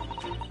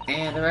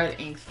 And the red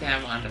ink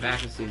stamp on the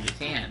back of Susie's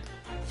hand.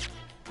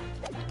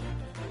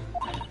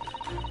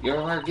 You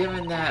were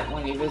given that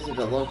when you visited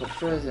the local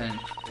prison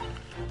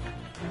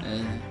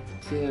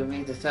to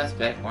meet the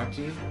suspect, weren't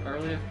you,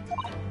 earlier?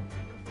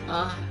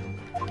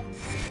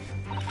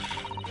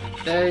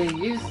 They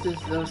used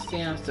those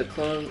stamps to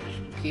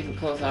keep a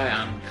close eye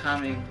on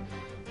coming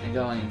and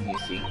going, you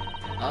see.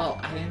 Oh,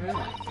 I didn't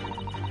realize.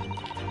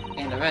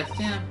 And the red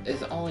stamp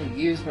is only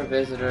used for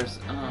visitors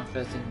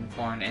visiting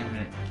foreign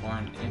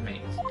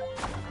inmates.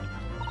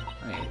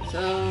 Wait,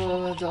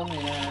 so it told me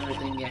that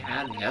everything you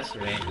had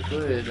yesterday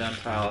included on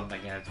trial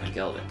against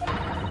McGilden.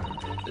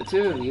 The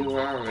two of you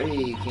were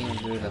already came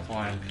through the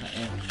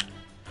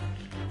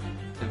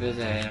to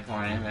visit a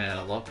foreign inmate at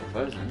a local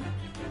prison.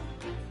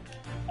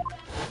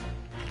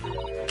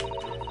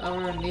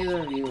 However, neither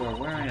of you were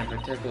wearing a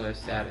particular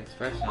sad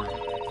expression on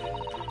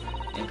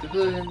it. In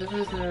conclusion, the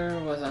prisoner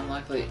was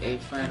unlikely a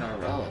friend or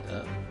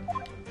relative.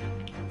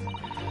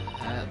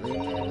 That leads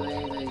me to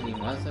believe that you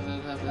must have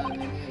hooked up in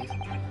the case.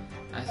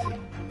 I see.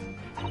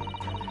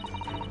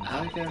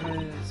 I'll get ready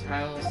to the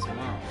trials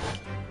tomorrow.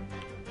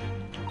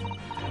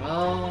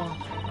 Well,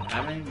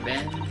 having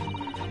been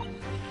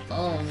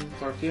home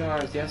for a few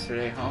hours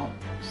yesterday, home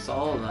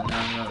sold on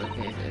another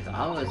case. It's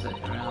always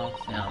around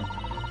him.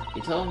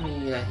 He told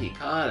me that he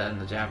caught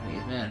a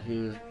Japanese man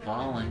who was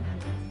falling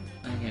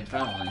and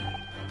traveling.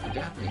 A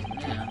Japanese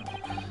man?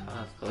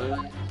 That's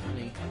clearly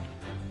me.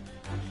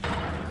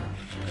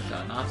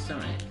 So not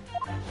Sony.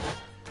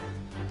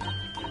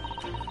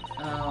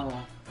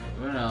 Oh,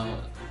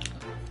 Bruno,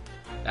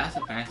 that's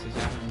a fancy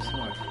Japanese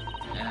sword.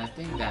 And I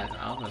think that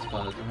almost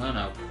called a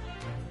kimono.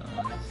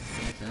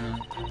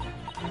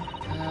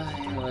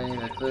 Anyway,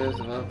 the clues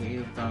of both of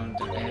you from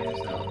Japan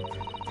yourself.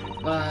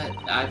 But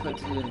I put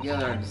two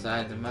together and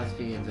decided it must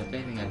be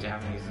defending a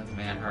Japanese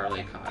man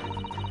Harley caught.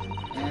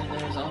 And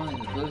there's only a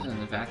conclusion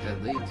the fact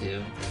that lead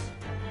to.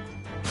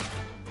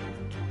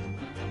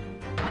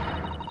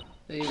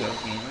 There you go,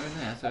 gamer, and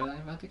that's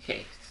everything about the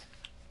case.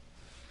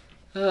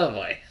 Oh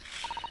boy.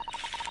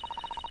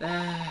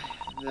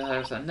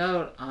 There's a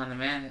note on the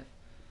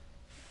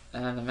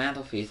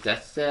mantelpiece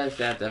that says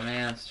that the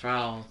man's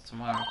trial is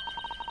tomorrow.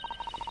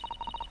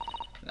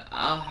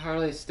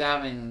 Harley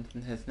stabbing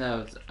his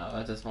nose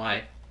with his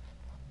wife.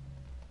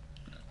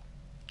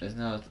 His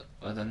nose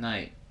with a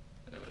knife.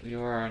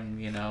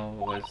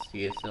 Was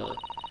silly.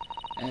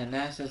 And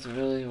that's just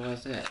really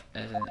was it,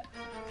 isn't it?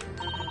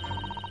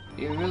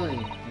 You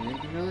really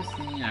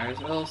seen Iris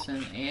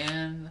Wilson,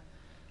 and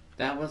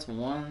that was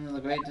one of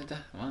the great.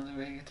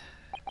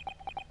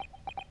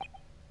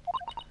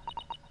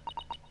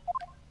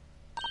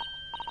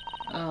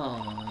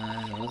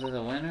 Oh, was it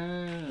a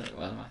winner?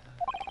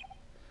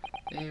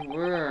 They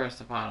were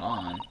spot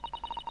on.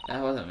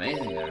 That was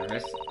amazing,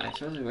 Iris. I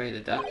truly rate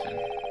deduction.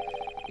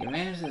 You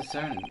managed to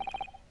discern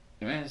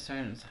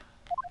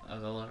of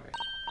the delivery.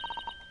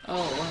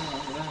 Oh,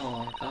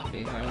 well,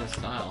 coffee, Harley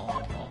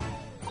style. Oh.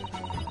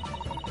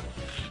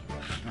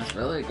 That's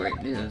really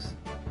great news.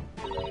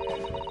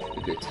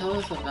 You could tell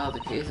us about the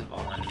case of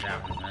all in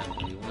Japanese,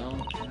 if you will,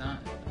 not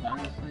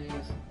honestly.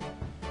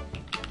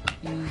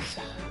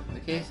 The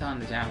case on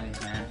the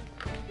Japanese man.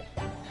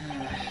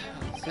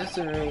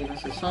 Yesterday,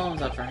 Mr.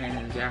 Solom's up for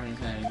handing the Japanese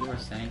man you were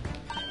saying.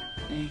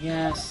 And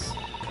yes,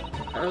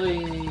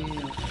 early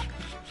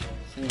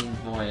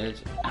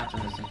voyage after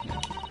Mr.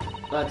 Hume.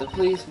 But the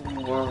police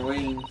were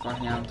waiting for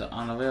him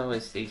on the railway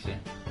station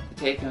to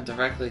take him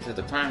directly to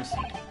the crime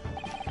scene.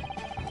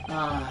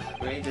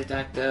 Great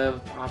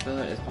detective,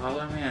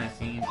 popular man it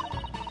seems.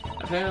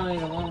 Apparently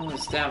the woman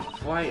was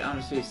stabbed right on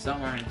the street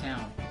somewhere in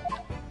town.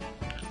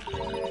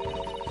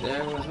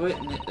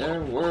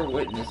 There were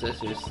witnesses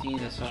who seen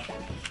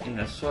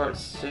a short,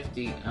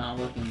 shifty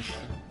looking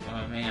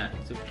man.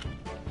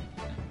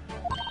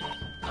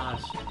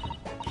 Gosh.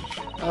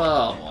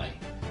 Oh boy.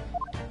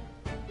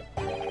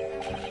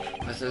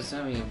 Let's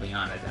assume he's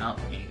beyond a doubt.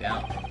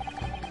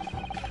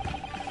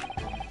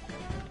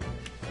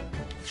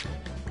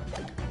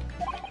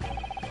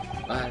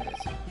 But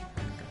it's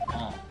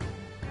all.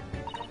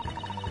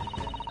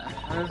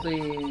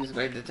 Harley's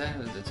great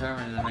detective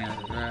determined the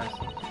man's address.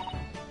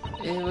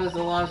 It was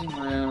the lodging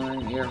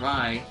room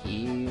nearby.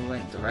 He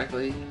went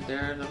directly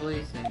there to the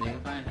police and they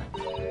could find him.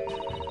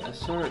 A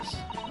short,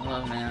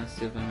 low man,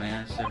 stupid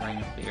man, shivering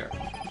in fear.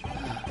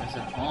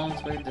 Mr.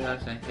 Holmes' great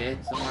deduction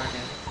hit the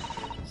market.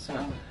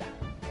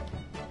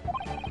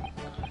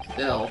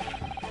 Still,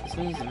 this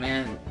means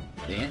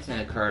the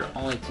incident occurred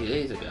only 2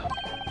 days ago.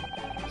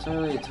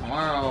 Surely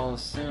tomorrow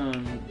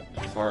soon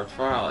for a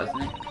trial,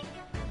 isn't it?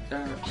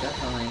 Sure,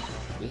 definitely.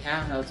 We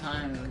have no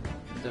time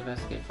to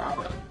investigate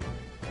properly.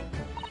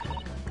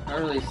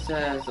 Hurley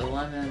says the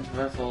London's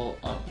riffle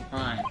of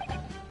crime.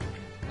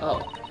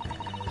 Oh,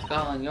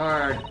 Scotland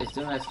Yard is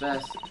doing its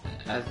best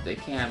as they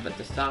can, but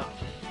to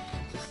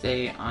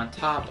stay on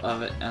top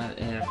of it,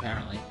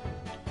 apparently.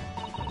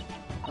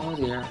 Oh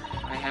dear,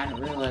 I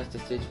hadn't realized the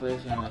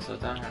situation was so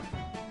dire.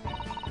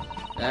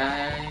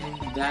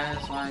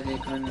 That's why they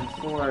couldn't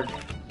afford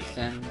to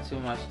spend too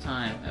much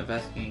time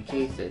investigating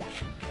cases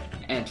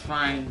and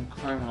finding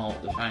criminals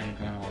in the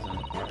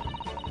court.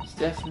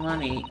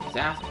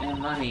 Staff and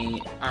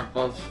money are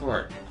both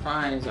short.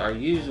 Crimes are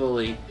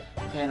usually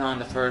pinned on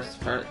the first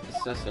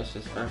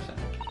suspicious person.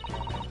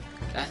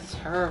 That's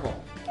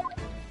terrible.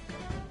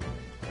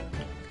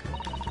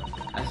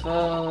 I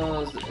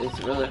suppose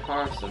it's really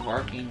harsh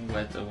working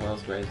with the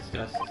world's greatest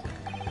justice.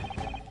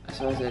 I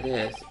suppose it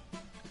is.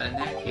 In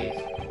that case,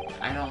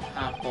 I don't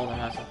have hold them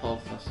as a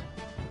hopeless.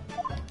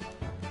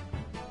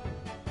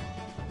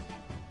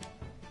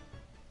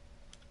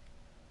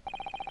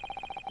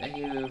 Thank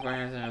you for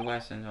answering the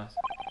question.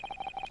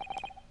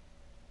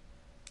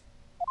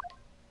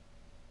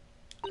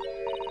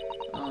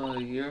 Oh,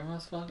 you're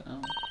most welcome.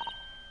 Oh.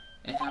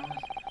 And how much?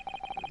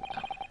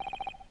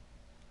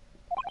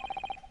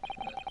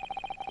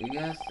 You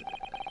guys,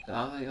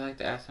 I'd like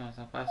to ask him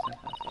some questions.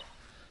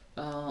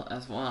 Oh,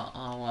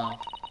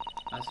 well.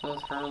 I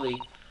suppose Hurley is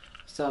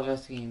still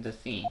investigating the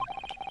scene.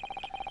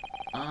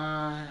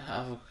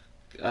 Of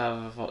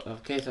a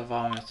case of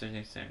all Mr.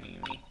 Nixon,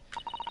 you mean?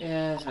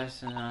 Yes, I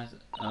said.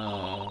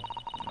 Oh,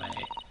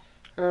 mate.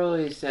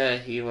 Hurley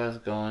said he was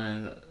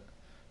going to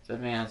the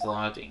man's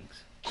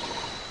lodgings.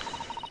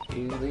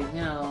 You leave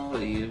now,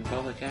 you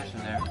probably catch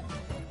him there.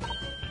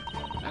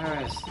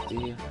 Arrest, do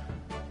you?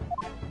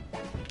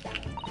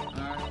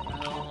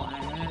 Well, I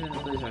imagine the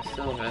police are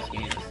still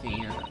investigating the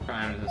scene of the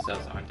crimes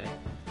themselves, aren't they?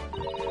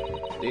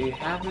 Do you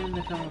happen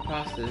to come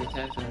across the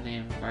detective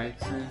named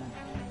Gregson?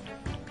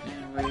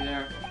 And were you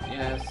there?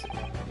 Yes,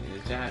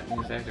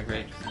 Detective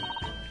Gregson.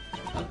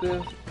 Oh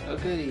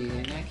goody,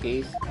 in that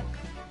case.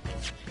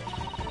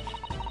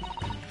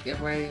 Get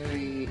ready to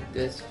read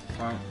this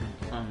from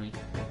me.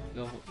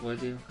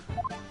 Would you?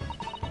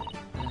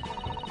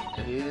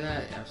 If you do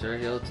that, I'm sure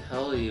he'll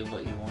tell you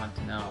what you want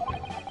to know.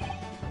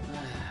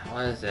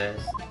 What is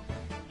this?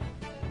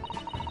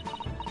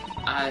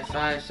 A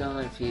 5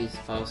 shilling piece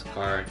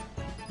postcard.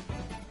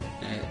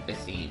 It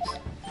seems.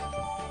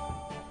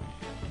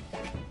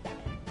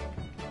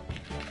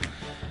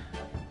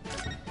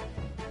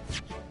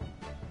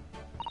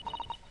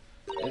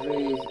 If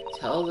we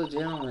tell the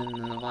gentleman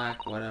in the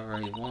black whatever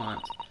he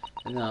wants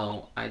to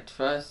know, I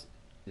trust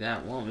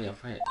that won't be a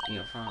problem.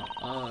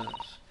 Oh,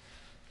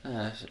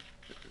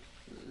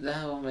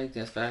 that will make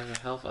this better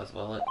help us,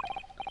 will it?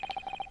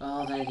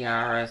 Well, thank you,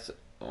 Iris.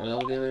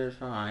 We'll give it a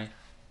try.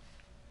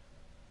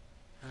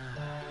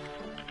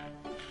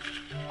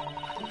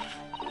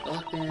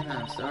 Look then,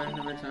 I'm starting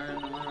to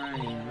return to my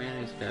writing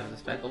manuscript of the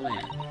Speckled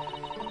Man.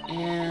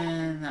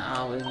 And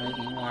I'll be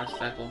making more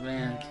Speckled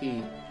Man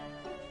tea.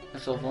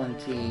 Speckled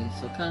tea,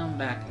 so come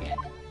back again.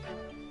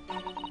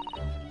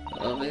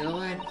 It'll be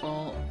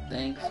delightful.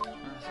 Thanks. Oh,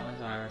 so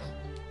much, Iris.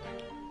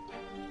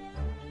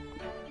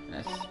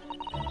 Yes.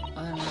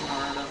 Other than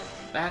Naruto,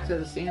 back to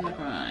the scene of the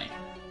crime.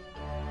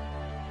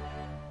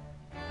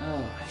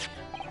 Oh.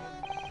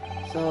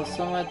 So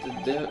much to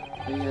do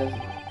because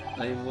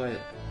they would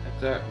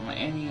exert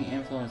any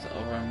influence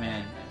over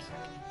men.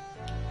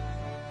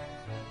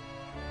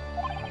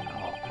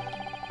 Oh.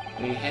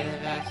 We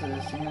headed back to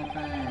the scene of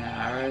crime and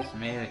Iris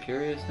made a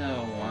curious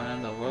note, one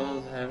of the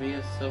world's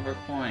heaviest silver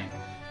coin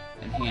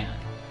in hand.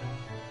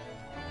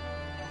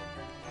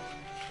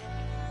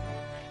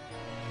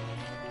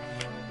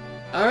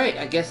 Alright,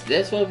 I guess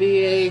this will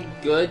be a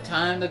good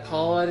time to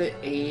call it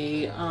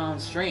a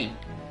stream.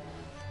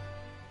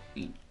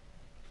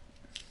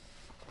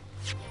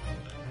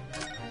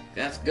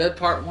 That's good,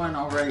 part 1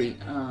 already.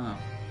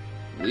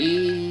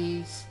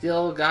 We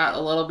still got a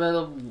little bit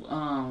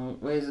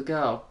of ways to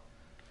go.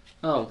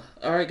 Oh,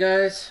 alright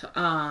guys.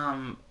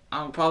 I'm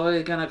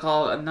probably gonna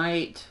call it a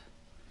night.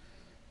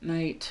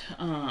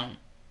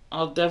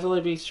 I'll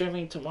definitely be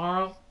streaming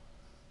tomorrow.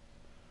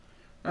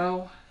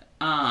 Some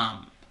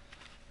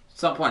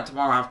point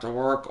tomorrow after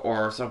work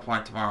or some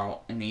point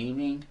tomorrow in the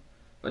evening.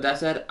 With that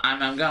said, I'm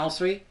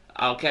MGunnels3.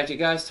 I'll catch you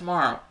guys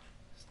tomorrow.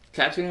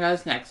 Catch you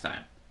guys next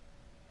time.